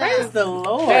Alexis. Praise the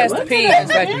Lord. Pass the peas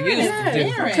like you used to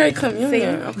do. Okay,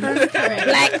 communion. Okay.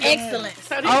 Black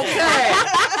excellence. Okay.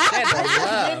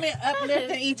 That's Women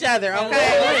uplifting each other. How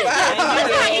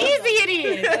Okay. easy it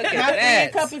is. Look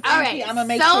at that. All right, I'm gonna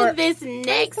make so sure. this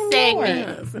next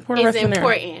segment is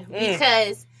important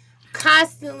because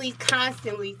constantly,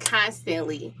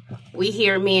 we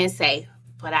hear men say,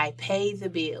 "But I pay the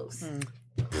bills."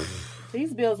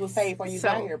 These bills were paid for you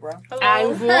got here, bro. I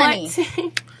want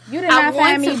You did not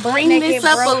find me to bring this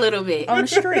up broke a little bit on the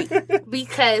street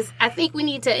because I think we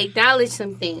need to acknowledge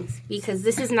some things because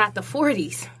this is not the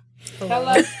 40s.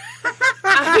 Hello.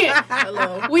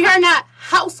 Hello. We are not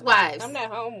housewives. I'm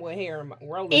not home with hair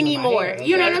rolling anymore. In my hair,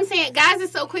 You know what I'm saying? Guys are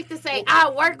so quick to say, "I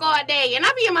work all day," and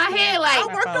I be in my head like,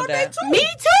 I work all day too. "Me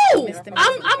too."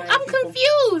 I'm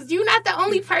confused. You're not the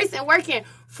only person working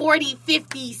 40,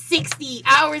 50, 60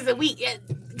 hours a week.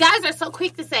 Guys are so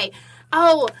quick to say,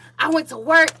 "Oh, I went to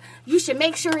work. You should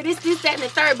make sure this, that, and the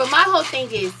third." But my whole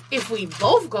thing is, if we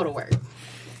both go to work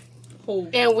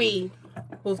and we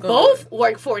both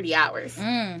work 40 hours,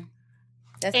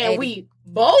 That's and 80. we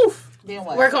both Then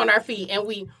what? work on our feet, and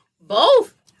we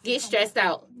both get stressed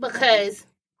out because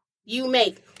you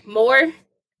make more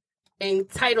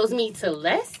entitles me to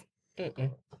less.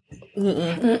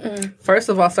 First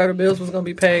of all, certain bills was going to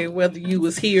be paid whether you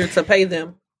was here to pay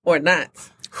them or not.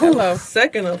 Hello.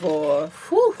 Second of all,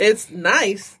 it's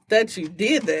nice that you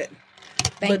did that.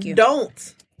 Thank you.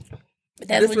 Don't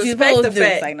That's what you're disrespect supposed the to do.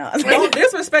 fact. It's like, no. Don't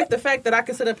disrespect the fact that I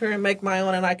can sit up here and make my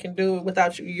own and I can do it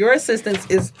without you. Your assistance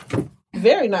is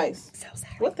very nice. So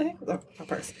sorry. What the heck? Oh, my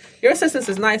purse. Your assistance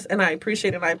is nice and I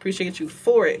appreciate it and I appreciate you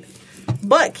for it.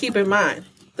 But keep in mind,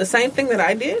 the same thing that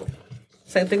I did,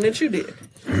 same thing that you did.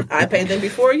 I paid them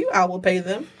before you. I will pay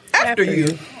them after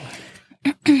you.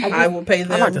 I will pay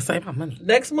them. I like to save my money.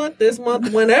 Next month, this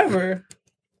month, whenever.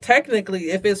 Technically,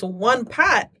 if it's one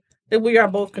pot that we are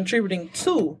both contributing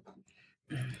to,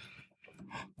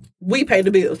 we pay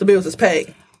the bills. The bills is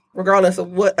paid, regardless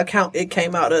of what account it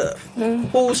came out of,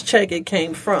 whose check it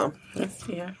came from.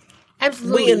 Yeah,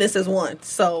 absolutely. We in this as one.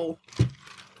 So,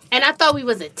 and I thought we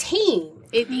was a team.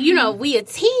 We a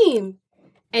team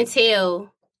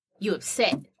until you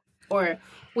upset, or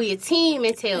we a team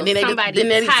until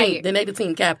somebody tired. Then they the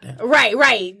team captain.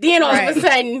 Right. Then all of a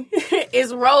sudden,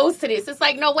 it's rose to this. It's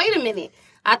like, no, wait a minute.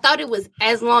 I thought it was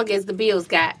as long as the bills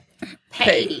got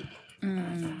paid.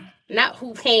 Not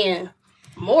who paying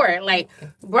more. Like,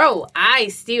 bro, I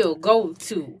still go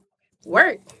to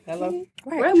work. Hello?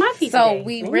 Where are my feet So today?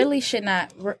 we really should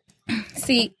not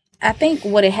see. I think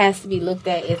what it has to be looked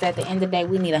at is at the end of the day,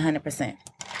 we need 100%.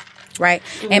 Right?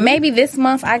 And maybe this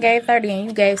month I gave 30 and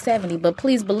you gave 70, but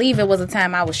please believe it was a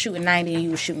time I was shooting 90 and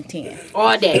you were shooting 10.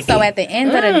 All day. So at the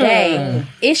end of the day,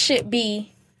 it should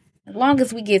be, as long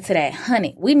as we get to that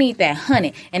 100, we need that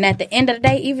 100. And at the end of the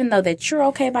day, even though that you're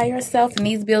okay by yourself and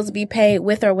these bills be paid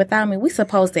with or without me, we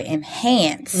supposed to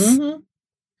enhance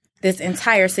this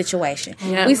entire situation.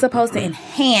 Yeah. We're supposed to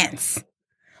enhance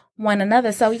one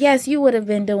another. So yes, you would have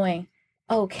been doing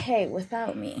okay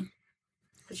without me.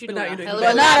 But now you're doing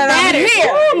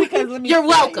better. You're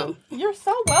welcome. You're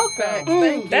so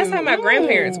welcome. That's how my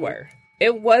grandparents were.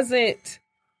 It wasn't,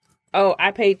 oh,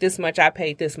 I paid this much, I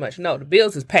paid this much. No, the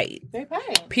bills is paid. They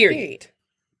paid. Period.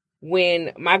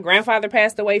 When my grandfather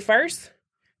passed away first,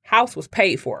 house was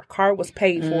paid for, car was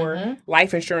paid for,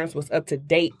 life insurance was up to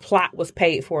date, plot was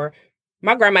paid for.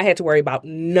 My grandma had to worry about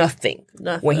nothing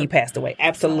when he passed away.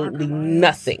 Absolutely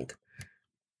nothing.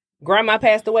 Grandma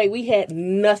passed away, we had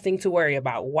nothing to worry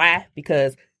about. Why?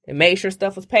 Because they made sure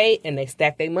stuff was paid and they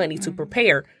stacked their money to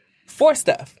prepare for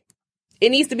stuff. It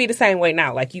needs to be the same way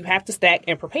now. Like, you have to stack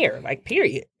and prepare, like,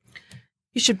 period.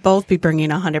 You should both be bringing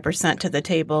 100% to the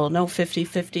table. No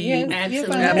 50-50. Yeah,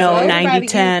 absolutely. No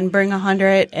 90-10. Bring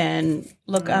 100 and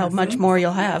look how much more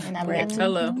you'll have.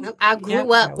 Hello. I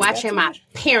grew up watching my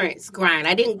parents grind.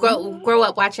 I didn't grow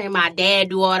up watching my dad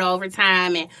do all the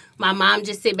overtime and my mom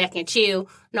just sit back and chill.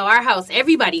 No, our house,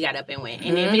 everybody got up and went.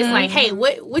 And if it's like, hey,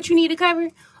 what you need to cover?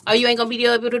 Oh, you ain't going to be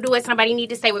able to do it. Somebody need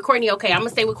to stay with Courtney. Okay, I'm going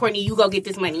to stay with Courtney. You go get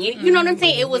this money. You know what I'm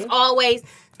saying? It was always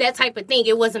that type of thing.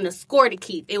 It wasn't a score to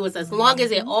keep. It was as long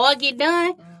as it all get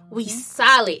done, we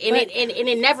solid. And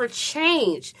it never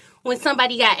changed. When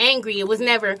somebody got angry, it was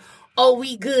never, oh,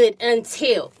 we good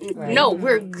until. Right. No,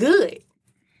 we're good.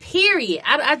 Period.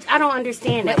 I don't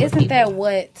understand that. But isn't that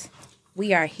what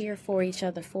we are here for each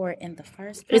other for in the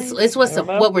first place? It's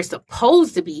what we're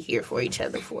supposed to be here for each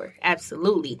other for.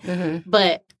 Absolutely.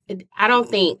 But I don't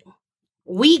think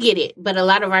we get it. But a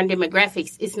lot of our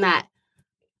demographics, it's not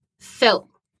felt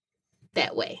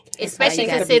that way. Especially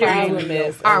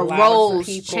considering our roles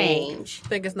change. I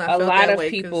think it's not a felt lot that of way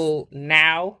people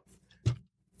now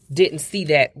didn't see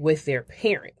that with their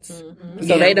parents.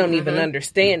 So they don't even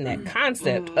understand that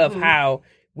concept of how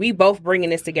we both bringing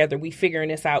this together, we figuring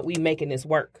this out, we making this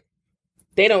work.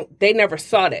 They never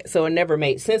saw that, so it never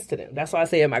made sense to them. That's why I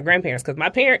say my grandparents, because my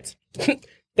parents, that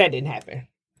didn't happen.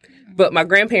 But my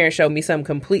grandparents showed me something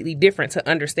completely different to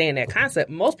understand that concept.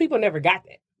 Most people never got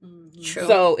that. True.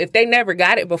 So if they never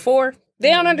got it before,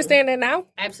 they don't understand that now.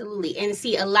 Absolutely. And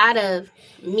see, a lot of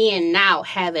men now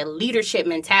have a leadership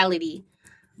mentality,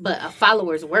 but a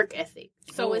follower's work ethic.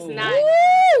 So it's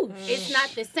not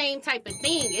the same type of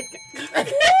thing.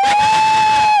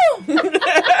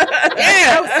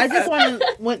 I just want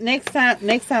to,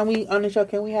 next time we on the show,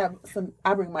 can we have some,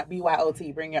 I bring my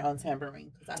BYOT, bring your own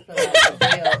tambourine. Because I feel like the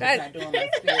bell is not doing my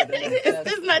spirit.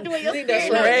 It's not doing your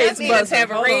spirit. We need a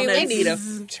tambourine. We need a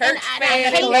church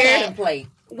fan plate.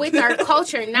 With our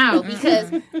culture now,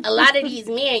 because a lot of these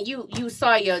men, you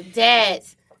saw your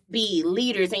dads be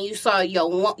leaders and you saw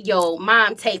your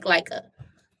mom take like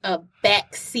a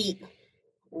back seat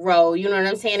role, you know what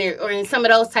I'm saying, or in some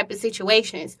of those type of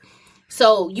situations.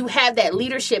 So you have that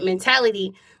leadership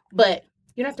mentality, but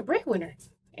you're not the breadwinner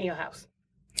in your house.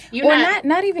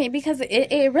 Not even, because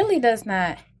it really does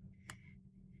not,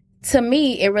 to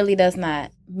me, it really does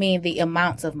not mean the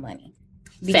amounts of money,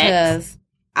 because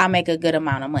I make a good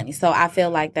amount of money. So I feel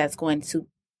like that's going to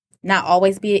not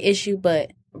always be an issue,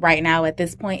 but right now at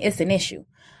this point, it's an issue.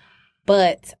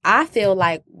 But I feel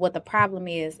like what the problem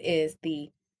is the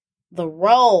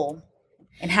role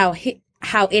and how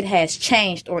it has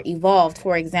changed or evolved.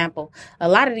 For example, a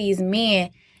lot of these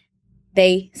men,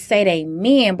 they say they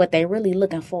men, but they really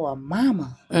looking for a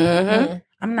mama.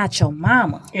 I'm not your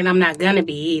mama. And I'm not going to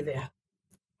be either.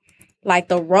 Like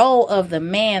the role of the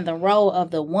man, the role of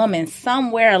the woman,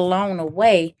 somewhere along the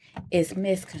way is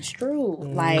misconstrued.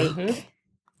 Like,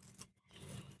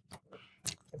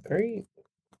 agreed.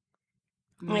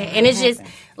 And it's just,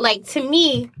 like, to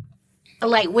me,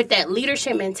 like, with that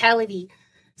leadership mentality,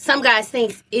 some guys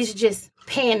think it's just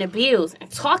paying the bills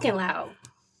and talking loud.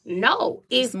 No.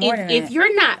 If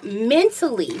you're not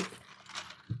mentally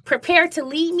prepared to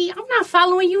lead me, I'm not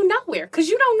following you nowhere, because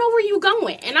you don't know where you're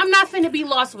going. And I'm not finna be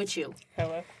lost with you.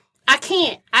 Hello? I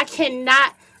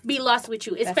cannot be lost with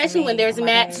you, especially when there's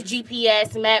Maps,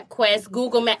 GPS, MapQuest,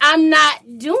 Google Maps. I'm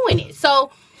not doing it. So...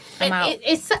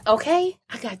 It's okay.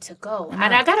 I got to go.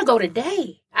 I got to go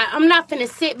today. I'm not finna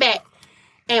sit back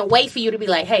and wait for you to be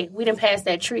like, hey, we done passed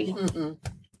that tree.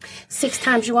 6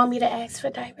 times you want me to ask for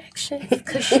directions?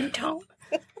 Because you don't.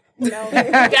 No.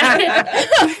 You got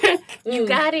it. You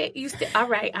got it. You still, all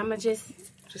right, I'm going to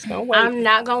just gonna wait. I'm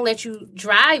not going to let you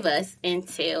drive us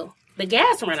until the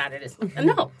gas run out of this.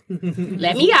 No.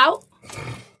 Let me out,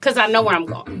 because I know where I'm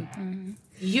going.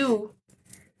 You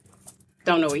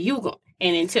don't know where you going.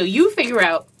 And until you figure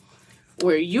out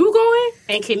where you going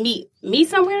and can meet me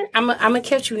somewhere, I'm going to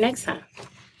catch you next time.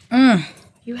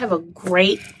 You have a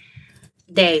great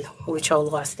day with your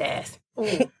lost ass.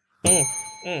 Mm.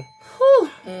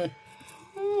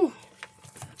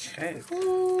 Just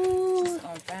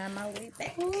gonna find my way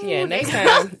back. Yeah, next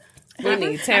time we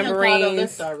need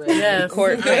tambourines. Yes.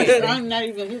 Court I'm not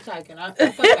even hitchhiking.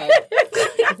 That's okay.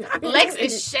 Lex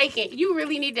is shaking. You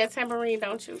really need that tambourine,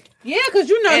 don't you? Yeah, because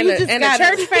you know And you a- just and a got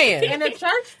church fan. And a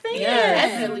church fan. Yeah,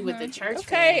 definitely with the church.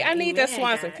 Okay, fan. I need that Amen,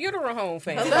 Swanson God. Funeral Home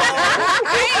fan. Why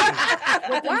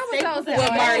was those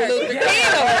With Martin Luther King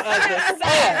on the other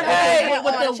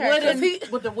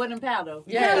side. With the wooden paddle.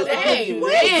 Yeah. Hey,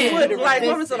 Wood, like,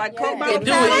 what was it, like Coke You bottle?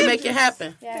 do it, you make it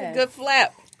happen. Yeah. Good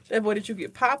flap. That boy, did you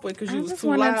get popped with because I you was just too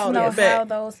wanted to loud know in the how back?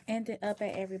 those ended up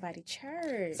at everybody's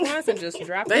church. Swanson just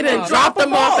dropped They them didn't off. drop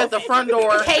them off at the front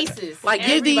door. Cases. Like,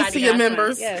 give these to your Everybody got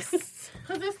members. Yes.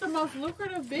 Because it's the most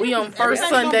lucrative business. We on first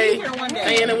Everybody's Sunday, gonna be here one day.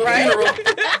 staying in a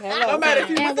funeral. No matter if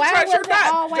you went And to why church was or it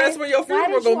not, always? that's where your Why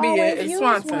funeral did you gonna be always at. in use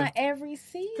Swanson. one every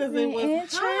season Because it was in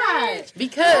hot. church?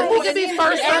 Because it could be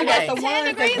first Sunday.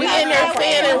 We in there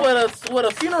fanning with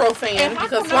a funeral fan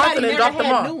because Swanson done dropped them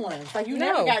had off. new ones. Like you No.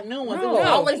 never got new ones. It No. was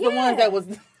always the ones that was.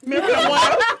 Remember the one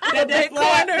that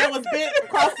flag that was bent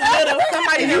across the middle?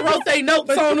 Somebody that wrote their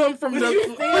notes on them from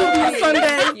the previous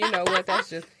Sunday. You know what? That's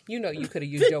just, you could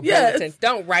have used your Yes. bulletin.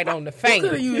 Don't write on the You could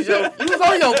have fan. used your. It was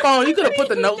on your phone. You could have put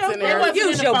the notes in there. wasn't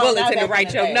Use in your the phone, bulletin not to back write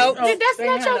in your the day. notes. That's They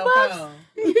not had your no boss. phone.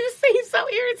 You seem so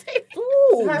irritated.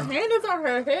 Her hand is on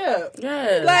her hip.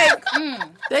 Yes. Like,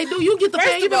 They do. You get the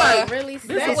fan. You be like, Really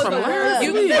this sad. is from last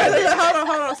You- week.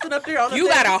 Hold on, sit up there on the you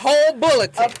got a whole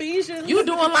bulletin. Ephesians. You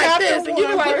doing like this, and you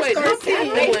be like, wait, this They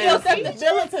is filled up the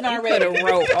bulletin Could already. have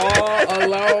wrote all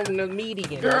along the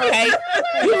median. Okay.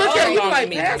 You look at it, you All like, along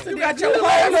the Pastor, You did got you your do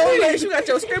whole last week? list. You got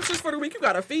your scriptures for the week. You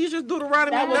got Ephesians,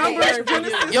 Deuteronomy, That was Numbers, very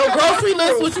Genesis. Your grocery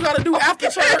list, what you got to do after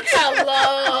church.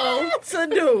 Hello. to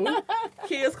do.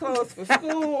 Kids' clothes for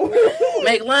school.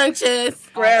 Make lunches.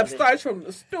 Grab starch from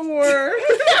the store.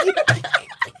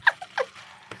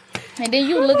 And then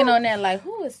you looking on there like,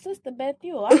 who is Sister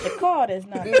Bethuel? I should call this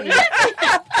number.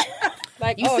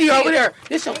 Like, You see over there,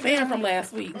 this your fan from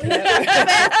last week.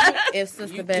 If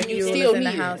Sister Bethuel still is in the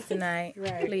need it. house tonight,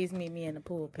 please meet me in the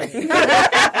pulpit. She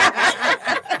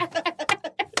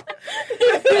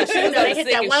was on the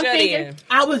sick and shut in.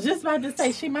 I was just about to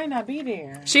say she might not be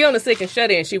there. She on the sick and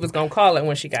shut in. She was gonna call it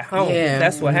when she got home. Yeah.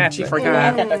 That's what happened. She I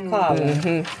forgot. got to call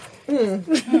her.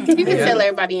 You can tell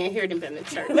everybody in here done been to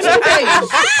church.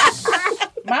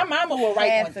 My mama will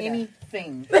write on Answer that.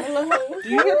 anything. Do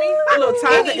you hear me? A little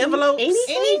tiny envelope.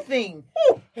 Anything.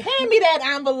 Hand me that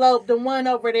envelope, the one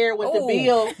over there with the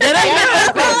bill.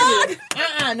 That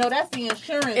ain't No, that's the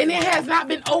insurance. and it has not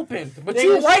been opened, but The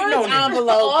you writing insurance on it. envelope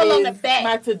All on is the back.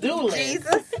 my to-do list.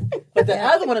 But the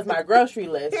other one is my grocery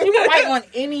list. She will write on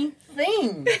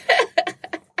anything.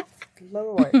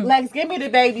 Lord. Lex, give me the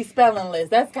baby spelling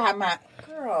list. That's got my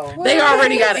girl. They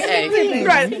already got an A.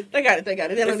 Right. They got it. They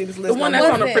don't need this list. The one that's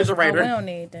on the What's this? refrigerator. Oh, we don't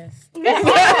need this.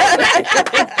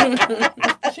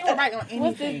 She will write on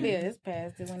What's this anything. bill? It's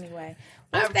past due anyway.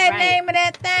 What's that name of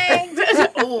that thing?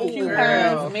 She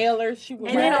runs mailers. She will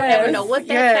And they write don't ever know what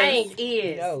that Yes. thing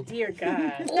is. Dear God.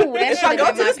 Ooh, that If I should go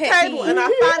have to been my this pet table peeve. and I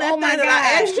find that Oh my thing that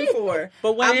I God. asked you for,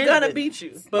 But what I'm is gonna it? beat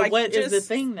you. But Like, what is just- the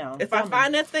thing, though? If I Tell me.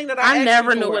 find that thing that I I asked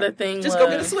never you knew for, what a thing just was.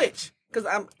 go get a switch. Because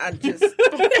I just... And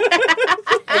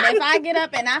if I get up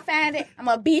and I find it, I'm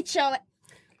gonna beat your.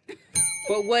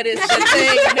 But what is the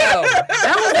thing? No.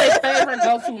 That was their favorite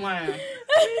go-to line.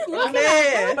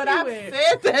 Man. But I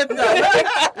said that though.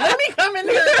 Let me come in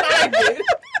here and find it.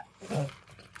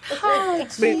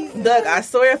 But, Doug, I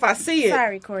swear if I see it...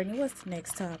 Sorry, Courtney. What's the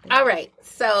next topic? All right.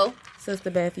 So, Sister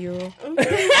Bethuel.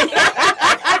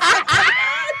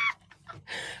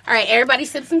 all right, everybody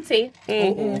sip some tea.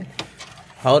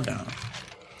 Hold on.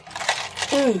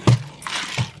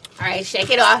 All right, shake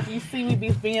it off. You see me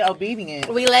being obedient.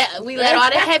 We let all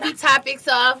the heavy topics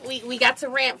off. We got to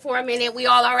rant for a minute. We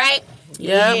all right?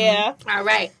 Yeah. All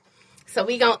right. So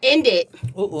we gonna end it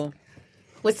Uh-uh.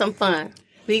 with some fun.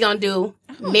 We gonna do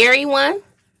marry one,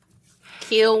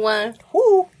 kill one,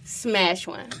 Woo. smash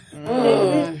one.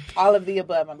 All of the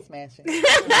above, I'm smashing.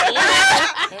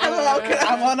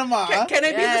 I'm on them all. Can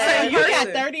they be the same You got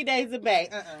person? 30 days to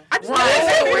bake. I just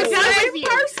Right. we're We're the done same with you.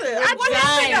 person. I We're just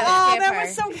done. Oh, that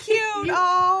was so cute.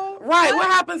 Oh. Right, what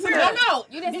happens here? No,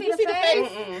 You didn't Did see you the see the face?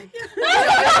 face?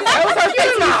 That was her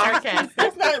TikTok.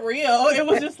 That's not real. It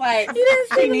was just like,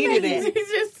 she needed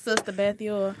it. Sister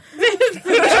Bethuel.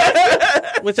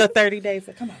 With your 30 days.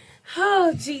 Come on.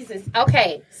 Oh, Jesus.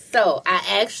 Okay, so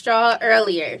I asked y'all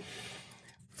earlier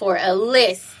for a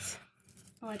list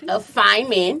of fine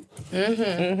men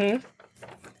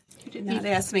did not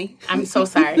ask me. I'm so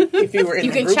sorry. If you were in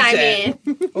You the can group chime chat.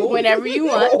 in whenever you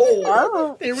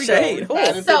want. Here we Shade. go.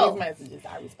 Responding to So- these messages.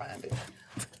 I responded.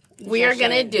 We are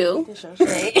gonna do.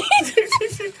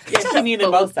 Yeah, she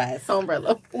needed both sides.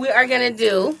 Umbrella. We are gonna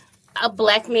do a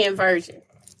black man version.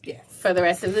 Yes. For the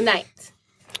rest of the night,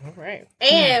 All right.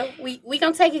 and we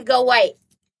gonna take it go white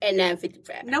at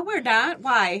 9:55. No, we're not.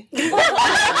 Why? She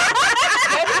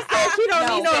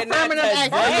don't need no affirmative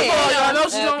action. I know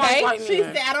she don't like Okay. white She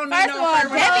men. said, I don't need First no of all,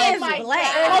 affirmative Debbie action. is my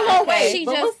black. God. Hold on, wait. She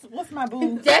But just what's my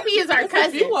boo? Debbie is our There's a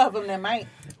cousin. few of them that might.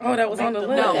 Oh, that was on the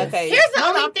list. No. Okay. Here's the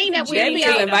only thing that we Debbie need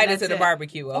is to invited that's to the it.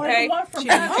 barbecue, Or okay? the one from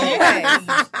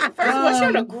First of all, she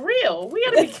on the grill. We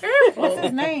gotta be careful. What's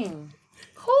his name?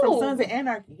 From Who? Sons of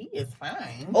Anarchy. He is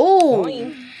fine.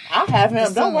 Ooh. I'll have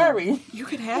him. Don't worry. You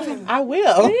could have him. I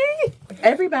will.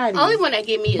 Everybody. Only one that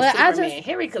give me is But I Superman. just-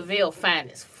 Harry Cavill fine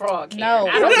as frog. No.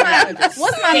 I don't understand.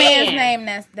 What's my man's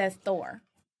name? That's Thor.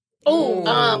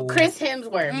 Oh, Chris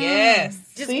Hemsworth. Yes.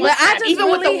 Just See? one But I eye. just even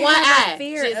really with the one have eye. a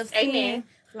fear Just, of seeing amen.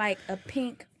 like a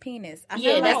pink penis. I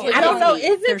Yeah, feel that's like what I don't know.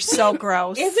 Is They're it? so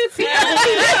gross. Is it?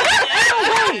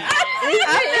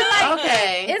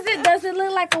 Okay. Does it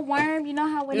look like a worm? You know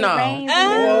how when No. it rains,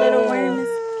 and the little worm is.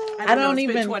 I don't It's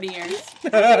been even. 20 years.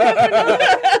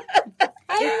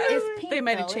 It's pink. They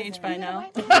might have though, changed isn't by it?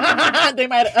 now. They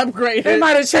might have upgraded. It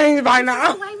might have changed by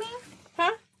now. White man?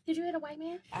 Huh? Did you hit a white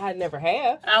man? I never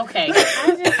have. Okay.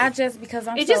 I just because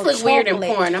I'm It so just looks weird in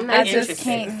chocolate, porn. I'm not I just interested.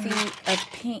 can't see a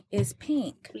pink. It's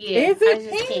pink. Yeah. Is it I just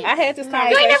pink? can't. I had this You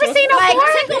conversation. ain't never seen no Like, porn?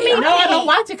 tickle me. No, I don't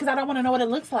watch it because I don't want to know what it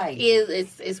looks like.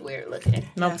 It's weird looking.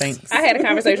 No thanks. I had a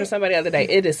conversation with somebody the other day.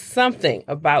 It is something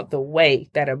about the way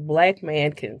that a black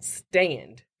man can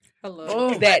stand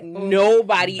Hello. that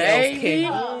nobody Baby.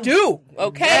 else can do.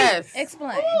 Okay? Yes.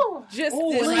 Explain. Just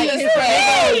Ooh, this like like his this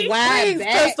big old wide Please,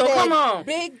 back. Crystal, come on.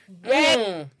 big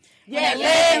back. Yeah, legs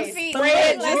legs spread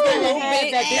spread just just a a little little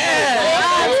bit. bit.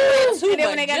 Yeah. And then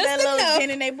when they got that little pin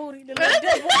in their booty, the little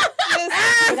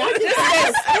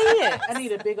I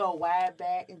need a big old wide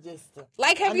back and just.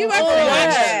 Like, have I you know. ever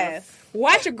Yes.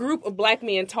 watch a group of black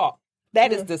men talk?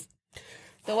 That is the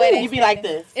The way they You be like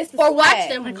this. It's the Or swag. watch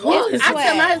them walk. It's I the tell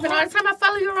my swag. husband all the time, I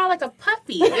follow you around like a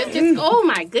puppy. It's just, oh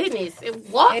my goodness. It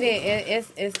walks. It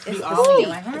is. It's the always steep.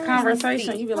 like, The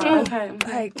conversation, you be like, okay.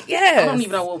 like, I yes. don't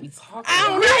even know what we talking I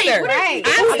don't about. either. Right. I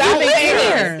stopped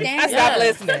listening. Stand I stopped up.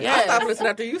 listening. Yes. I stopped listening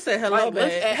after you said hello, Like, look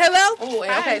babe. at- Hello? Oh,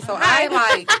 okay, so I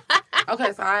I'm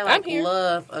like here.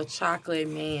 love a chocolate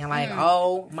man. Like,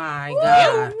 oh my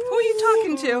God. Who are you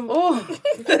talking to? Oh,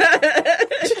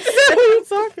 Who you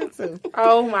talking to?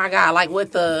 oh my God. Like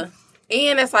with the,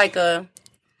 and it's like a,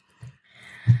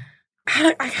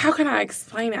 how can I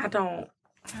explain it? I don't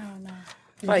know.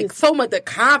 Like so much the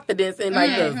confidence and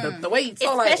like the way you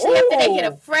talk, like, Especially after they ooh.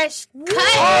 get a fresh cut.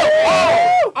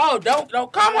 Oh,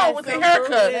 don't come on with the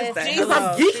haircut. Jeez,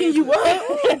 I'm geeking you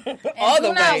up. All the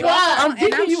Do not way. walk. I'm And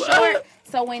geeking you short. up.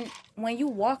 So when you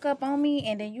walk up on me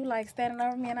and then you like standing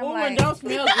over me and I'm Ooh, like, and don't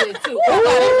smell good too.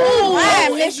 why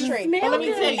a mystery? But let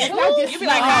me tell you, if I just You be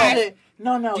like, smell "Hi, good,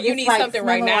 no. do you it's need like something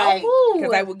right smelling now? like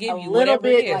Because I will give a you little whatever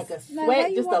it bit, is. like a Like, why sweat,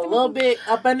 you just a walking little with bit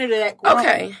up under that. groin.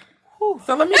 Okay.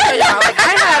 So let me tell y'all, like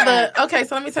I have a, okay,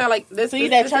 so let me tell you, like this, See, this,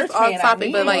 that this church is off man, I topic,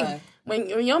 need but like one.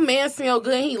 when your man smell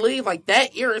good and he leaves, like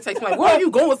that irritates me. Like, where are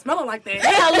you going smelling like that?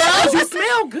 Hello? You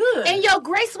smell good. And your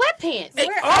gray sweatpants. Hey,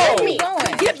 Where you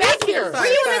going? Get back here. Where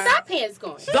you in the dot pants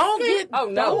going? Don't get, Oh,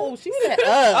 no. She said,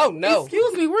 "Up." Oh, no.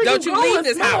 excuse me, where Don't you you going leave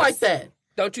this smell house. like that?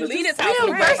 Don't you leave this smell house with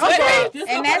a good. gray sweatpants. Just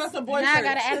And go put that's on some boy now I shirts.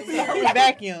 got an attitude.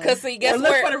 Vacuum. Because, see, guess Or look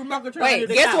where? for the remote control Wait, under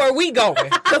the guess couch. where we going?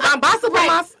 Because I'm about to put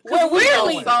my, Where we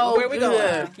really going? so Where we going?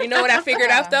 good. You know what I figured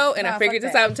out, though? And No, I figured fuck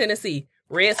this that. out in Tennessee.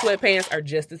 Red sweatpants are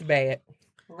just as bad.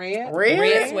 Red.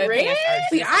 Red sweatpants are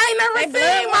See, just I ain't never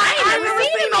seen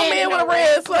no man with a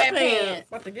red sweatpants.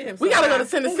 About to get him We gotta go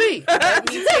some. to Tennessee. Let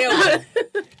me tell you.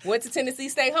 Went to Tennessee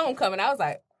State Homecoming. I was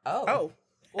like, oh.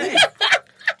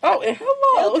 Oh, and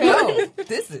hello. No,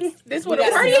 this what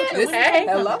a party is? This Okay.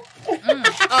 hello.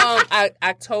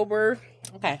 October.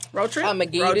 Okay. Road trip? I'm gonna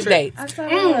give Road you the trip. dates.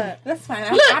 October. That's fine.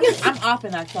 I'm off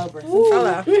in October.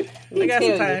 Hello. We got Tell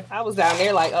some you, time. I was down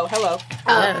there like, oh, hello.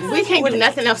 We can't do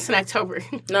nothing else in October.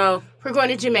 No. We're going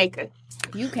to Jamaica.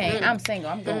 You can't. I'm single.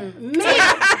 I'm going. Man,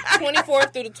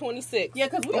 24th through the 26th. Yeah,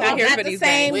 because we Not here At for the these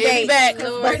same days. date. back.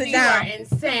 Lord, Bust it you are down.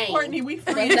 insane. Courtney, we Bust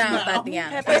friends it down, now.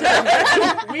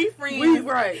 Tatiana. We friends. We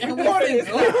right. And we friends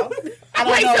now. I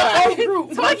don't know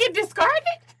why. So I get discarded?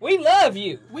 We love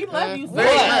you. We love you so What?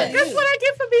 much. That's what I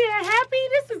get for being happy.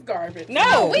 This is garbage.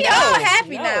 No, We all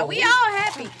happy now. We all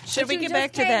happy. Should we You get just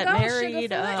back to can't that go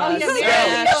married?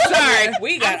 Sorry,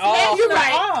 we got all.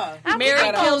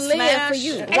 Married, kill, smash for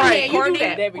you. Right, you do Courtney,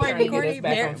 that. Debbie trying to get us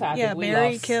back on topic. yeah, We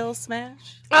marry, lost. kill,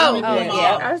 smash. Oh,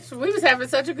 Yeah. we was having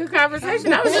such a good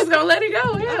conversation. I was just gonna let it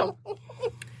go. Yeah.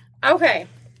 Okay.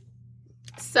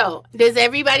 So, does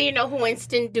everybody know who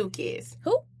Winston Duke is?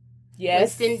 Who?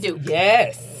 Yes. Winston Duke.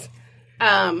 Yes.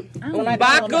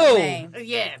 Umbaku.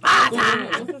 Yeah.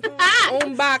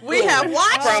 Umbaku. We have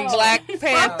watched from Black From the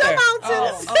Panther.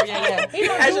 mountains. Oh, yeah. He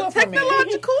don't As do your it for me.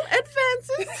 technological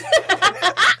advances.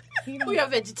 We are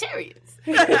vegetarians.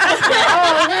 Oh,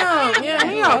 no. Yeah,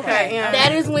 he okay. Yeah.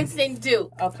 That is Winston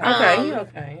Duke. Okay. Okay.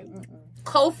 Okay.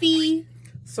 Kofi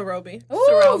Sorobi.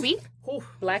 Sorobi,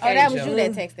 Black Oh, that was Angel. you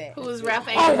that text that. who is Ralph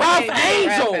Angel. Oh, Ralph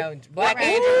Angel. Black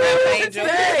Angel. Ralph Angel.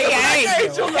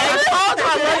 Angel.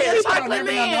 Chocolate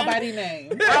man. Nobody name.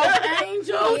 Ralph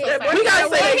Angel. We gotta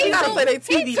say they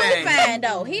TV He too name. fine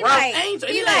though. He Ralph like Angel,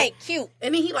 he he like cute.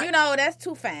 And then he like, You know that's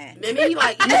too fine. and then he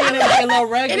like, You want to be a little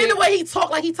rugged. and then the way he talk,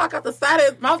 like he talk out the side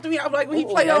of his mouth to me, I'm like, when he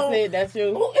play That's on, it. That's you.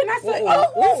 Ooh, and I said,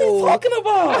 oh, what's he talking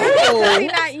about? He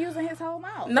not using his whole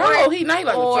mouth. No, he not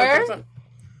like Or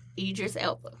Idris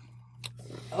Elba.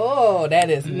 Oh, that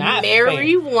is not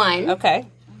Marry one, Okay.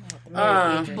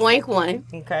 blank one,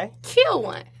 Okay. kill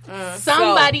one.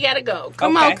 Somebody gotta go.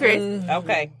 Come on, Chris.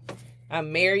 Okay.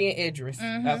 I'm marrying Idris.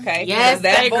 Okay. Yes, Because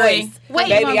that I agree. voice. Wait,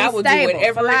 baby, gonna I be will do stable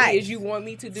whatever for it life. is you want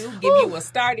me to do. Give you a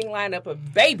starting lineup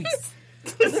of babies.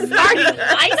 Starting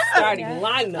life. Starting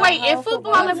lineup. Wait, in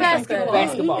football or basketball?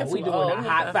 Basketball. We doing a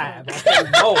hot five. I say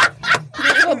no.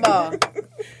 Football.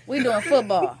 We doing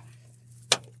football.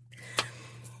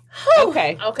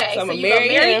 Okay. Okay, So so I'ma you gonna marry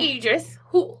marry him. Idris.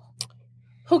 Who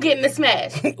getting the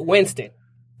smash? Winston.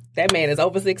 That man is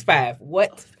over 6'5".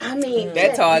 What? I mean,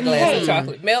 That tall glass hey. of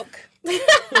chocolate milk.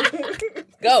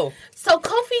 Go. So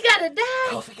Kofi gotta die.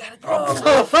 Kofi gotta go.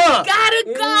 Kofi gotta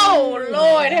go.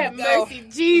 Lord have mercy,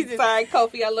 Jesus. Sorry,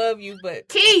 Kofi, I love you, but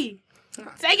Key,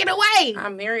 take it away.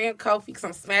 I'm marrying Kofi because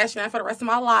I'm smashing that for the rest of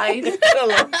my life.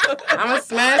 I'm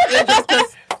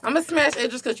gonna smash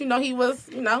Idris because you know he was,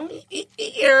 you know, he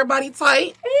everybody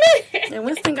tight. And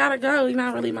Winston gotta go. He's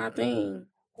not really my thing.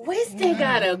 Winston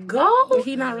gotta go.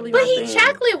 He not really But my he thing.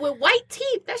 chocolate with white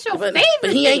teeth. That's your favorite.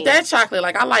 But he ain't thing. that chocolate.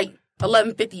 Like I like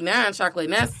 1159 chocolate.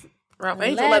 And that's Ralph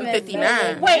Angel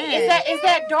 1159. Wait, is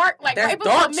that dark? Like That's right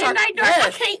before dark midnight chocolate, dark? yes.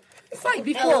 I can't. It's like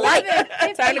before light. time to go.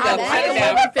 I Shut like it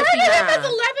down.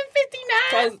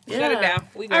 1159. Shut it down.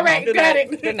 We go All right, home. Good got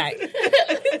night. it. Good night.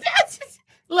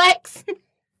 Lex.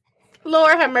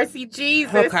 Lord have mercy,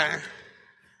 Jesus. Okay.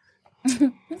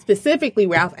 Specifically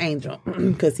Ralph Angel,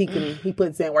 because he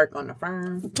puts in work on the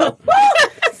firm,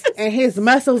 and his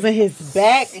muscles in his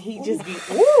back, and he just be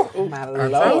my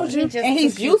lord, and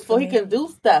he's useful. He can do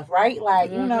stuff, right?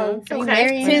 Like you know, he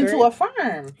tend to a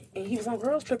firm. And he was on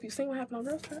Girls Trip. You seen what happened on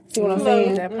Girls Trip? See what I'm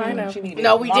saying? That pineapple.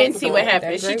 No, we didn't see what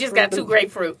happened. She just got 2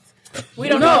 grapefruits. We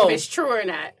don't know if it's true or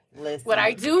not. Listen. But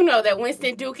I do know that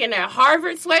Winston Duke in that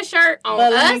Harvard sweatshirt on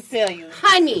But let me us, tell you,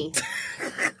 honey.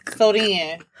 so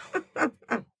then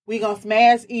we gonna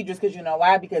smash Idris because you know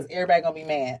why? Because everybody gonna be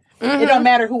mad. It don't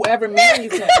matter whoever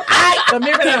marries him. But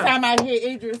remember that time I hit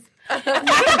Idris?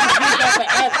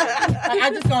 I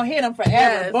just gonna hit him forever.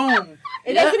 Yes. Boom.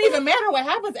 It doesn't even matter what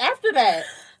happens after that.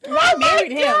 I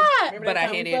married him. Remember But that I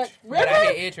time hit we it. fucked? But I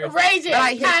hit Idris. Raging.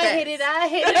 I hit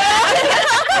it.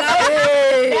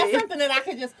 That's something that I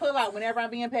could just pull out whenever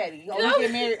I'm being petty. Oh, we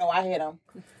get married. Oh, I hit him.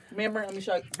 Remember? Let me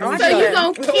show you. So you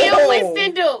gonna kill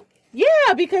Winston Duke?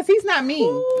 Yeah, because he's not me.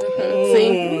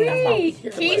 See?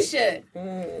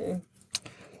 Keisha.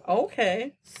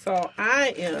 Okay, so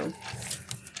I am,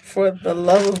 for the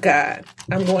love of God,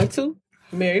 I'm going to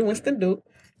marry Winston Duke.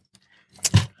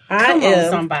 I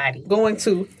am somebody. going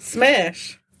to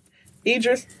smash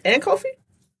Idris and Kofi.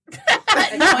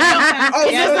 It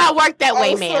does not work that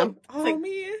way, ma'am. Oh,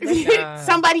 man.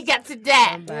 Somebody got to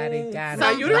die. Somebody got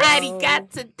Somebody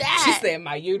got to die. She said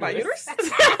my uterus. My uterus?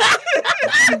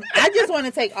 I just want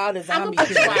to take all the zombie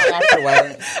shit out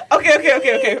afterwards.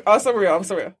 Okay. I'm so real.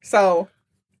 So,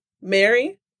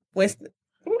 Mary, Winston,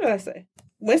 what did I say?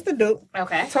 Winston Duke.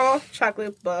 Okay. Tall,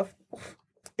 chocolate, buff.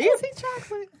 Is he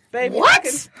chocolate? Baby, What? I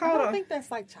I hold don't on. think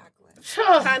that's like chocolate.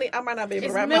 Honey, I might not be able to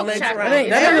It's wrap my milk legs chocolate. around It ain't it.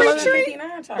 That's Every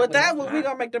 1159 chocolate. But that one, we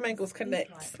gonna make the ankles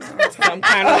connect. Some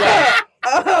kind of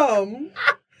way.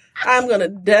 I'm gonna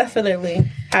definitely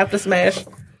have to smash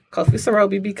Kofi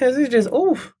Sorobi because it's just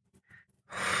oof.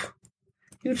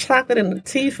 You chocolate in the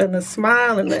teeth and the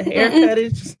smile and the haircut.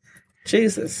 It's just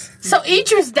Jesus. So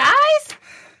Idris dies?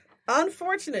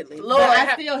 Unfortunately. Lord,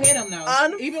 I still hit him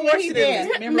though. Even when he did.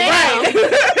 Remember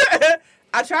Right.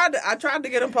 I tried to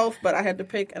get them both, but I had to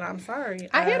pick, and I'm sorry.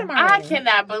 I hit him I already.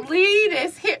 cannot believe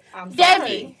this. Here, I'm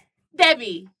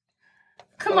Debbie,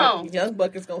 come on. Young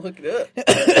Buck is gonna hook it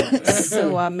up.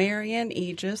 So, Marion,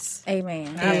 Aegis.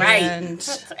 Amen. All right, And,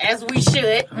 as we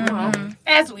should,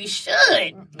 as we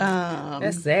should.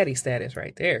 That's Zaddy status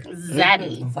right there.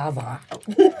 Zaddy.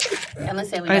 Ellen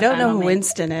said we I got don't know final who man.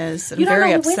 Winston is. I'm You don't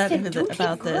very know who upset Winston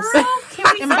about this.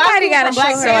 Somebody got to show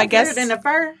her. So I guess in the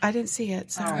fur. I didn't see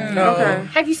it. Sorry. Okay.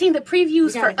 Have you seen the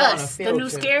previews gotta for go on a Us, the field new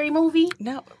trip. scary movie?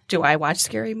 No. Do I watch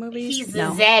scary movies? He's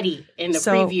no. the Zaddy in the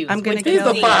So, previews. I'm gonna with go- He's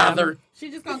the Yeah. father. She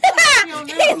just gonna come.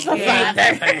 He's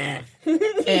the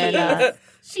father. And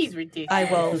She's ridiculous. I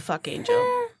will fuck Angel.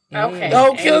 Okay.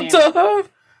 Don't kill Amen. to her.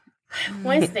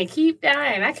 Winston, keep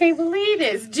dying. I can't believe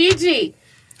this. Gigi,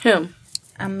 Him.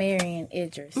 I'm marrying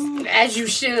Idris. as you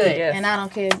should. And I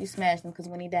don't care if you smash him, because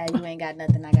when he died, you ain't got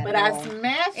nothing. I got But it I all.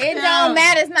 smashed It him. don't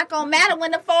matter. It's not going to matter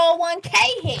when the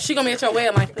 401k hit. She gonna be at your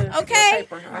wedding like this. Okay.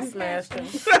 Paper. I smashed him.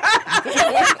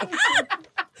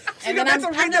 And then I'm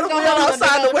I'm just just going to hold up the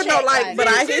outside the big old window, check, like, but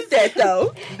I hit that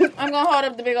though. I'm going to hold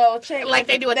up the big old check. Like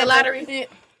they do at the lottery.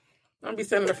 I'm gonna be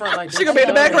sitting in the front like this. She gonna be in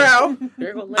the background.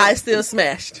 There go I still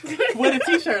smashed. With a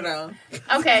t-shirt on.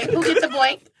 Okay, who gets the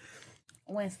point?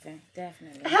 Winston,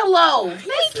 definitely. Hello.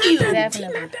 Thank you.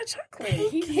 Definitely.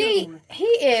 He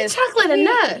is Chocolate and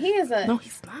nut. He is a. No,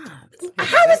 he's not.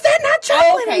 How is that not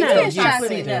chocolate Okay, enough? he is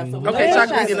chocolate enough. Okay, He is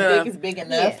chocolate enough. Big is big Yeah.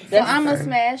 enough. So I'm gonna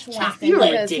smash Winston You're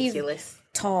because he's ridiculous.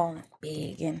 tall and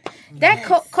big, and that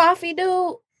coffee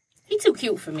dude. He too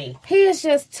cute for me. He is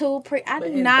just too pretty. I do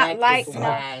his not back like. is No,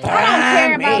 wide. I don't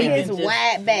care about man. his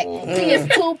wide back. He is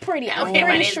too pretty. I'm Okay, but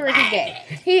pretty his sure he wide gay.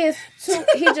 He is too.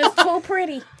 He just too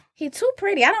pretty. He too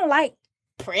pretty. I don't like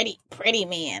pretty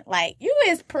men. Like you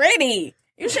is pretty.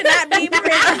 You should not be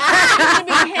pretty. You should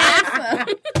be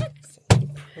handsome.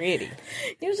 Pretty.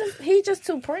 He just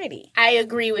too pretty. I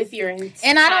agree with your entire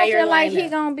And I don't feel like he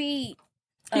lineup. gonna be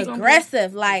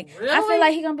aggressive. Like I feel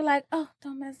like he gonna be like, oh,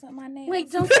 don't mess up my name. Wait,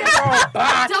 don't scratch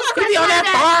Don't scratch be on my that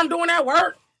back. farm doing that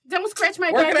work. Don't scratch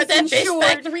my Working back. at that It's fish insured.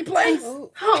 factory place.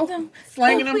 Oh,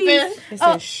 Slanging them please. fish. It's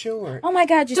Oh. insured. Oh my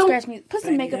God, you Don't- scratched me. Put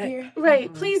some makeup here.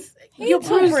 Right, please. You too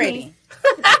bruised pretty. me.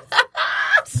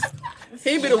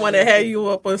 He be the one that had you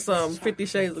up on some 50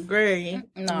 Shades of Grey,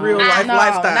 No, real life no,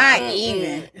 lifestyle. not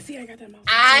even.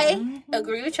 I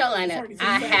agree with your lineup.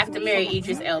 I have to marry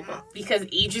Idris Elba because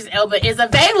Idris Elba is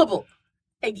available.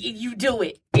 And you do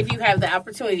it if you have the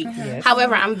opportunity.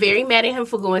 However, I'm very mad at him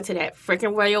for going to that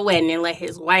freaking royal wedding and let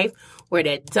his wife wear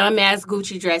that dumbass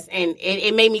Gucci dress. And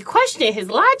it made me question his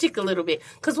logic a little bit.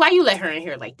 Because why you let her in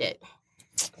here like that?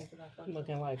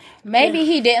 Looking like Maybe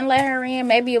he didn't let her in.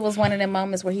 Maybe it was one of them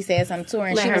moments where he said something to her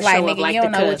and Let she her was like, show up nigga, like you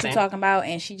don't the know what cousin. you're talking about.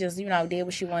 And she just, did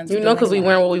what she wanted to do. You know, because we anyway.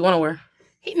 wearing what we want to wear.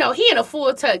 He in a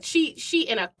full tux. She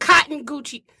in a cotton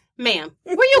Gucci. Ma'am,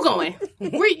 where you going?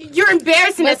 You're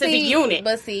embarrassing us as a unit.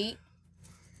 But see,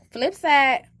 flip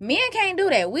side, men can't do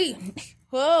that.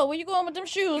 Whoa, where you going with them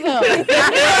shoes on? You know what I'm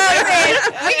saying?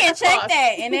 We can check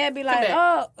that. And they'll be like,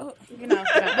 oh, you know.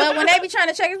 But when they be trying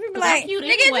to check us, we be like, cute nigga,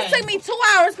 it just took me 2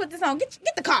 hours to put this on. Get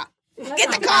the car.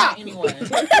 Get the car. Anyway.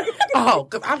 Oh,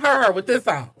 because I've heard her with this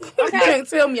on. You can't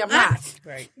tell me I'm not.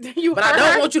 right. But I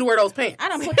don't want you to wear those pants. I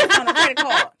don't put this on a credit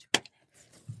card.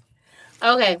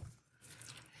 Okay.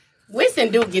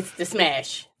 Winston Duke gets the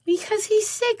smash because he's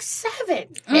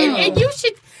 6'7". And you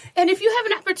should. And if you have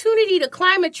an opportunity to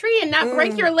climb a tree and not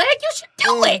break your leg, you should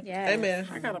do it. Yeah. Amen.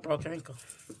 I got a broken ankle.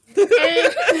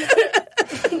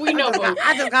 And we know, boo.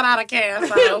 I just got out of camp,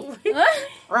 so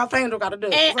Ralph Angel got to do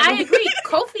it. And I agree.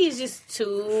 Kofi is just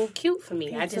too cute for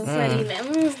me. I just can't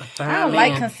even. I don't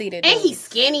like conceited. And dudes. he's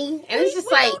skinny, and it's just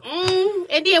like,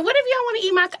 And then what if y'all want to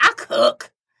eat I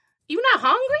cook. You not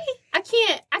hungry? I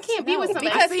can't be with somebody.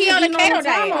 because he on a keto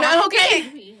diet. No, okay.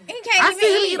 He can't I even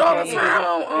see him eat. eat all the time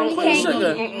on clean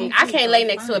sugar. I can't lay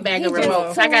next to a bag of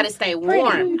remotes. I gotta stay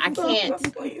warm. I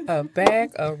can't. A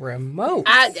bag of remote.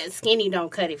 That skinny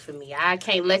don't cut it for me. I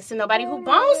can't let to nobody who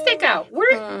bones stick out.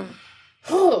 Now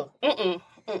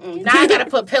I gotta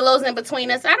put pillows in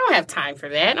between us. I don't have time for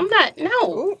that. I'm not.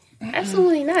 No,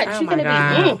 absolutely not. Oh You're my gonna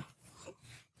God. be.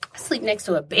 I sleep next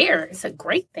to a bear. It's a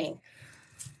great thing.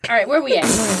 All right, where we at?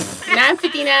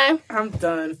 9:59. I'm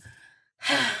done.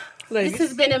 This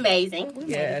has been amazing.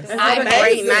 Yes. I've a had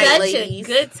great night, such ladies. a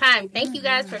good time. Thank you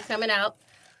guys for coming out.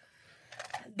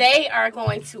 They are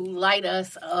going to light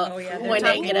us up when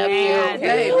they get up here.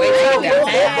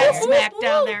 Okay, Smack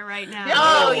down there right now.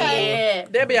 Oh, yeah.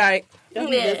 They'll be all right.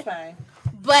 Yeah.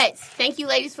 But thank you,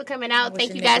 ladies, for coming out.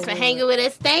 Thank you guys for hanging with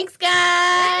us. Thanks, guys.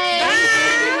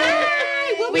 Bye.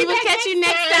 We will catch you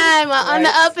next time on the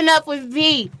Up and Up with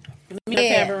V. Need a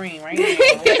tambourine right now.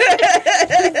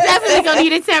 Definitely gonna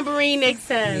need a tambourine next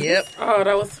time. Yep. Oh,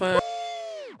 that was fun.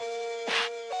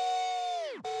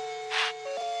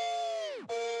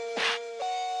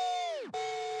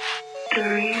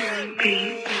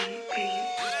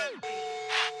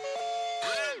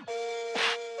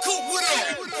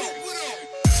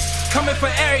 Coming for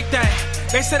everything.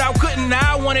 They said I couldn't,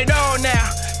 now I want it all now.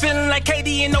 Feeling like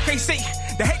KD in OKC.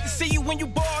 They hate to see you when you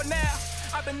ball now.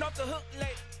 I've been off the hook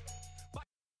lately.